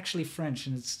 no, it's actually French,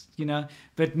 and it's, you know.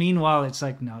 But meanwhile, it's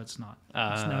like, no, it's not.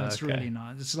 It's really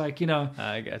not. It's like, you know,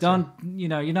 don't, you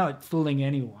know, you're not fooling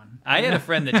anyone. I had a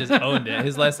friend that just owned it.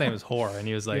 His last name was Whore, and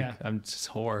he was like, I'm just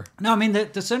Whore. No, I mean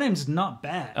the surname's not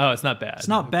bad. Oh, it's not bad. It's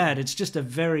not bad. It's just a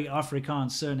very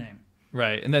Afrikaans surname.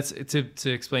 Right, and that's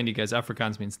to explain to you guys.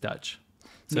 Afrikaans means Dutch.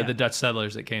 So the Dutch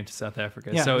settlers that came to South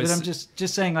Africa. Yeah, so but I'm just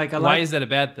saying, like, why is that a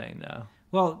bad thing, though?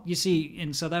 Well, you see,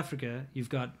 in South Africa, you've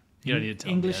got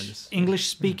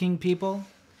English-speaking people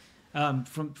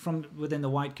from within the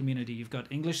white community. You've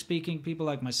got English-speaking people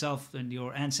like myself, and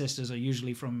your ancestors are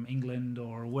usually from England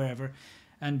or wherever,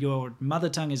 and your mother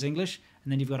tongue is English.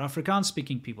 And then you've got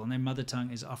Afrikaans-speaking people, and their mother tongue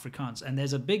is Afrikaans. And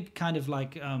there's a big kind of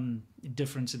like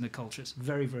difference in the cultures,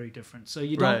 very, very different. So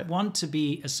you don't want to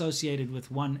be associated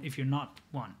with one if you're not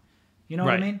one. You know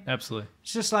what I mean? Absolutely.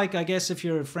 It's just like, I guess, if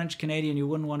you're a French Canadian, you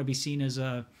wouldn't want to be seen as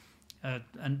a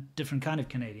different kind of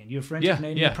Canadian. You're a French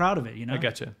Canadian, you're proud of it, you know? I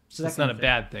gotcha. So it's not a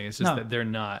bad thing. It's just that they're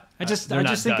not. I just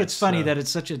think it's funny that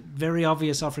it's such a very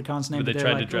obvious Afrikaans name. But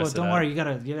they're like, oh, don't worry, you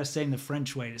gotta say it in the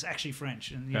French way. It's actually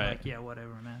French. And you're like, yeah,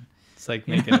 whatever, man. It's like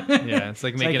making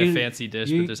a fancy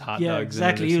dish, but there's hot dogs. Yeah,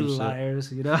 exactly. You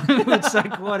liars, you know? It's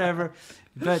like, whatever.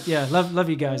 But yeah, love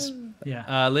you guys.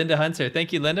 Yeah. Linda Hunter.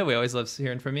 Thank you, Linda. We always love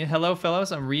hearing from you. Hello,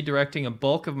 fellows. I'm redirecting a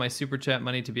bulk of my super chat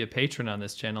money to be a patron on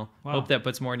this channel. Wow. Hope that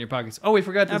puts more in your pockets. Oh, we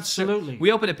forgot. Absolutely.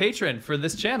 We opened a Patreon for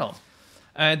this channel.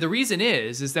 The reason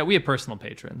is that we have personal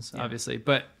patrons, obviously,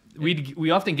 but we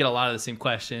often get a lot of the same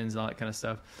questions and all that kind of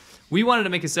stuff. We wanted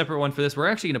to make a separate one for this. We're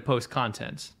actually going to post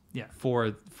content. Yeah.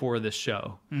 For this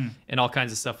show and all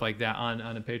kinds of stuff like that on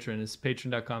a Patreon. It's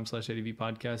patreon.com/ADV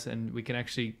podcast, and we can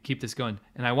actually keep this going.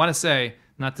 And I want to say,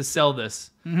 not to sell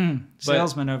this,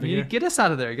 salesman over here. Get us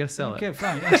out of there. You got to sell it. Okay,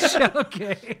 fine.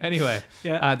 Okay. Anyway,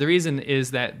 the reason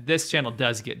is that this channel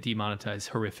does get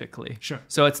demonetized horrifically. Sure.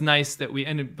 So it's nice that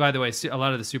and by the way, a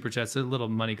lot of the super chats, a little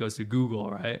money goes to Google,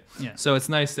 right? Yeah. So it's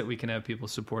nice that we can have people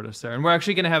support us there, and we're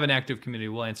actually going to have an active community.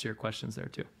 We'll answer your questions there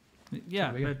too.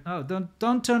 Yeah, but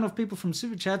don't turn off people from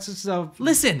super chats. It's the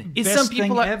best some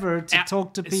people thing ever to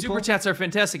talk to people. Super chats are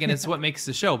fantastic, and it's what makes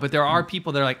the show. But there are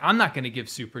people that are like, I'm not going to give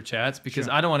super chats because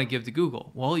I don't want to give to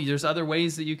Google. Well, there's other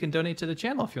ways that you can donate to the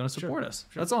channel if you want to support us.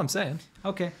 That's all I'm saying.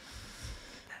 Okay.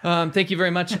 Thank you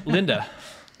very much, Linda.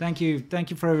 Thank you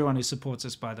for everyone who supports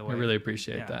us. By the way, I really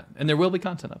appreciate that, and there will be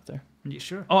content up there. Yeah,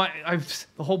 sure. Oh,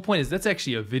 the whole point is that's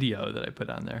actually a video that I put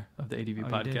on there of the ADV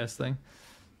podcast thing.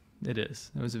 It is.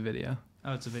 It was a video.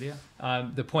 Oh, it's a video?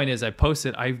 The point is, I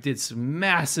did some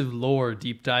massive lore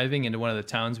deep diving into one of the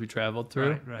towns we traveled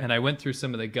through. Right. And I went through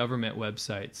some of the government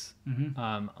websites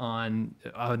on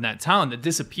that town that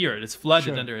disappeared. It's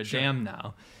flooded under a dam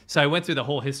now. So I went through the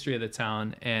whole history of the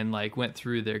town and like went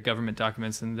through their government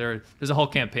documents. And there's a whole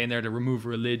campaign there to remove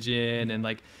religion and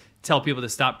like tell people to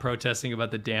stop protesting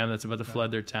about the dam that's about to flood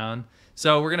their town.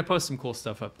 So we're going to post some cool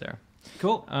stuff up there.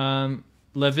 Cool.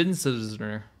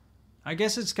 Levinsner. I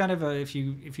guess it's kind of if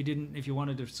you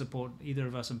wanted to support either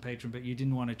of us on Patreon, but you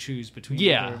didn't want to choose between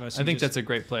either of us. I think that's a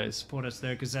great place. Support us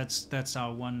there because that's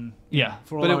our one.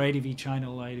 For all our ADV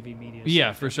channel, ADV media.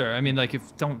 Yeah, for sure. I mean, like if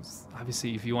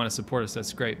you want to support us,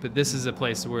 that's great. But this is a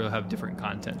place where we'll have different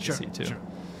content to see too. Sure.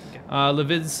 Okay.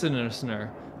 Levinsner.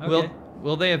 Okay.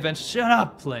 Will they eventually shut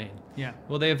up, Plane? Yeah.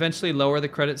 Will they eventually lower the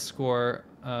credit score?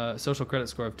 Social credit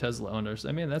score of Tesla owners.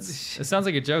 I mean, it sounds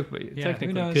like a joke, but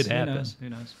technically could happen. Who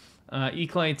knows? E.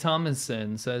 Clay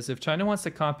Tomlinson says, if China wants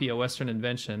to copy a Western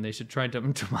invention, they should try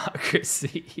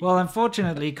democracy. Well,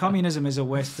 unfortunately, communism is a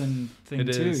Western thing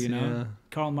too, you know. Yeah.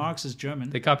 Karl Marx is German.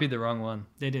 They copied the wrong one.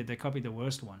 They did. They copied the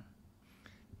worst one.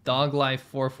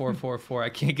 Doglife4444. I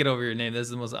can't get over your name. This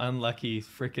is the most unlucky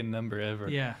freaking number ever.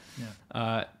 Yeah.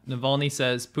 Navalny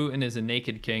says Putin is a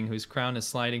naked king whose crown is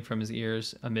sliding from his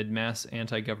ears amid mass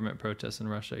anti-government protests in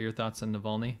Russia. Your thoughts on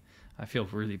Navalny? I feel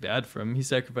really bad for him. He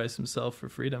sacrificed himself for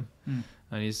freedom.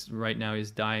 And he's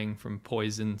dying from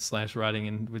poison /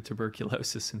 rotting with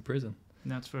tuberculosis in prison.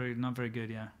 That's not very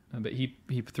good, yeah. But he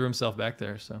threw himself back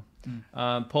there. So,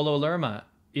 Polo Lerma,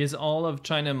 is all of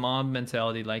China mob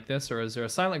mentality like this, or is there a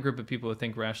silent group of people who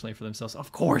think rationally for themselves?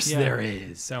 Of course there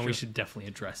is. So we should definitely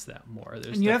address that more.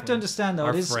 And you have to understand, though,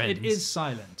 it is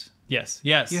silent. Yes.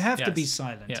 You have to be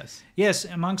silent. Yes,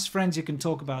 amongst friends you can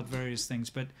talk about various things,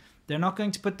 but they're not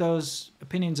going to put those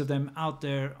opinions of them out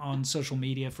there on social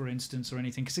media, for instance, or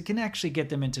anything, because it can actually get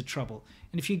them into trouble.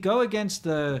 And if you go against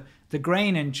the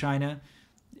grain in China,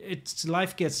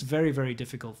 life gets very, very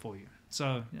difficult for you.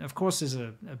 So, of course, there's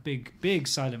a big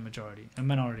silent majority, a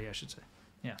minority, I should say.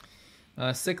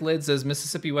 Yeah. Sick Lid says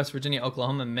Mississippi, West Virginia,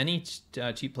 Oklahoma, many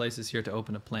cheap places here to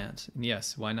open a plant. And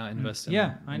yes, why not invest in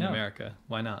America?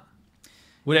 Why not?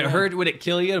 Would it hurt? Would it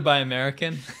kill you to buy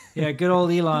American? Yeah, good old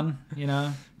Elon, you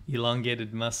know.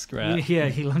 Elongated Musk rat. Yeah,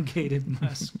 elongated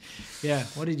Musk. Yeah,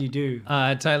 what did you do?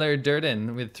 Tyler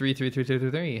Durden with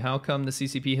 33333. How come the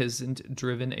CCP hasn't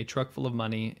driven a truck full of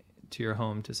money to your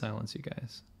home to silence you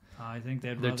guys? I think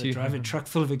they'd rather drive a truck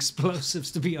full of explosives,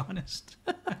 to be honest.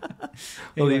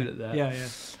 We'll leave it at that.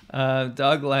 Yeah.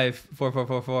 Dog Life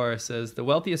 4444 says the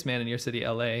wealthiest man in your city,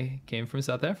 LA, came from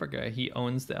South Africa. He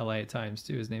owns the LA Times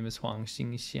too. His name is Huang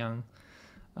Xingxiang.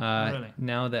 Really?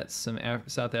 Now that's some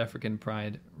South African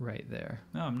pride right there.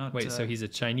 No, I'm not. Wait, so he's a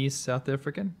Chinese South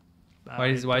African? Why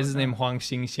is his name Huang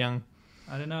Xingxiang?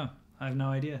 I don't know. I have no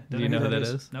idea. Do you know who that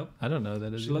is? Nope. I don't know who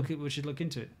that is. We should look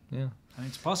into it. Yeah. I mean,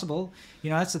 it's possible. You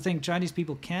know, that's the thing. Chinese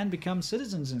people can become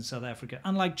citizens in South Africa,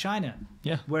 unlike China.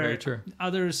 Yeah, where very true.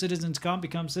 Other citizens can't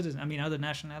become citizens. I mean, other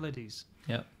nationalities.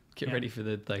 Yeah. Get ready for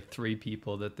the 3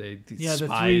 people that they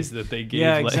that they gave.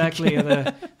 Yeah, exactly.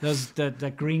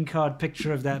 that green card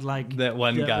picture of that that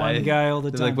one guy all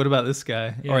the time. They're like, what about this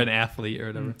guy or an athlete or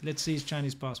whatever? Let's see his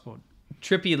Chinese passport.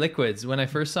 Trippy Liquids. When I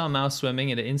first saw Mao swimming,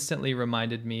 it instantly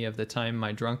reminded me of the time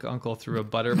my drunk uncle threw a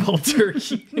butterball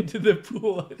turkey into the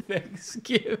pool at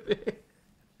Thanksgiving.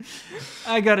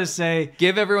 I gotta say,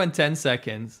 give everyone 10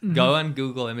 seconds. Go on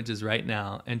Google Images right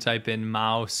now and type in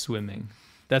Mao swimming.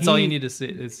 That's all you need to see.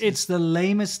 It's the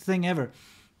lamest thing ever.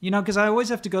 You know, because I always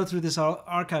have to go through this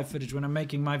archive footage when I'm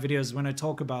making my videos, when I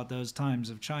talk about those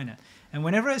times of China. And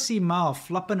whenever I see Mao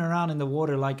flopping around in the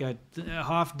water like a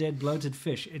half-dead bloated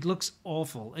fish, it looks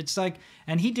awful. It's like,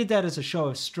 and he did that as a show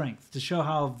of strength, to show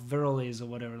how virile he is or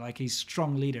whatever, like he's a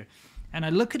strong leader. And I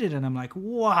look at it and I'm like,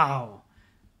 wow,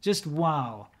 just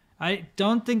wow. I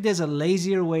don't think there's a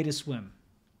lazier way to swim,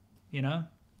 you know?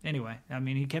 Anyway, I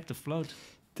mean, he kept afloat.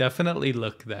 Definitely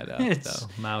look that up, though.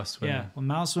 Mao swimming. Yeah, well,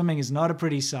 Mao swimming is not a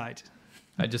pretty sight.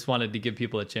 I just wanted to give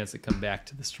people a chance to come back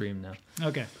to the stream now.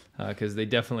 Okay. Because they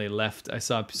definitely left. I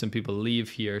saw some people leave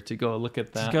here to go look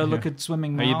at that. To go look at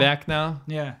swimming Mao. Are you back now?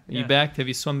 Yeah. Are you back? Have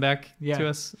you swum back to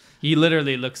us? He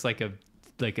literally looks like a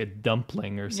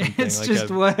dumpling or something. It's like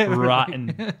just a whatever.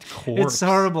 Rotten corpse. It's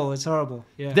horrible.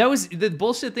 Yeah. That was the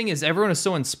bullshit thing is everyone was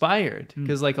so inspired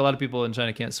because like a lot of people in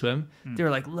China can't swim. They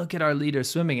were like, look at our leader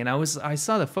swimming. And I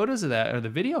saw the photos of that or the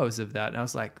videos of that. And I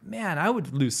was like, man, I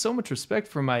would lose so much respect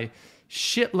for my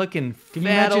shit looking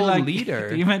fat old leader.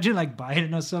 Can you imagine like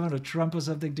Biden or someone or Trump or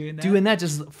something doing that? Doing that,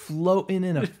 just floating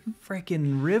in a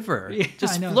freaking river. Yeah,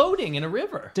 just floating in a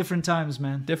river. Different times,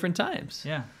 man. Different times.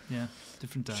 Yeah.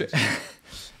 Different times.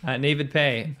 David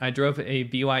Pay. I drove a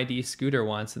BYD scooter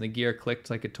once and the gear clicked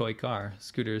like a toy car.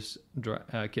 Scooters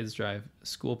kids drive.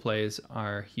 School plays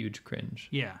are huge cringe.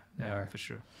 Yeah, they are for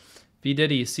sure. V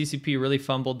Diddy, CCP really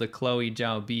fumbled the Chloe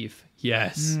Zhao beef.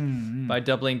 Yes. By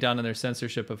doubling down on their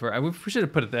censorship of her. We should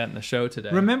have put that in the show today.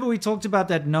 Remember we talked about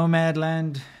that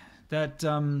Nomadland, that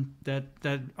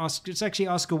Oscar, it's actually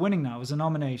Oscar winning now. It was a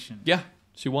nomination. Yeah.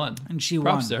 She won. And she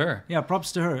props won. to her. Yeah,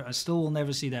 props to her. I still will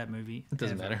never see that movie. It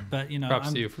doesn't matter. But, you know,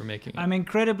 props to you for making it. I'm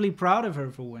incredibly proud of her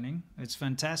for winning. It's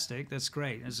fantastic. That's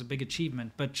great. It's a big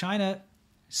achievement. But China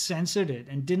censored it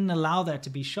and didn't allow that to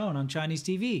be shown on Chinese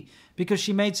TV because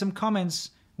she made some comments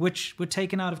which were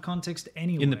taken out of context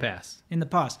anyway. In the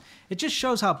past. It just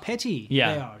shows how petty they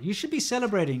are. You should be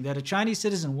celebrating that a Chinese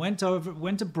citizen went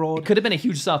abroad. It could have been a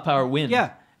huge soft power win.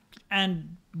 Yeah.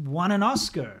 And won an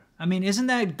Oscar. I mean, isn't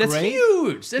that great? That's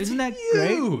huge. Isn't that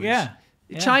great? Yeah.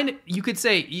 China, you could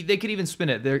say, they could even spin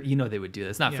it. They would do that.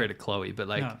 It's not fair to Chloe, but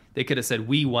they could have said,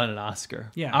 we won an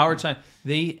Oscar. Yeah. Our China,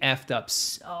 they effed up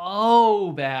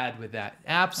so bad with that.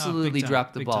 Absolutely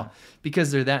dropped the ball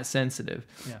because they're that sensitive.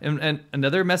 Yeah. And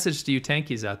another message to you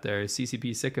tankies out there,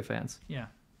 CCP sycophants. Yeah.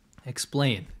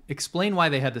 Explain why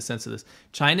they had the sense of this.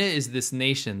 China is this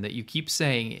nation that you keep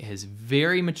saying is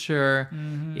very mature,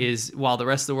 is while the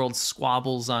rest of the world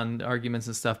squabbles on arguments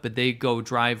and stuff, but they go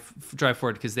drive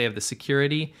forward because they have the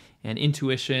security and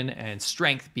intuition and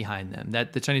strength behind them.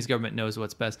 That the Chinese government knows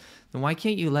what's best. Then why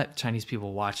can't you let Chinese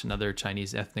people watch another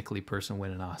Chinese ethnically person win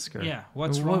an Oscar? Yeah,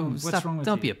 what's wrong? What's wrong with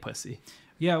Don't you? be a pussy.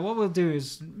 Yeah, what we'll do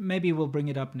is maybe we'll bring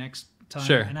it up next time.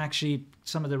 Sure. And actually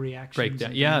some of the reactions.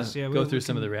 Breakdown. and Yeah, things. go through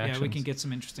some of the reactions. Yeah, we can get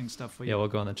some interesting stuff for you. Yeah, we'll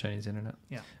go on the Chinese internet.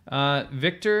 Yeah.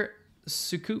 Victor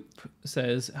Sukup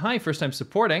says, hi, first time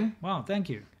supporting. Wow, thank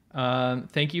you.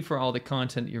 Thank you for all the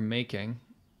content you're making.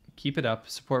 Keep it up.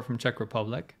 Support from Czech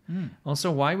Republic.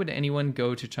 Also, why would anyone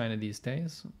go to China these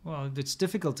days? Well, it's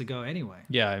difficult to go anyway.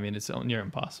 Yeah, I mean, it's near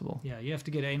impossible. Yeah, you have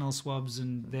to get anal swabs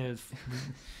and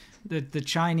the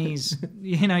Chinese,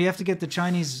 you have to get the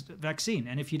Chinese vaccine.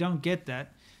 And if you don't get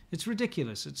that, it's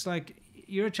ridiculous. It's like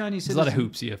you're a Chinese citizen. There's a lot of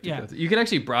hoops you have to go through. You can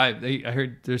actually bribe. I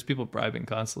heard there's people bribing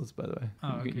consulates, by the way.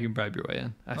 You can bribe your way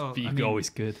in. You always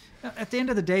could. At the end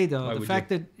of the day, though, the fact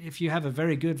that if you have a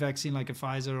very good vaccine like a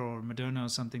Pfizer or Moderna or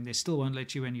something, they still won't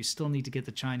let you in. You still need to get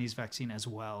the Chinese vaccine as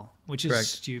well, which is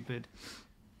stupid.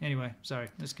 Anyway, sorry.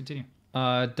 Let's continue.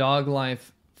 Dog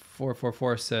Life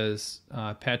 444 says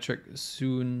Patrick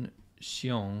Soon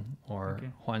Xiong or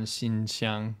Huan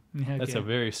Xinxiang. That's a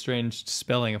very strange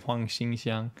spelling of Huang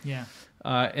Xinxiang. Yeah.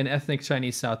 An ethnic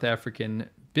Chinese South African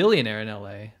billionaire in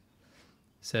LA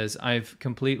says, I've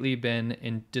completely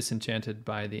been disenchanted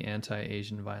by the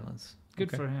anti-Asian violence.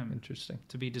 Good for him. Interesting.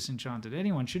 To be disenchanted.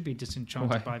 Anyone should be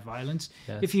disenchanted by violence.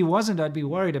 Yes. If he wasn't, I'd be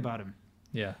worried about him.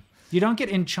 Yeah. You don't get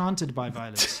enchanted by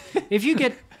violence. If you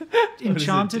get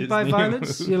enchanted by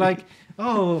violence, you're like,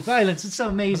 oh, violence, it's so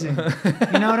amazing.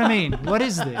 You know what I mean? What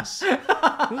is this?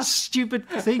 What a stupid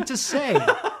thing to say.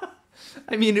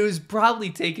 I mean, it was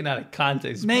probably taken out of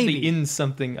context. Maybe. Probably in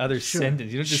something other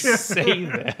sentence. You don't just say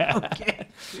that. Okay.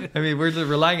 I mean, we're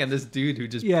relying on this dude who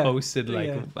just posted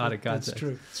out of context. That's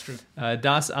true. It's true.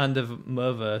 Das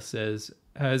Andevmova says,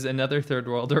 has another third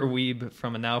worlder weeb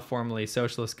from a now formerly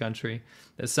socialist country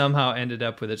that somehow ended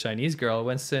up with a Chinese girl.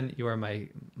 Winston, you are my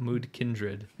mood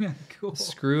kindred. Cool.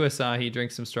 Screw Asahi,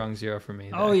 drink some strong zero for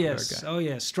me. Oh, yes. Oh,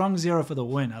 yes. Strong zero for the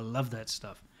win. I love that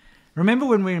stuff. Remember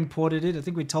when we imported it? I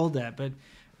think we told that, but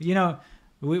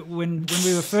when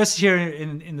we were first here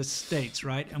in the States,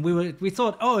 right? And we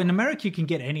thought, oh, in America you can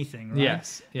get anything, right?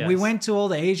 Yes. We went to all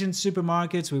the Asian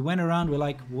supermarkets. We went around. We're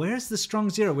like, where's the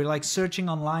Strong Zero? We're like searching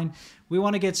online. We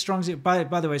want to get Strong Zero. By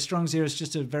the way, Strong Zero is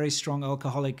just a very strong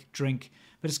alcoholic drink,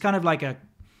 but it's kind of like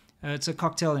it's a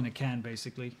cocktail in a can,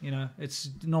 basically. It's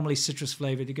normally citrus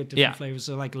flavored. You get different flavors,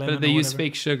 so like lemon. But they or use whatever.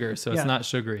 fake sugar, so it's not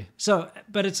sugary. So,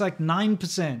 but it's like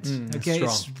 9%. Okay,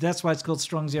 strong. That's why it's called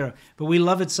Strong Zero. But we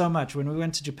love it so much. When we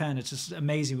went to Japan, it's just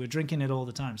amazing. We're drinking it all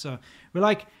the time. So we're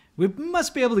like, we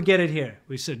must be able to get it here.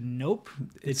 We said, nope,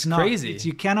 it's not. Crazy.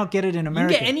 You cannot get it in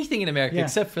America. You can get anything in America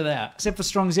except for that. Except for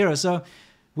Strong Zero. So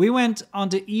we went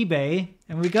onto eBay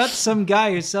and we got some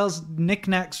guy who sells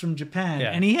knickknacks from Japan,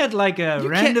 and he had like a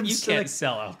random. You can't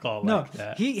sell alcohol like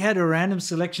that. He had a random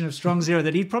selection of Strong Zero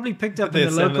that he'd probably picked up in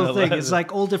the local thing. It's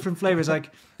like all different flavors,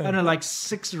 like I don't know, like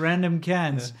 6 random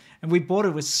cans. And we bought it.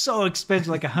 It was so expensive,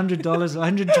 like $100,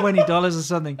 $120 or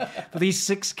something for these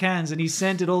 6 cans. And he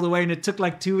sent it all the way, and it took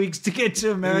like 2 weeks to get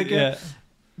to America. Yeah.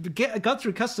 Got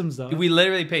through customs though. We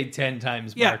literally paid 10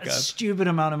 times markup. Yeah, a stupid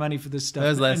amount of money for this stuff. That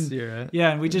was last year, right?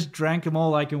 Yeah, and we just drank them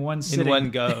all like in one sitting. In one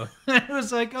go. It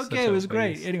was like, okay, Such it was a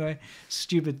great. waste. Anyway,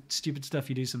 stupid stuff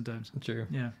you do sometimes. True.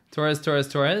 Yeah.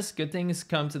 Torres. Good things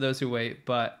come to those who wait,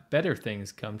 but better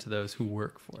things come to those who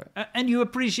work for it. And you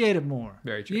appreciate it more.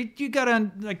 Very true. You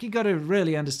gotta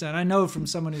really understand. I know from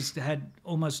someone who's had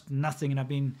almost nothing, and I've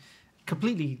been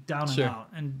completely down and out.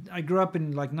 And I grew up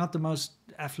in like not the most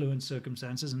affluent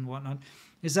circumstances and whatnot.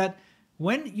 Is that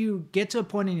when you get to a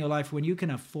point in your life when you can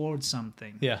afford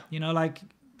something? Yeah. Like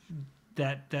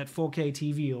that 4K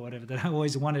TV or whatever that I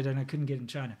always wanted and I couldn't get in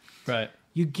China. Right.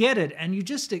 You get it and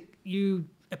you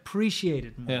appreciate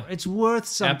it more. Yeah. It's worth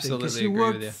something because Absolutely you agree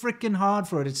work with you. freaking hard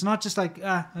for it. It's not just like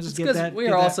I'll just get that. Because we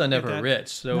get are that, also get never that. rich,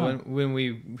 so No. when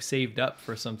we saved up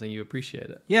for something, you appreciate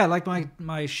it. Yeah, like my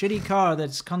shitty car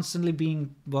that's constantly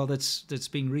being that's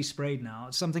being resprayed now.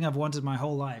 It's something I've wanted my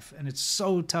whole life, and it's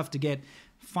so tough to get.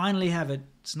 Finally have it.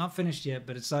 It's not finished yet,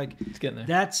 but it's like It's getting there.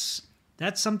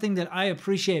 That's something that I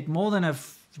appreciate more than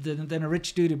than a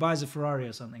rich dude who buys a Ferrari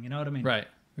or something. You know what I mean? Right.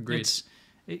 Agreed.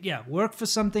 Work for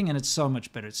something and it's so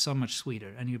much better. It's so much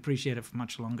sweeter and you appreciate it for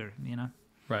much longer, you know?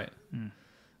 Right.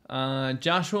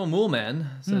 Joshua Moolman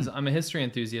says, I'm a history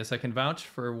enthusiast. I can vouch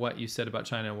for what you said about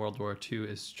China in World War II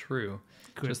is true.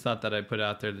 Cool. Just thought that I'd put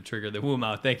out there to trigger the whoom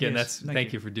out. Thank you. Yes, and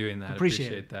thank you for doing that.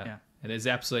 Appreciate that. Yeah. It is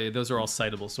absolutely, those are all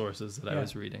citable sources that I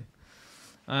was reading.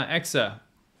 Exa,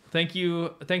 thank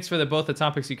you. Thanks for both the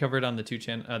topics you covered on the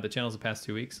channels the past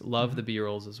 2 weeks. Love the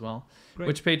B-rolls as well. Great.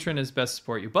 Which patron is best to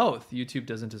support you? Both. YouTube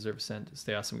doesn't deserve a cent.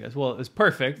 Stay awesome, guys. Well, it's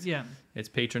perfect. Yeah. It's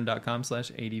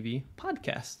patreon.com/ADV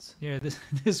podcasts. Yeah,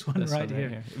 this one right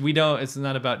here. We don't, it's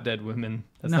not about dead women.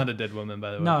 That's not a dead woman,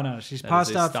 by the way. No, she's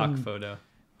passed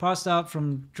out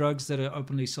from drugs that are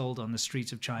openly sold on the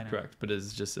streets of China. Correct, but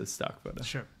it's just a stock photo.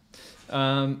 Sure.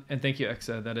 And thank you,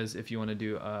 Exa. That is if you want to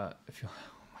do, oh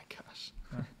my gosh.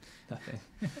 Nothing.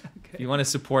 Okay. If you want to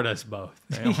support us both.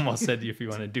 I almost said if you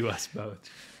want to do us both.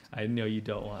 I know you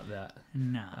don't want that.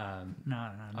 No.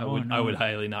 I would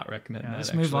highly not recommend that.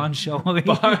 Let's move on, shall we? We're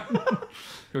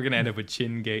going to end up with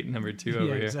Chin Gate number 2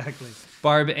 over here. Exactly.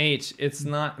 Barb H. It's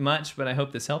not much, but I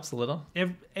hope this helps a little.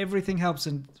 Everything helps.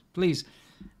 And please,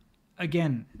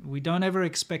 again, we don't ever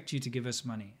expect you to give us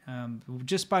money.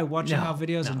 Just by watching our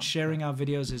videos and sharing our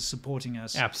videos is supporting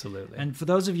us. Absolutely. And for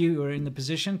those of you who are in the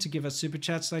position to give us super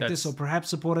chats like this, or perhaps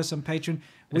support us on Patreon,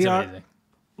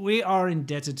 we are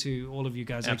indebted to all of you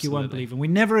guys like you won't believe. And we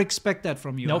never expect that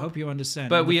from you. Nope. I hope you understand.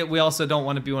 But we also don't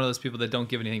want to be one of those people that don't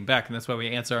give anything back. And that's why we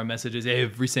answer our messages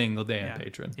every single day on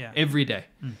Patreon. Yeah. Every day.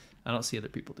 I don't see other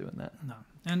people doing that. No.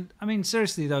 And I mean,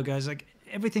 seriously though, guys, like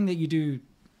everything that you do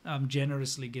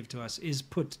generously give to us is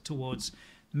put towards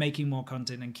making more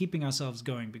content and keeping ourselves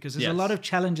going, because there's a lot of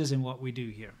challenges in what we do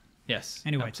here. Yes.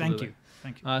 Anyway, absolutely.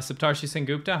 Thank you. Saptarshi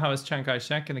Sengupta, how is Chiang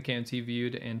Kai-shek and the KMT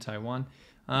viewed in Taiwan?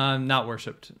 Not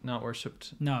worshipped. No,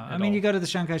 I mean, you go to the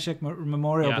Chiang Kai-shek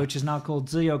Memorial, which is now called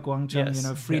Ziyou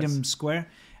Guangzhong, Freedom Square.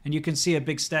 And you can see a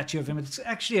big statue of him. It's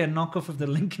actually a knockoff of the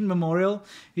Lincoln Memorial.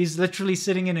 He's literally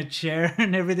sitting in a chair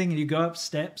and everything, and you go up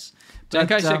steps. Chiang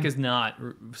Kai-shek is not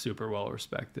super well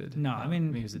respected. No, I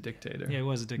mean... He was a dictator. Yeah, he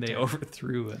was a dictator. They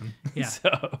overthrew him. Yeah.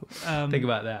 So, think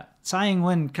about that. Tsai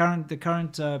Ing-wen, the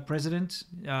current president,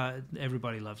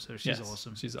 everybody loves her. She's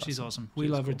awesome. She's awesome. We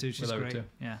love her too. She's great.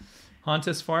 Yeah.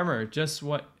 Hontus Farmer, just do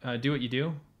what you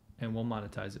do, and we'll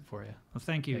monetize it for you. Well,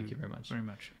 thank you. Thank you very much. Very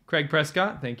much. Craig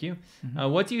Prescott, thank you.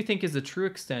 What do you think is the true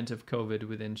extent of COVID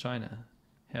within China?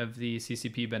 Have the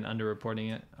CCP been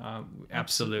underreporting it?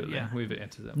 Absolutely. Yeah. We've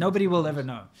answered that. Nobody will ever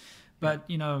know. But,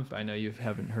 you know... I know you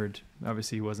haven't heard.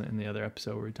 Obviously, he wasn't in the other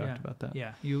episode where we talked about that.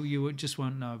 Yeah, you just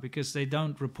won't know because they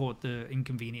don't report the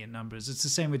inconvenient numbers. It's the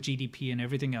same with GDP and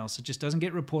everything else. It just doesn't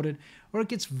get reported, or it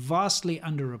gets vastly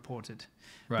underreported.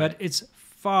 Right. But it's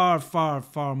far, far,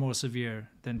 far more severe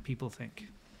than people think.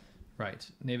 Right.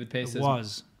 David Pace says...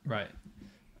 was. Right.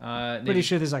 Pretty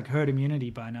sure there's like herd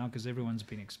immunity by now because everyone's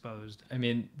been exposed. I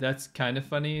mean, that's kind of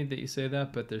funny that you say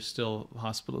that, but there's still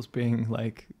hospitals being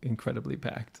like incredibly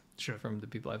packed. Sure. From the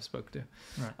people I've spoke to.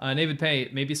 Right. David Pay,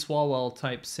 maybe Swalwell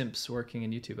type simps working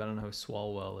in YouTube. I don't know who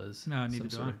Swalwell is. No, neither do I. Some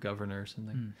sort of governor or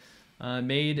something.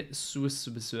 Made Swiss.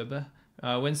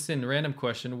 Winston, random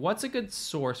question. What's a good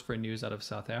source for news out of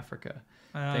South Africa?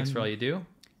 Thanks for all you do.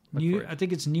 I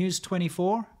think it's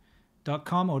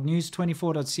news24.com or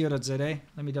news24.co.za.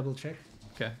 Let me double check.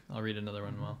 Okay, I'll read another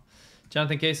one while.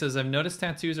 Jonathan K says, I've noticed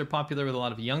tattoos are popular with a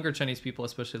lot of younger Chinese people,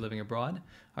 especially living abroad.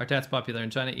 Are tats popular in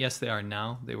China? Yes, they are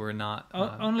now. They were not.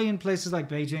 Only in places like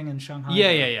Beijing and Shanghai.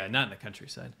 Yeah. Not in the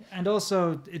countryside. And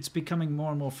also, it's becoming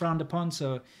more and more frowned upon,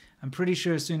 so I'm pretty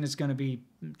sure soon it's going to be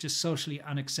just socially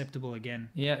unacceptable again.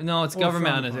 Yeah, no, it's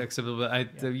government unacceptable,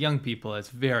 but the young people, it's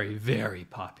very, very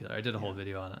popular. I did a whole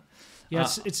video on it.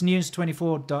 Yes, it's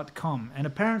news24.com. And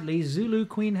apparently, Zulu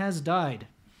Queen has died.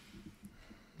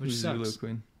 Which sucks. Zulu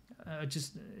Queen?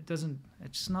 It's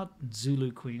not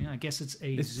Zulu Queen. I guess it's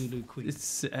Zulu Queen.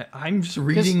 I'm just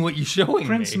reading what you're showing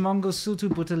Prince me. Mangosuthu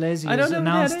Buthelezi has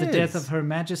announced the death of Her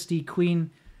Majesty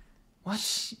Queen... What?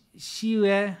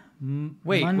 Shiue...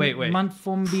 Wait.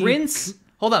 Manfombi... Prince...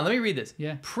 Hold on, let me read this.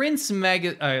 Yeah. I'm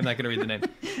not going to read the name.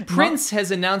 Prince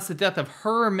has announced the death of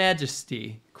Her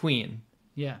Majesty Queen.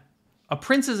 Yeah. A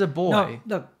prince is a boy.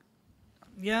 No, look.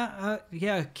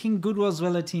 Yeah, King Goodwill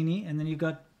Zwelithini, and then you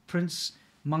got Prince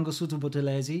Mangosuthu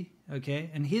Buthelezi, okay?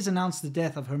 And he's announced the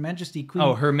death of Her Majesty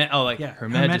Queen... Her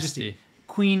Majesty.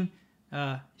 Queen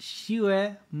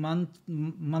Shiue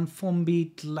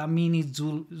Manfombi Dlamini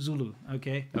Zulu,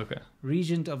 okay? Okay.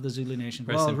 Regent of the Zulu Nation.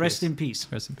 Rest in peace.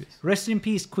 Rest in peace. Rest in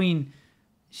peace, Queen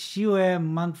Shiue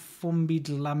Manfombi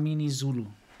Dlamini Zulu.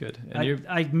 Good. And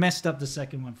I messed up the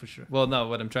second one for sure. Well, no,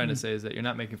 what I'm trying to say is that you're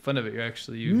not making fun of it. You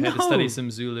had to study some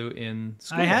Zulu in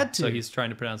school. I had to. So he's trying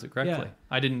to pronounce it correctly.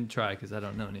 Yeah. I didn't try because I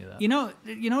don't know any of that. You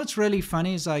know what's really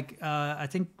funny is like, I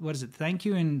think, what is it? Thank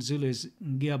you in Zulu is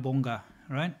Ngiyabonga,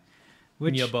 right?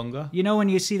 Ngiyabonga? You know when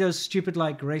you see those stupid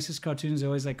like racist cartoons, they're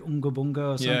always like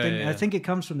Ungabunga or something? Yeah. I think it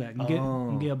comes from that.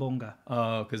 Ngiyabonga.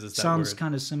 Oh, because it's that Sounds word.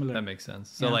 kind of similar. That makes sense.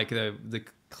 So like the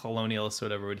colonialists or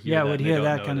whatever would hear yeah, that. would and hear they don't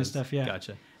that know kind what of it is. stuff, yeah.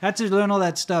 Gotcha. I had to learn all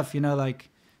that stuff, like,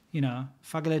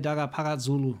 Fagale Daga Pagat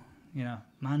Zulu,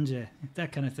 Manje,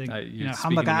 that kind of thing. You're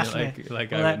speaking to me Hambagahle.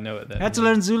 like all I that. would know it then. I had to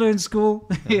learn Zulu in school.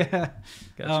 Yeah.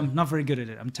 Gotcha. Not very good at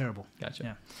it. I'm terrible. Gotcha.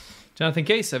 Yeah. Jonathan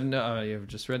Case, you've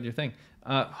just read your thing.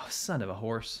 Son of a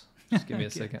horse. Just give me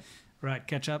a second. Right,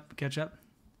 catch up.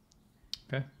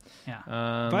 Okay.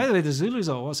 Yeah. By the way, the Zulus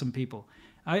are awesome people.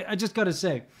 I just got to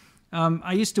say,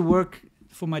 I used to work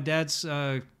for my dad's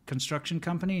construction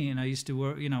company, and I used to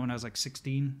work, when I was like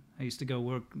 16, I used to go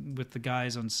work with the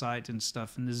guys on site and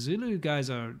stuff. And the Zulu guys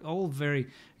are all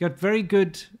got very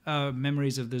good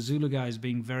memories of the Zulu guys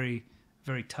being very,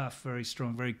 very tough, very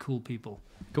strong, very cool people.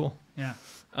 Cool. Yeah.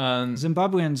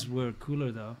 Zimbabweans were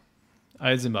cooler though. I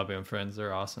had Zimbabwean friends.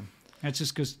 They're awesome. That's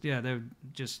just because, they're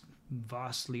just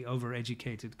vastly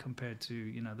overeducated compared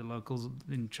to, the locals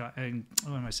in China.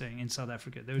 What am I saying? In South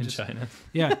Africa. They were in just, China.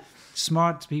 Yeah.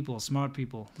 Smart people,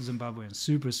 Zimbabweans,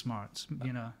 super smart,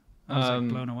 I was like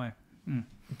blown away.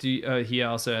 Mm. He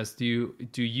also asked, do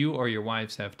you or your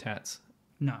wives have tats?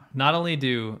 No. Not only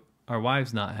do our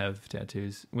wives not have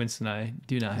tattoos, Winston and I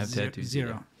do not have tattoos. Zero.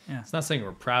 Either. Yeah. It's not saying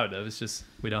we're proud of. It's just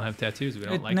we don't have tattoos. We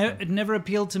don't like them. It never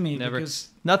appealed to me. Because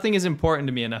nothing is important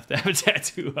to me enough to have a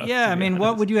tattoo of. Yeah, I mean,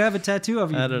 what would you have a tattoo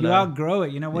of? I don't you know. outgrow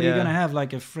it. What are you going to have?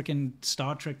 Like a freaking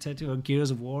Star Trek tattoo or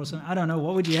Gears of War or something? I don't know.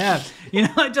 What would you have?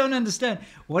 I don't understand.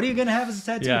 What are you going to have as a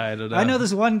tattoo? Yeah, I don't know. I know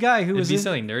this one guy who It'd was be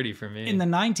something nerdy for me. in the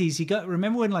 90s. He got,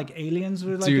 remember when like aliens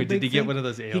were like Dude, a big did he thing? get one of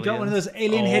those aliens? He got one of those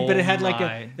alien head, but it had like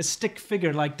my. a stick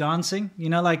figure, like dancing.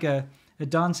 Like a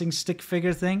dancing stick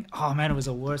figure thing. Oh man, it was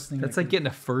the worst thing. That's like getting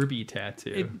a Furby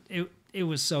tattoo. It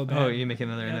was so bad. Oh, are you making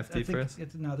another NFT for us?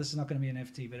 No, this is not going to be an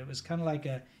NFT, but it was kind of like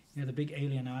a the big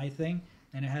alien eye thing,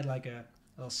 and it had like a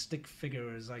little stick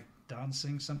figure. It was like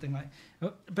dancing, something like,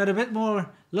 but a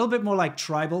little bit more like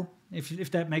tribal,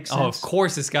 if that makes sense. Oh, of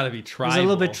course, it's got to be tribal. It was a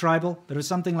little bit tribal, but it was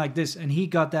something like this, and he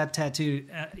got that tattoo,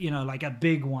 like a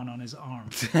big one on his arm.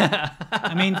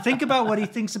 I mean, think about what he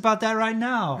thinks about that right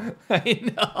now.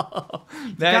 I know.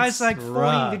 The guy's like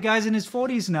 40. The guy's in his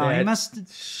 40s now. He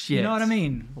must. Shit. You know what I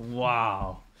mean?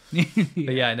 Wow. But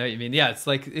yeah, I know what you mean. Yeah, it's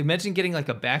like imagine getting like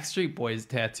a Backstreet Boys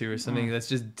tattoo or something that's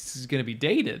just going to be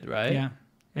dated, right? Yeah.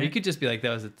 Or you could just be like, that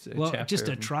was a chapter. Just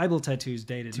a tribal tattoo's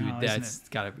dated now, that's isn't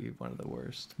it? got to be one of the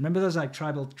worst. Remember those like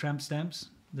tribal tramp stamps?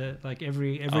 That like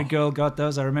every girl got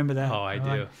those. I remember that. Oh, I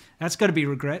do. That's got to be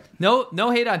regret. No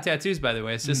hate on tattoos, by the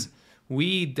way. It's just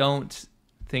we don't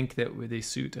think that they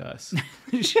suit us.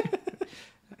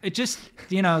 It just,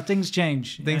 things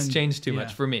change. Things change too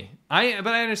much for me. But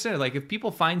I understand. Like, if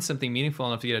people find something meaningful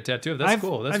enough to get a tattoo, that's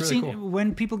cool. That's really cool.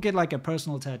 When people get like a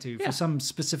personal tattoo for some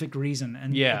specific reason,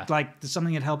 and like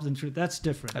something that helped them through, that's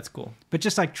different. That's cool. But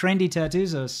just like trendy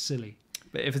tattoos are silly.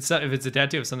 But if it's a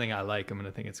tattoo of something I like, I'm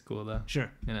gonna think it's cool though.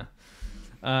 Sure.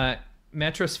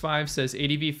 Mattress 5 says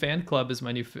ADV Fan Club is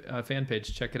my new fan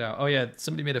page. Check it out. Oh yeah,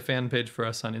 somebody made a fan page for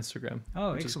us on Instagram.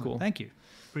 Oh, which excellent. is cool. Thank you.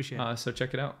 Appreciate it. So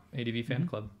check it out. ADV Fan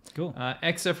Club. Cool.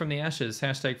 Exa from the Ashes.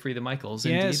 # free the Michaels.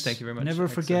 Yes. Indeed. Thank you very much. Never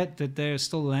Exa. forget that they're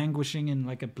still languishing in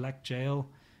like a black jail,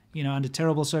 under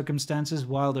terrible circumstances,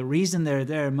 while the reason they're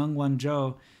there, Mungwan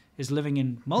Jo, is living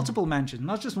in multiple mansions,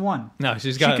 not just one. No,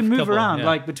 she can a move couple, around,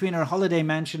 like between her holiday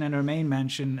mansion and her main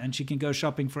mansion, and she can go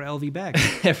shopping for LV bags.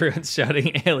 Everyone's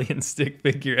shouting alien stick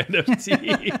figure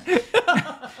NFT.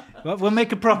 Well, we'll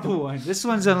make a proper one. This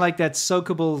one's on like that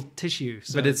soakable tissue.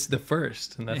 So. But it's the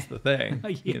first, and that's the thing.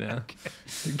 Okay.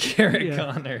 Garrett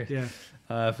Connor. Yeah.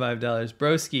 $5.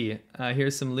 Broski,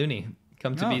 here's some loony.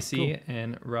 Come to BC cool.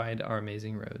 and ride our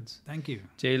amazing roads. Thank you.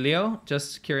 Jay Leo,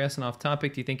 just curious and off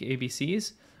topic, do you think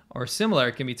ABCs or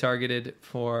similar can be targeted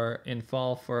in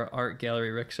fall for art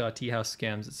gallery, rickshaw, tea house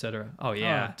scams, etc.? Oh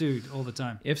yeah, oh, dude, all the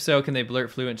time. If so, can they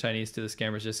blurt fluent Chinese to the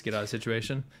scammers just to get out of the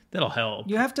situation? That'll help.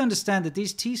 You have to understand that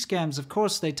these tea scams, of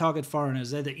course, they target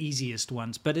foreigners. They're the easiest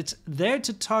ones, but it's there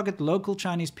to target local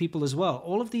Chinese people as well.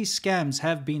 All of these scams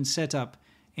have been set up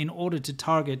in order to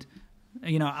target,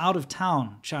 out of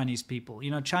town Chinese people,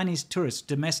 Chinese tourists,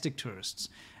 domestic tourists.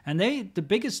 And the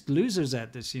biggest losers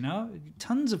at this,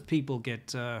 tons of people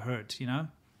get hurt,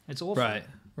 It's awful.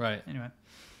 Right. Anyway.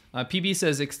 PB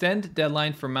says, extend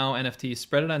deadline for Mao NFTs,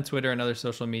 spread it on Twitter and other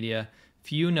social media.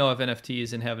 If you know of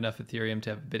NFTs and have enough Ethereum to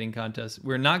have a bidding contest,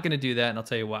 we're not going to do that, and I'll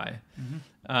tell you why.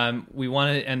 We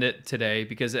want to end it today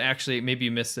because actually, maybe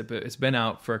you missed it, but it's been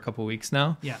out for a couple weeks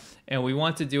now. Yeah. And we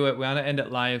want to do it. We want to end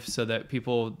it live so that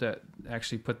people that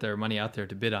actually put their money out there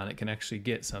to bid on it can actually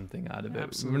get something out of it.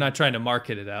 Absolutely. We're not trying to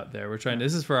market it out there. We're trying.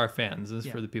 This is for our fans. This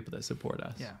is for the people that support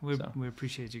us. Yeah, So we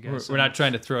appreciate you guys. we're not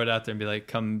trying to throw it out there and be like,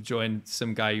 come join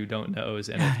some guy you don't know as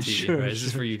NFT. Sure, right? This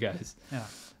is for you guys. Yeah.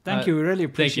 Thank you. We really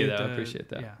appreciate Thank you, though. I appreciate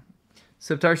that. Yeah.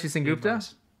 Saptarshi Sengupta,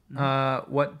 advice.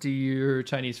 what do your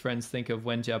Chinese friends think of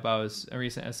Wen Jiabao's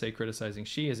recent essay criticizing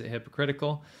Xi? Is it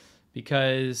hypocritical?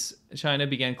 Because China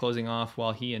began closing off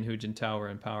while he and Hu Jintao were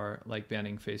in power, like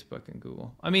banning Facebook and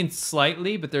Google. I mean,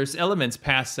 slightly, but there's elements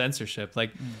past censorship.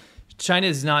 Like, China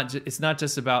is not, it's not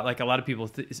just about, like, a lot of people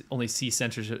only see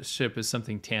censorship as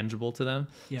something tangible to them.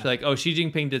 Yeah. So like, oh, Xi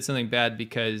Jinping did something bad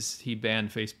because he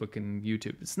banned Facebook and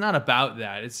YouTube. It's not about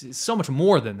that. It's so much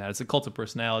more than that. It's a cult of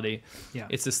personality. Yeah.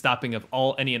 It's the stopping of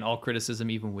any and all criticism,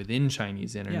 even within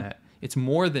Chinese internet. Yeah. It's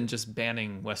more than just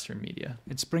banning Western media.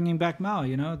 It's bringing back Mao,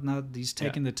 you know. Now he's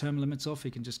taking the term limits off. He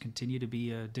can just continue to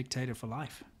be a dictator for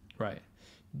life. Right.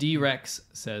 D-Rex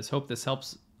says, hope this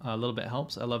helps. A little bit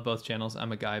helps. I love both channels.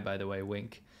 I'm a guy, by the way.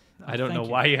 Wink. I don't know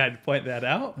why you had to point that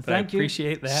out, but Thank I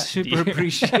appreciate that. Super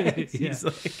appreciate it. He's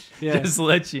like, just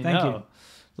let you Thank know. you.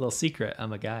 Little secret.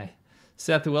 I'm a guy.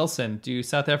 Seth Wilson, do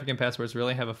South African passports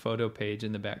really have a photo page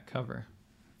in the back cover?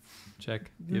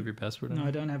 Check. Do you have your passport on? No, I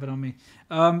don't have it on me.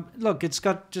 Look, it's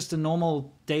got just a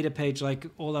normal data page like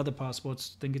all other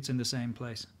passports. I think it's in the same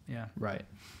place. Yeah. Right.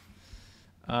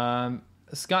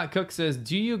 Scott Cook says,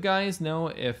 do you guys know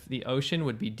if the ocean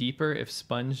would be deeper if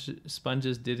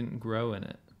sponges didn't grow in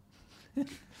it?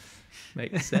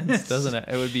 Makes sense, doesn't it?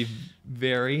 It would be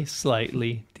very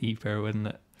slightly deeper, wouldn't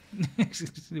it?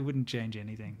 It wouldn't change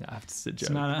anything. No, that's a joke. It's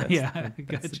not, That's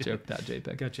gotcha. a joke, not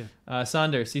JPEG. Gotcha.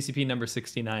 Sonder, CCP number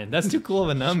 69. That's too cool of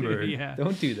a number. Yeah.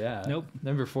 Don't do that. Nope.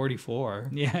 Number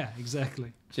 44. Yeah,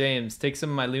 exactly. James, take some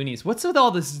of my loonies. What's with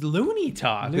all this loony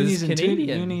talk? Loonies This and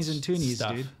Canadian loonies and toonies,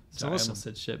 stuff. dude. It's Sorry, awesome. I almost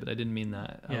said shit, but I didn't mean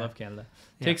that. I Yeah. love Canada.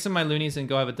 Yeah. Take some of my loonies and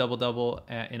go have a double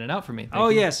at In-N-Out for me. Thank Oh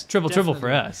you. yes, triple for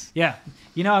definitely. us. Yeah,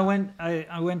 you know,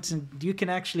 I went and you can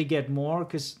actually get more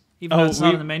because even though it's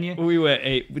not on the menu. We were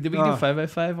 8. Did we do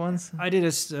 5x5 once? I did a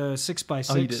 6x6.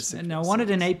 Oh, you did a 6x6. And I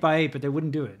wanted an 8x8, but they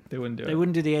wouldn't do it. They wouldn't do it. They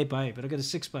wouldn't do the 8x8, but I got a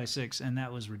 6x6, and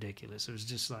that was ridiculous. It was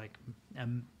just like a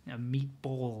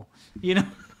meatball, you know.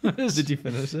 Did you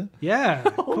finish it? Yeah,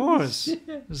 of course. Shit.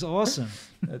 It was awesome.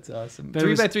 That's awesome. But it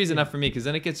was- 3x3 is enough for me because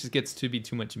then it just gets to be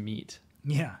too much meat.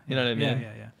 Yeah. You know what I mean?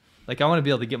 Yeah. Like I want to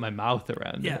be able to get my mouth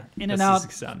around it. Yeah, In-N-Out,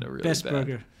 This sound really best bad.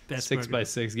 burger. Best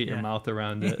 6x6, get your Yeah. mouth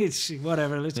around it. It's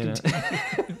whatever. Let's You know?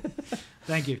 continue.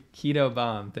 Thank you. Keto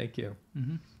Bomb, thank you.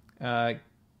 Mm-hmm.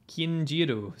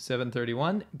 Kinjiru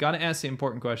 731. Gotta ask the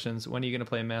important questions. When are you gonna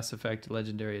play Mass Effect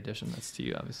Legendary Edition? That's to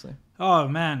you, obviously. Oh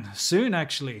man, soon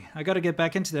actually. I got to get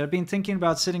back into that. I've been thinking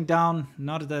about sitting down.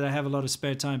 Not that I have a lot of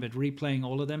spare time, but replaying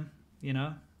all of them. You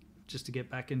know, just to get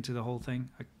back into the whole thing.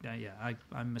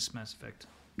 I miss Mass Effect.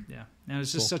 Yeah, and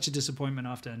it's just Cool. such a disappointment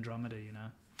after Andromeda. You know,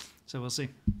 so we'll see.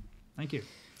 Thank you.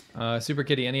 Super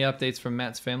Kitty, any updates from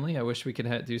Matt's family? I wish we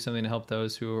could do something to help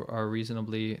those who are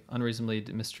unreasonably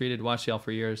mistreated. Watched y'all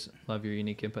for years. Love your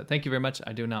unique input. Thank you very much.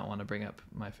 I do not want to bring up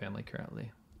my family currently,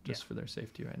 just for their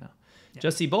safety right now. Yeah.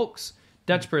 Jesse Bolks,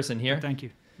 Dutch person here. Thank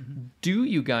you. Do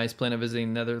you guys plan on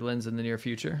visiting Netherlands in the near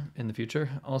future?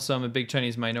 Also, I'm a big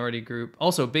Chinese minority group.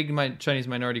 Chinese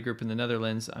minority group in the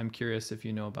Netherlands. I'm curious if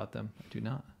you know about them. I do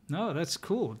not. No, that's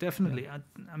cool. Definitely. Yeah.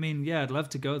 I mean, yeah, I'd love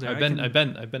to go there. I've been in the Yeah,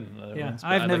 Netherlands.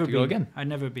 I've I'd never like to been. go again. I've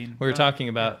never been. We were talking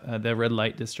about the red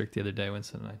light district the other day,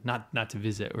 Winston and I. Not to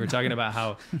visit. We were talking about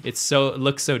how it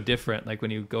looks so different. Like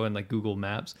when you go in like Google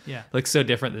Maps, Yeah. looks so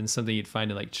different than something you'd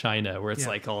find in like China, where it's Yeah.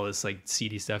 like all this like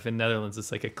seedy stuff. In Netherlands,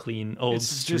 it's like a clean old It's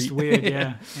street. just weird.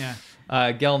 Yeah.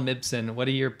 Gel Mibson, what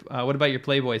about your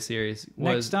Playboy series?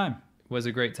 Next time. Was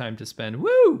a great time to spend.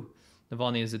 Woo!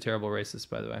 Navalny is a terrible racist,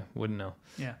 by the way. Wouldn't know.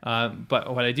 Yeah.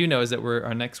 But what I do know is that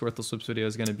our next Worthless Whips video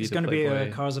is going to be It's the going to be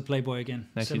Playboy. Cars of Playboy again.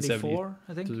 74,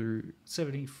 I think.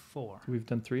 74. We've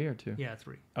done 3 or 2? Yeah,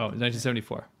 3. Oh,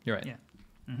 1974. You're right. Yeah.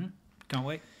 Mm-hmm. Can't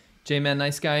wait. J-Man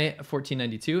Nice Guy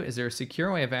 1492. Is there a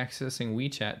secure way of accessing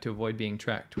WeChat to avoid being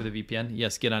tracked with a VPN?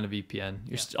 Yes, get on a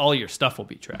VPN. All your stuff will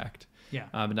be tracked. Yeah.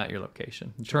 But not your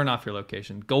location. Turn off your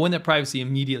location. Go in the privacy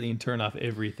immediately and turn off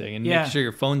everything. And make sure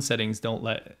your phone settings don't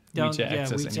let WeChat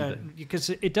access anything. Because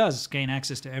it does gain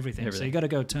access to everything. So you got to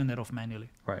go turn that off manually.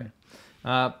 Right.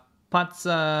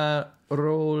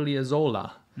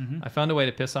 Pazzaroliazola. I found a way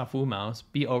to piss off Wu Maos.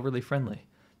 Be overly friendly.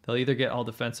 They'll either get all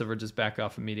defensive or just back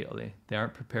off immediately. They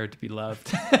aren't prepared to be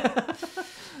loved.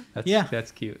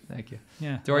 That's cute. Thank you.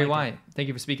 Yeah, Dory I like Y, thank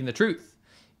you for speaking the truth.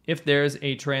 If there's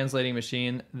a translating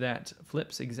machine that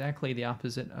flips exactly the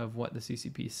opposite of what the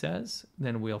CCP says,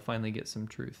 then we'll finally get some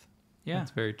truth. Yeah.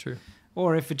 That's very true.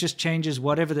 Or if it just changes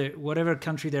whatever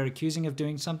country they're accusing of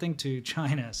doing something to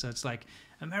China. So it's like,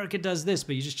 America does this,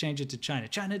 but you just change it to China.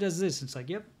 China does this. It's like,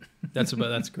 yep. That's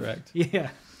correct. Yeah.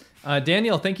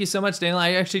 Daniel, thank you so much, Daniel.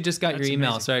 I actually just got your email.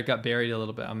 Amazing. Sorry, it got buried a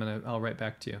little bit. I'll write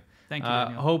back to you. Thank you,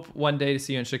 Daniel. Hope one day to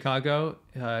see you in Chicago.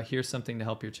 Here's something to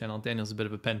help your channel. Daniel's a bit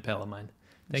of a pen pal of mine.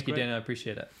 Thank you, great. Daniel. I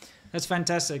appreciate it. That's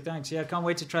fantastic. Thanks. Yeah, I can't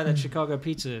wait to try that Chicago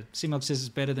pizza. C-Milk says it's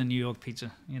better than New York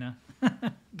pizza,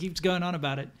 Keeps going on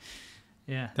about it.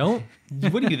 Yeah.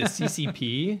 What are you, the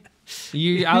CCP?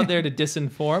 You're out there to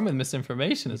disinform and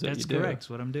misinformation is what you do. That's correct. That's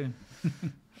what I'm doing.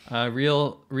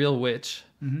 Real witch.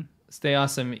 Mm-hmm. Stay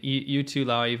awesome. You too,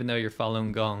 Lao, even though you're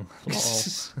Falun Gong.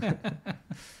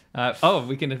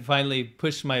 We can finally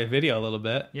push my video a little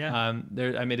bit. Yeah.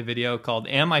 I made a video called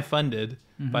 "Am I Funded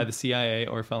by the CIA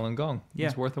or Falun Gong?" Yeah.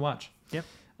 It's worth a watch. Yep.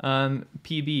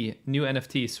 PB, new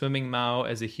NFT, Swimming Mao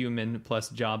as a human plus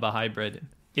Jabba hybrid.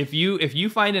 If you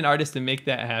find an artist to make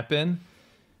that happen,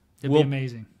 it'd be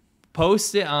amazing.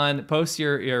 Post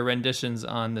your renditions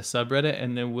on the subreddit,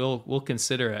 and then we'll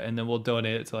consider it, and then we'll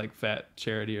donate it to like fat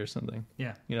charity or something.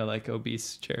 Yeah, like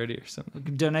obese charity or something. We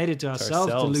can donate it to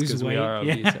ourselves to lose weight. We are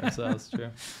obese ourselves. True.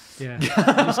 Yeah,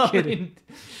 just kidding.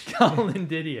 Colin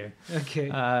Didier. Okay.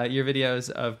 Your videos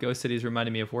of ghost cities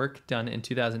reminded me of work done in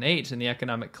 2008 and the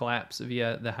economic collapse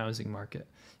via the housing market.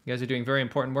 You guys are doing very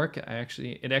important work. It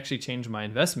actually changed my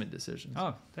investment decisions.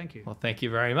 Oh, thank you. Well, thank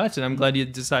you very much. And I'm glad you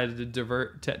decided to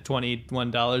divert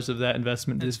 $21 of that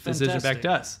investment decision back to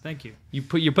us. Thank you. You're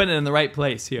putting it in the right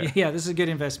place here. Yeah, this is a good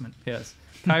investment. Yes.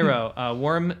 Cairo,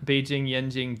 warm Beijing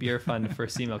Yenjing beer fund for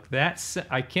Sea-Milk.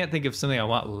 I can't think of something I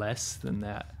want less than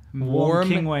that. Warm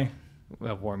Kingway.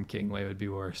 Well, warm Kingway would be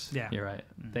worse. Yeah. You're right.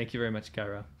 Thank you very much,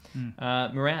 Cairo.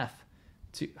 Marath.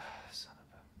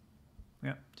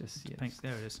 Yeah, Thanks.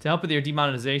 There it is. To help with your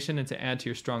demonetization and to add to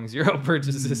your strong zero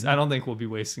purchases, I don't think we'll be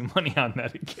wasting money on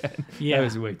that again. Yeah, that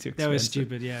was way too expensive. That was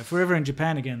stupid. Yeah, if we're ever in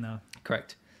Japan again, though.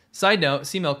 Correct. Side note: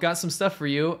 C-Milk got some stuff for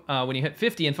you when you hit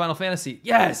 50 in Final Fantasy.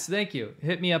 Yes, thank you.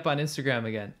 Hit me up on Instagram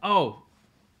again. Oh,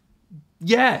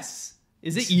 yes.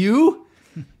 Is it you?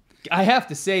 I have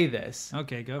to say this.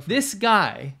 Okay, go for this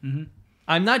guy. Mm-hmm.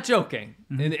 I'm not joking.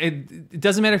 Mm-hmm. It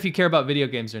doesn't matter if you care about video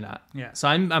games or not. Yeah. So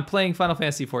I'm playing Final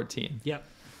Fantasy 14. Yep.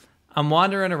 I'm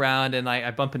wandering around and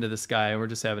I bump into this guy and we're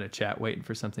just having a chat, waiting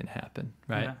for something to happen.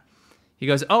 Right. Yeah. He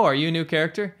goes, "Oh, are you a new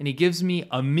character?" And he gives me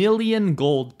 1,000,000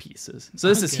 gold pieces. So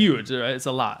this is huge, right? It's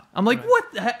a lot. I'm like,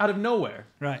 what the heck? Out of nowhere.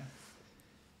 Right.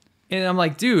 And I'm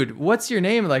like, dude, what's your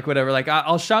name? Like, whatever. Like,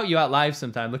 I'll shout you out live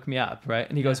sometime. Look me up, right?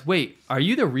 And he goes, "Wait, are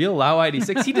you the real Lao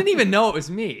 86?" He didn't even know it was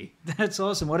me. That's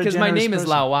awesome. What a generous because my name person. is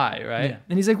Lao Y, right? Yeah.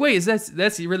 And he's like, "Wait,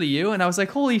 that's really you?" And I was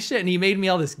like, "Holy shit!" And he made me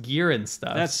all this gear and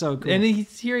stuff. That's so cool. And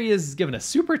here he is giving us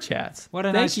super chats. What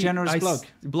a nice, generous bloke.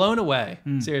 Blown away.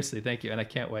 Seriously, thank you, and I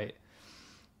can't wait.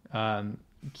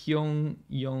 Kyung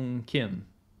Yong Kim.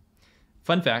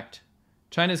 Fun fact.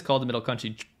 China is called the middle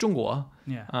country, 中国.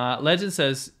 Yeah. Legend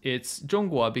says it's 中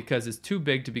国because it's too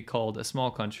big to be called a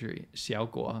small country, 小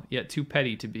国, yet too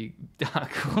petty to be 大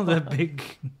国. The big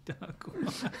大国.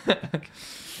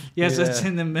 Yes, yeah. It's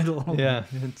in the middle. Yeah,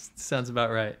 it sounds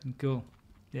about right. Cool.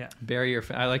 Yeah. Barrier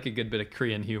Finn. I like a good bit of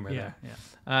Korean humor there.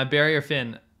 Yeah. Barrier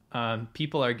Finn.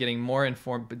 People are getting more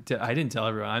informed, but I didn't tell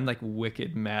everyone. I'm like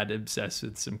wicked mad obsessed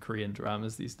with some Korean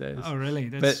dramas these days. Oh, really?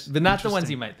 But not the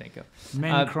ones you might think of.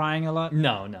 Men crying a lot?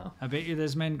 No. I bet you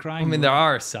there's men crying. I mean, there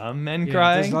are some men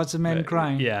crying. There's lots of men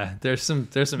crying. Yeah, there's some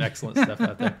excellent stuff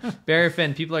out there. Barrier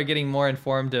Finn, people are getting more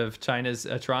informed of China's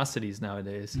atrocities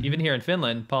nowadays. Mm-hmm. Even here in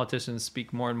Finland, politicians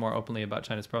speak more and more openly about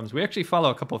China's problems. We actually follow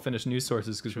a couple of Finnish news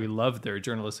sources because we love their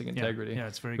journalistic integrity. Yeah,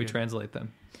 it's very good. We translate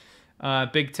them.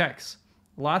 Big Techs.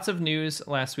 Lots of news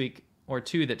last week or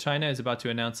two that China is about to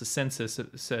announce a census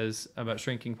that says about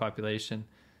shrinking population,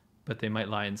 but they might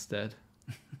lie instead.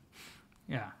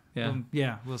 Yeah.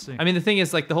 Yeah. We'll see. I mean, the thing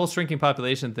is, like, the whole shrinking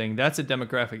population thing, that's a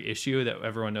demographic issue that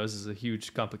everyone knows is a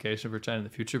huge complication for China in the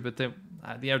future, but the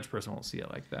average person won't see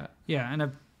it like that. Yeah,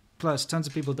 and plus, tons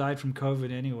of people died from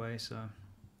COVID anyway, so...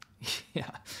 Yeah.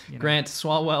 Grant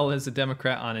Swalwell is a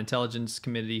Democrat on Intelligence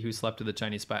Committee who slept with a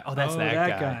Chinese spy. Oh, that's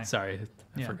that guy. Sorry,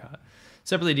 I forgot.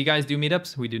 Separately, do you guys do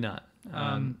meetups? We do not.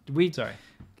 Sorry.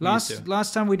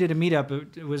 Last time we did a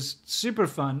meetup, it was super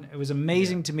fun. It was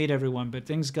amazing to meet everyone, but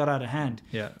things got out of hand.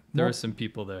 Yeah, there were some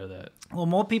people there that... Well,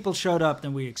 more people showed up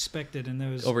than we expected, and there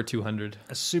was... Over 200.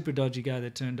 A super dodgy guy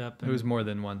that turned up. There was more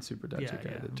than one super dodgy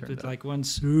guy that turned up. Like one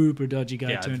super dodgy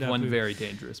guy turned up. One very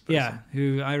dangerous person. Yeah,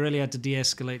 who I really had to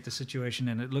de-escalate the situation,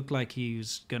 and it looked like he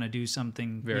was going to do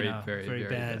something very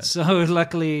bad. So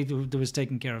luckily, it was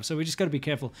taken care of. So we just got to be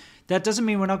careful. That doesn't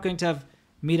mean we're not going to have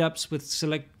meetups with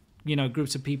select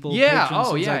groups of people. Yeah,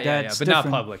 patrons, like that. But not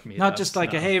public meetups. Not just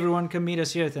like a, hey, everyone come meet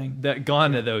us here thing.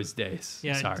 Gone to those days.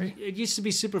 Yeah, sorry. It used to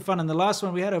be super fun. And the last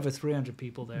one, we had over 300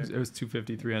 people there. It was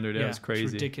 250, 300. It was crazy.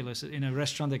 It's ridiculous. In a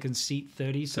restaurant that can seat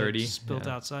 30, so it's built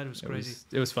outside. It was crazy.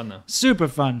 It was fun, though. Super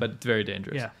fun. But very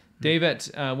dangerous. Yeah. Dave at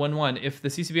 11, if the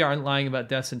CCP aren't lying about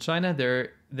deaths in China,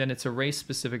 then it's a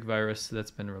race-specific virus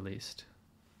that's been released.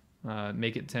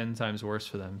 Make it 10 times worse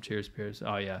for them. Cheers, peers.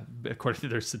 Oh, yeah. According to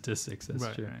their statistics,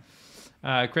 that's true.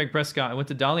 Right. Craig Prescott, I went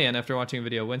to Dalian after watching a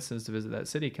video of Winston's to visit that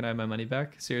city. Can I have my money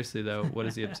back? Seriously, though, what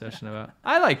is the obsession about?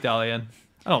 I like Dalian.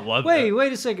 I don't love it.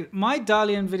 Wait a second. My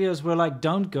Dalian videos were like,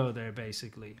 don't go there,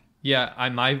 basically. Yeah,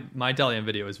 my Dalian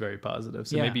video was very positive,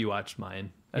 so maybe you watched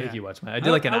mine. I think you watched mine. I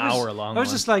did like an hour long one. I was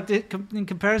just like, in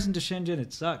comparison to Shenzhen,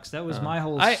 it sucks. That was my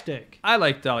whole shtick. I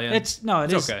like Dalian. It's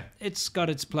okay. It's got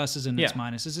its pluses and its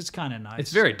minuses. It's kind of nice.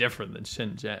 It's very different than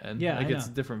Shenzhen. Yeah, like it's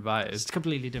a different vibe. It's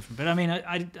completely different. But I mean,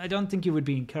 I don't think you would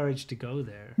be encouraged to go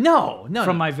there. No.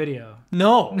 From my video.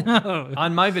 No.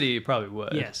 On my video, you probably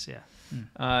would. Yes, yeah.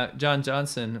 John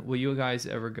Johnson, will you guys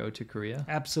ever go to Korea?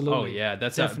 Absolutely. Oh yeah,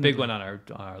 that's definitely a big one on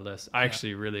our list. I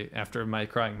actually really, after my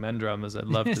Crying Men dramas, I'd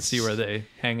love to see where they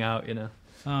hang out.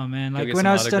 Oh man, like when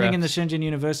I was studying in the Shenzhen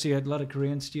University, I had a lot of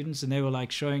Korean students, and they were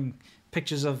like showing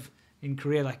pictures of in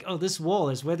Korea, like, oh, this wall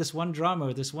is where this one drama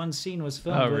or this one scene was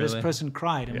filmed where this person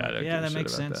cried. I'm like, that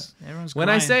makes sense. Everyone's when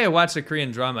crying. I say I watched a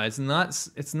Korean drama, it's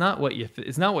not what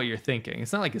you're thinking.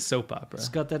 It's not like a soap opera. It's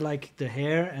got that like the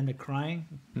hair and the crying.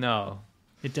 No,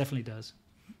 it definitely does.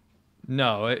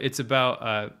 No, it's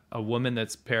about a woman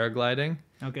that's paragliding.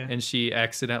 Okay. And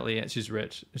she's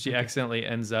rich. She accidentally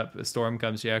ends up, a storm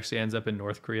comes, she actually ends up in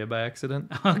North Korea by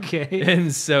accident. Okay.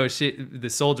 And so the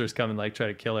soldiers come and like try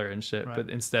to kill her and shit,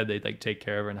 but instead they like take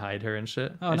care of her and hide her and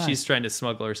shit. Oh, and nice. She's trying to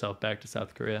smuggle herself back to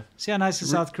South Korea. See how nice the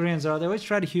South Koreans are? They always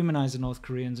try to humanize the North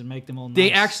Koreans and make them all nice.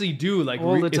 They actually do. Like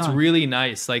all the time. It's really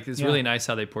nice. Like it's really nice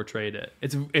how they portrayed it.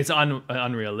 It's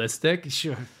unrealistic.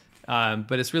 Sure.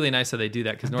 But it's really nice how they do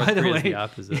that because North Korea is the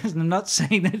opposite. Yes, I'm not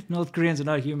saying that North Koreans are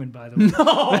not human, by the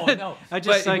way. No. I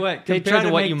just compared to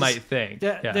what you might think.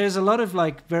 There's a lot of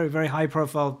like very, very high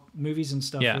profile movies and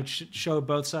stuff which show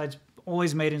both sides,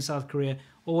 always made in South Korea,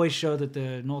 always show that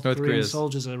the North Korean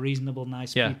soldiers are reasonable,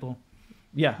 nice people.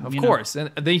 Yeah, of course. And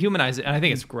they humanize it, and I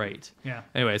think it's great. Yeah.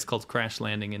 Anyway, it's called Crash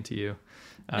Landing Into You.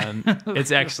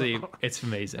 It's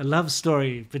amazing. A love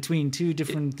story between two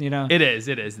different, It is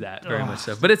that very much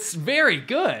so. But it's very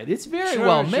good. It's very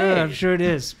well made. I'm sure it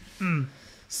is.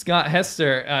 Scott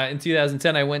Hester, in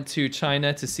 2010, I went to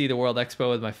China to see the World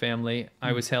Expo with my family.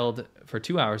 I was held for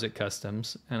 2 hours at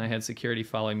customs, and I had security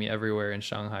following me everywhere in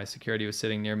Shanghai. Security was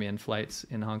sitting near me in flights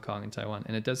in Hong Kong and Taiwan,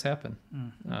 and it does happen,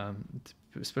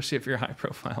 especially if you're a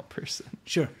high-profile person.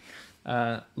 Sure.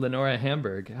 Lenora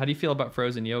Hamburg, how do you feel about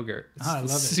frozen yogurt? I love it.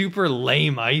 Super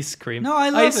lame ice cream. No, I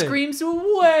love it. Ice cream's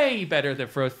way better than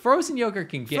frozen yogurt.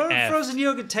 Can get frozen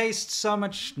yogurt tastes so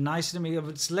much nicer to me.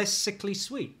 It's less sickly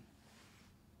sweet.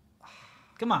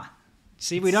 Come on.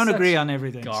 See, we don't agree on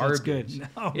everything. Garbage. So it's good.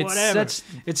 No, whatever.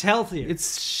 It's healthier.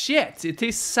 It's shit. It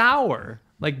tastes sour.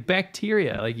 Like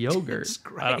bacteria, like yogurt. It's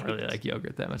great. I don't really like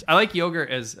yogurt that much. I like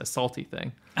yogurt as a salty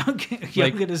thing. Okay,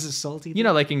 yogurt is a salty thing? You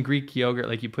know, like in Greek yogurt,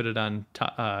 like you put it on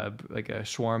like a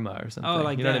shawarma or something. Oh,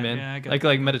 like you know that. what I mean? Yeah, I got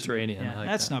like Mediterranean. Yeah,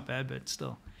 that's not bad, but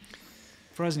still.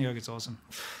 Frozen yogurt's awesome.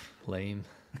 Lame.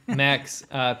 Max,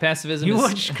 pacifism You is...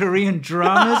 watch Korean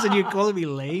dramas and you're calling me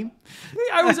lame?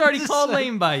 I was already called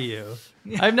lame by you.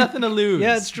 I have nothing to lose.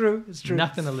 Yeah, it's true. It's true.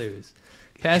 Nothing to lose.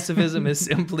 Pacifism is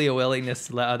simply a willingness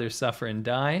to let others suffer and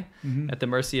die at the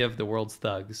mercy of the world's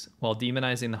thugs, while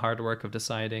demonizing the hard work of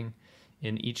deciding,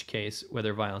 in each case,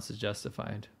 whether violence is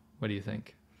justified. What do you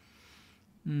think?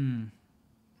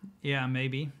 Yeah,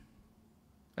 maybe.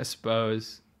 I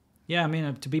suppose. Yeah, I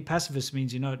mean, to be pacifist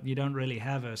means you don't really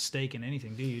have a stake in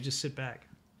anything, do you? You just sit back.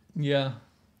 Yeah.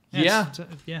 Yeah.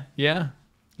 Yeah.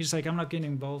 You're just like, I'm not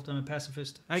getting involved. I'm a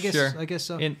pacifist. I guess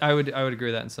so. I would agree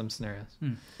with that in some scenarios.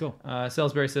 Cool.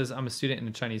 Salisbury says, I'm a student in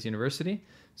a Chinese university.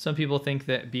 Some people think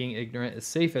that being ignorant is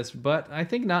safest, but I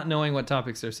think not knowing what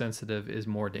topics are sensitive is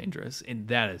more dangerous. And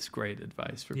that is great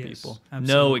advice for people.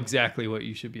 Absolutely. Know exactly what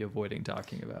you should be avoiding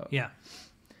talking about. Yeah.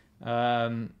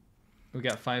 We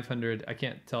got 500. I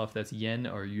can't tell if that's yen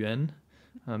or yuan.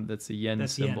 That's the yen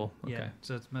symbol. Yen. Okay. Yeah.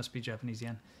 So it must be Japanese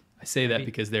yen. I say that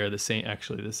because they're the same.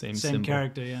 Actually, the same symbol.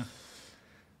 Character. Yeah.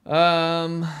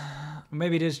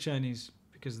 Maybe it is Chinese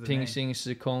because of the Ping name. Xing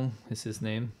Shikong is his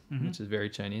name, which is very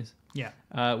Chinese.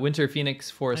 Yeah. Winter Phoenix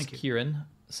Forest Thank you. Kieran.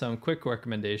 Some quick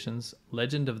recommendations.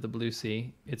 Legend of the Blue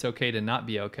Sea. It's okay to not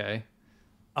be okay.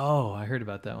 Oh, I heard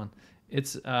about that one.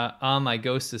 It's My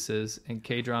Ghostesses, and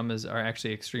K-dramas are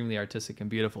actually extremely artistic and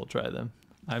beautiful. Try them.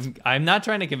 I'm not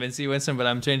trying to convince you, Winston, but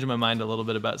I'm changing my mind a little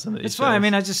bit about some of these It's shows. fine. I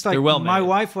mean, I just like They're well my made.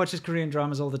 wife watches Korean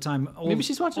dramas all the time. Maybe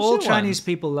she's watching all shit Chinese ones.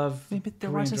 people love Maybe they're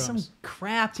Korean watching dramas. some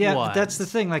crap Yeah, ones. but that's the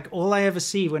thing. Like all I ever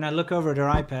see when I look over at her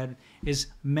iPad is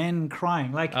men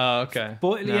crying. Like Oh, okay.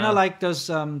 boy, No. you know, like those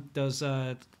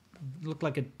look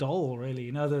like a doll, really.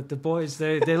 You know, the boys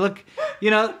they look,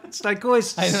 you know, it's like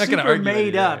always I'm not gonna super argue with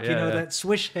made you. up. Yeah, you know, yeah. that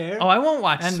swish hair. Oh, I won't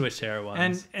watch And- Swish Hair ones.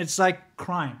 And it's like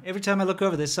crying. Every time I look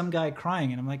over, there's some guy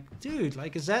crying, and I'm like, dude,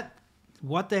 like, is that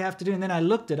what they have to do? And then I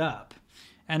looked it up,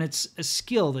 and it's a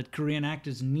skill that Korean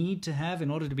actors need to have in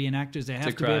order to be an actor. They have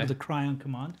to be cry. able to cry on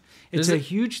command. It's There's a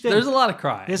huge thing. There's a lot of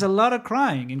crying. There's a lot of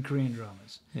crying in Korean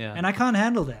dramas. Yeah. And I can't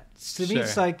handle that. To me,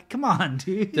 it's Sure. like, come on,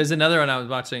 dude. There's another one I was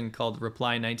watching called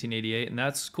Reply 1988, and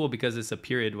that's cool because it's a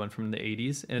period one from the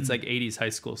 80s, and it's like 80s high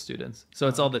school students. So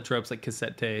it's all the tropes like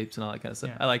cassette tapes and all that kind of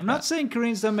stuff. Yeah. I like I'm that. not saying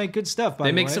Koreans don't make good stuff, by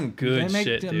They the make way. some good They make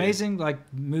shit, dude. amazing, like,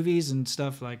 movies and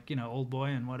stuff like, you know, Old Boy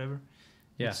and whatever.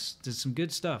 Yeah. There's some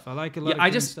good stuff. I like a lot Yeah, of I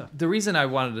Korean just stuff. the reason I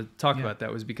wanted to talk Yeah. about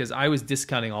that was because I was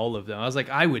discounting all of them. I was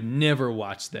like, I would never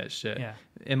watch that shit. Yeah.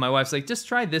 And my wife's like, just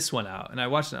try this one out. And I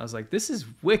watched it. And I was like, this is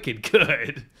wicked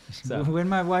good. So, When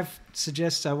my wife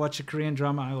suggests I watch a Korean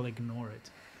drama, I will ignore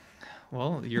it.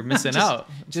 well, you're missing Just- out.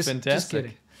 It's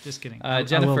fantastic. Just kidding. I will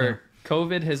Jennifer,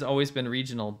 COVID has always been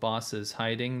regional. Bosses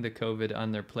hiding the COVID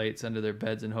on their plates under their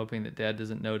beds and hoping that dad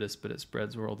doesn't notice, but it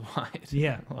spreads worldwide.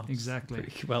 Yeah, Well, exactly.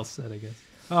 Pretty well said, I guess.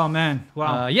 Oh, man.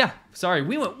 Wow. Yeah, sorry,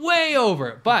 we went way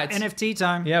over, but NFT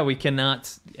time. yeah, we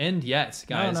cannot end yet,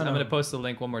 guys. No. I'm going to post the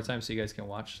link one more time so you guys can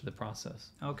watch the process.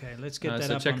 Okay, let's get that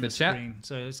so up check on the the chat. screen.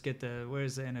 So let's get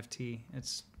where's the NFT?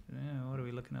 It's, what are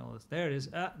we looking at all this? There it is.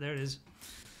 There it is.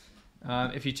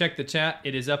 If you check the chat,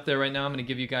 it is up there right now. I'm going to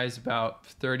give you guys about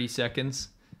 30 seconds.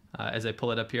 As I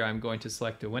pull it up here, I'm going to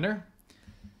select a winner.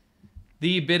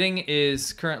 The bidding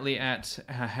is currently at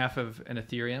half of an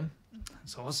Ethereum.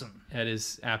 It's awesome. That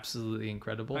is absolutely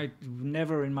incredible. I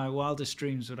never in my wildest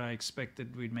dreams would I expect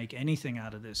that we'd make anything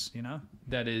out of this, you know?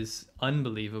 That is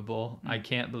unbelievable. I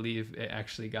can't believe it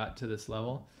actually got to this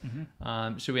level.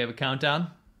 Should we have a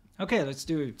countdown? Okay, let's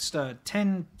do it. Start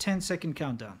 10-second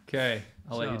countdown. Okay,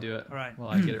 I'll let So, you do it. all right. While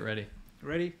I get it ready.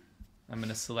 Ready? I'm going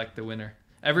to select the winner.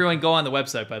 Everyone go on the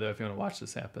website, by the way, if you want to watch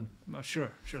this happen. Oh,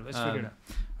 sure. Let's figure it out.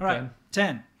 All okay. right.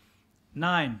 10,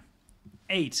 9,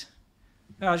 8.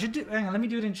 I should do. Hang on. Let me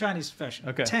do it in Chinese fashion.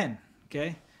 Okay. 10.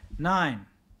 Okay. 9,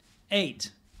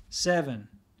 8, 7,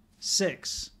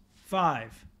 6,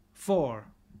 5, 4,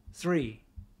 3,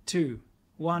 2,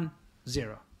 1,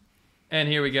 0. And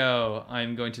here we go.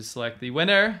 I'm going to select the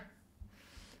winner.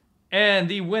 And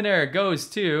the winner goes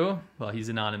to... Well, he's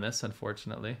anonymous,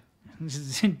 unfortunately.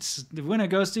 The winner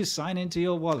goes to sign into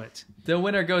your wallet. The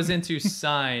winner goes into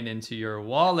sign into your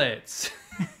wallet.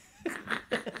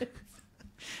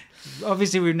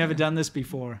 Obviously, we've never done this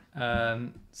before.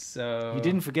 So... You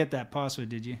didn't forget that password,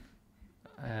 did you?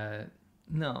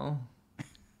 No.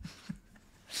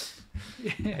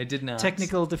 I did not.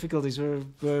 Technical difficulties.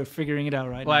 We're figuring it out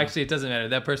right Well, now. actually, it doesn't matter.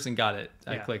 That person got it.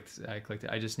 I Yeah. clicked it.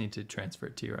 I just need to transfer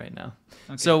it to you right now.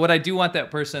 Okay. So what I do want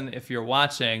that person, if you're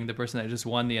watching, the person that just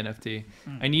won the NFT,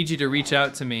 I need you to reach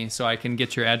out to me so I can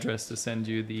get your address to send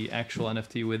you the actual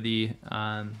NFT with the...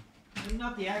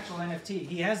 Not the actual NFT.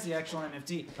 He has the actual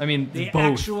NFT. I mean, The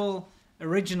both. actual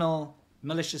original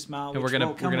malicious Mao. And we're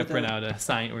gonna print out a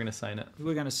sign. We're gonna sign it.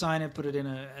 We're gonna sign it, put it in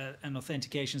an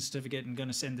authentication certificate, and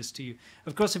gonna send this to you.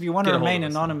 Of course, if you want to Get a hold remain of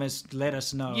us. anonymous, let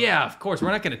us know. Yeah, of course. We're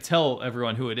not gonna tell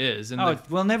everyone who it is. And Oh,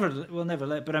 we'll never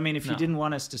let. But I mean, if you No. didn't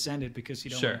want us to send it because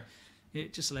you don't, Sure.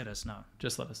 want, just let us know.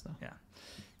 just let us know. Yeah.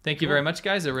 Thank you very much,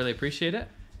 guys. I really appreciate it.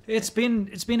 It's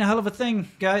been a hell of a thing,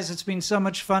 guys. It's been so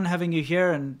much fun having you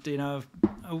here, and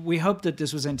we hope that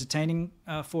this was entertaining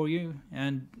for you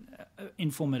and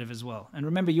informative as well. And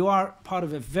remember, you are part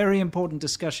of a very important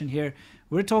discussion here.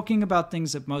 We're talking about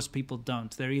things that most people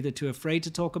don't. They're either too afraid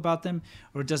to talk about them,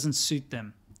 or it doesn't suit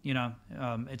them.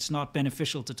 It's not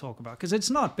beneficial to talk about, because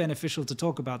it's not beneficial to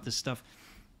talk about this stuff.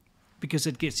 Because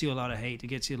it gets you a lot of hate, it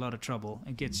gets you a lot of trouble,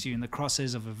 it gets you in the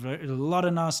crosshairs of a lot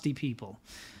of nasty people.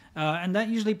 And that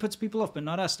usually puts people off, but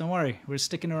not us, don't worry. We're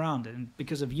sticking around, and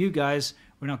because of you guys,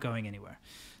 we're not going anywhere.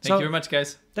 Thank you very much,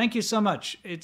 guys. Thank you so much.